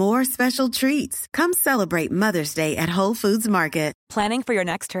cake, and more special treats. Come celebrate Mother's Day at Whole Foods Market. Planning for your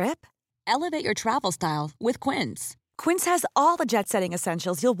next trip? Elevate your travel style with Quince. Quince has all the jet-setting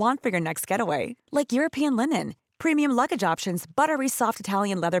essentials you'll want for your next getaway, like European linen, premium luggage options, buttery soft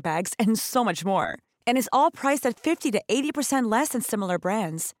Italian leather bags, and so much more. And is all priced at 50 to 80% less than similar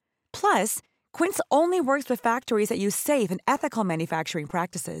brands. Plus, Quince only works with factories that use safe and ethical manufacturing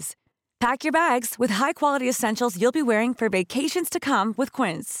practices. Pack your bags with high-quality essentials you'll be wearing for vacations to come with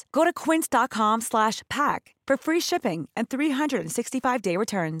Quince. Go to quince.com/pack for free shipping and 365-day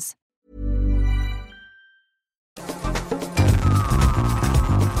returns. You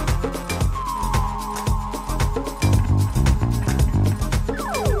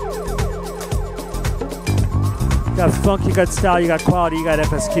got funk, you got style, you got quality, you got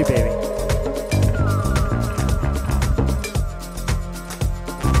FSQ, baby.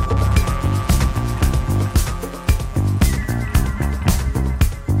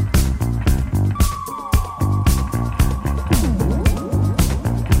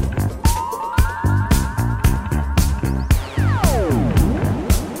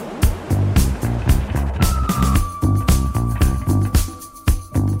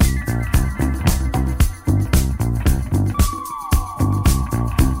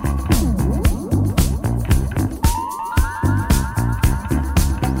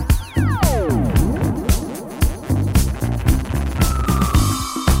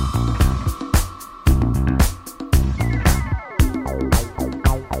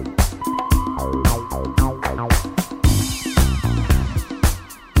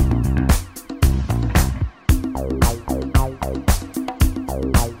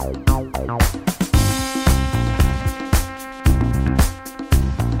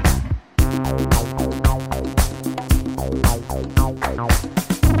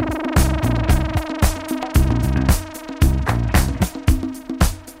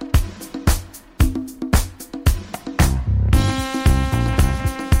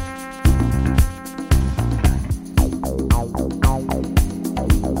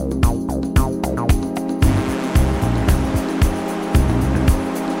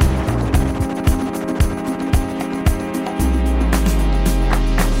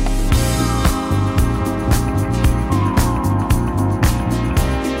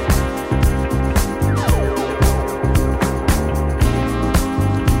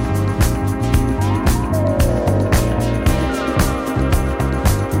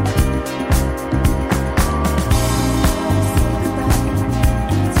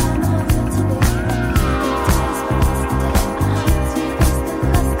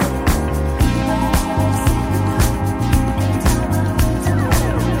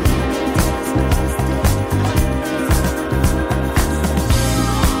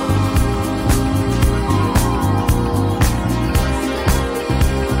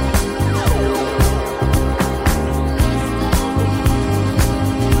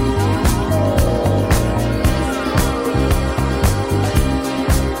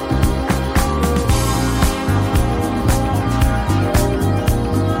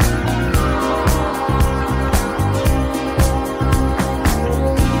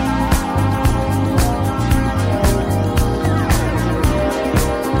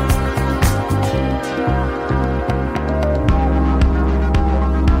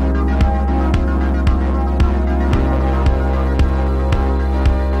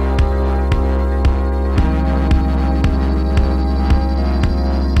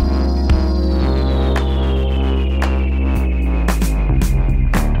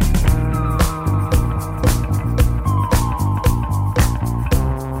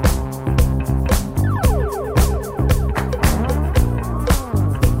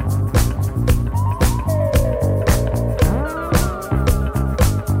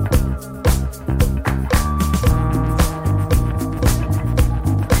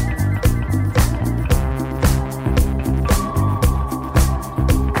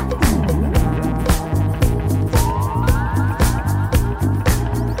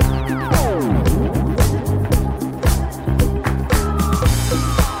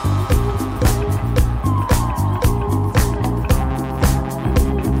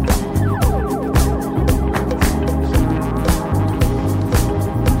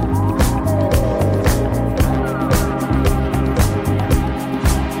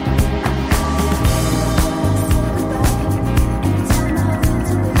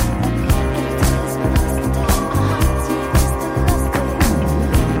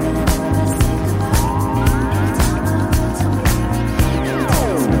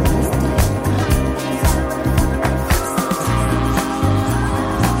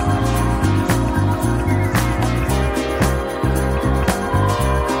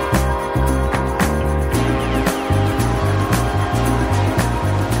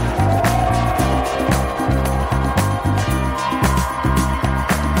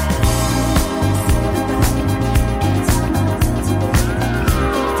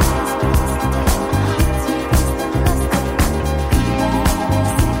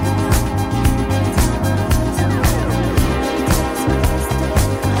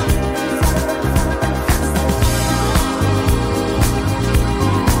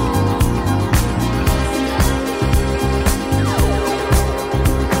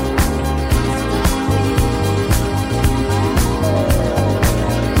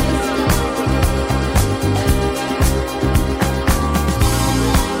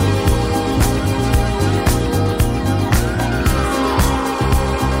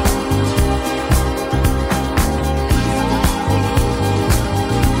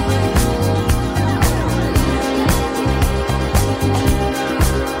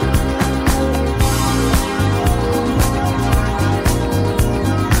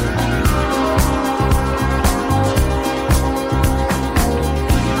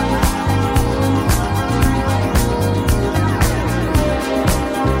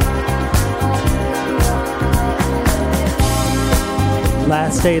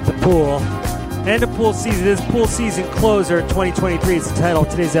 Last day at the pool. End of pool season. This pool season closer 2023 is the title of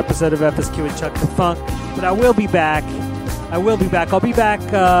today's episode of FSQ and Chuck the Funk. But I will be back. I'll be back.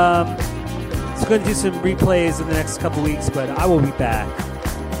 It's going to do some replays in the next couple weeks, but I will be back.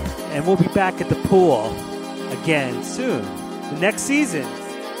 And we'll be back at the pool again soon. The next season.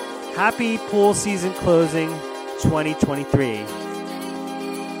 Happy pool season closing 2023.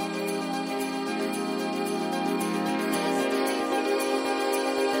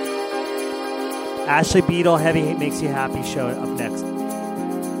 Ashley Beadle, Heavy Makes You Happy show up next.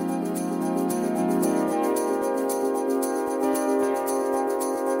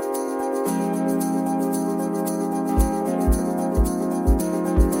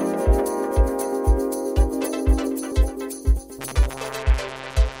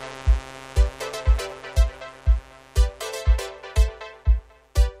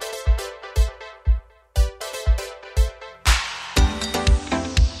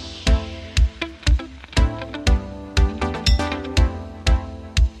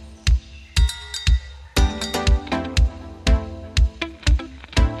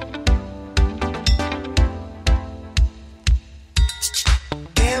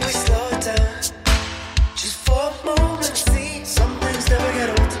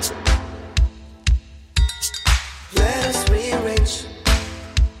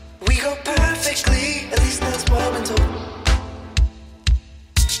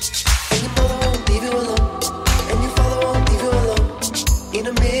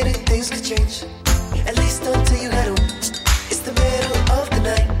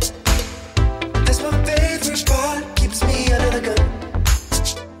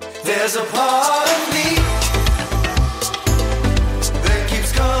 There's a part of me that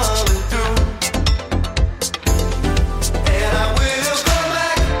keeps coming through, and I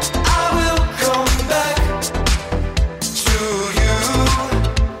will come back to you.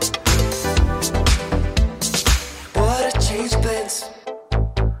 What a change of plans.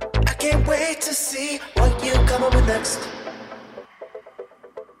 I can't wait to see what you're coming with next.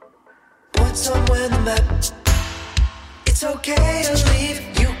 Put somewhere in the map. It's okay to leave,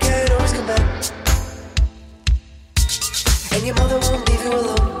 you can always come back. And your mother won't leave you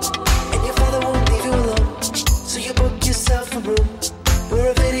alone, and your father won't leave you alone. So you book yourself a room where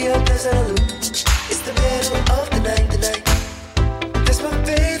a video plays on a loop.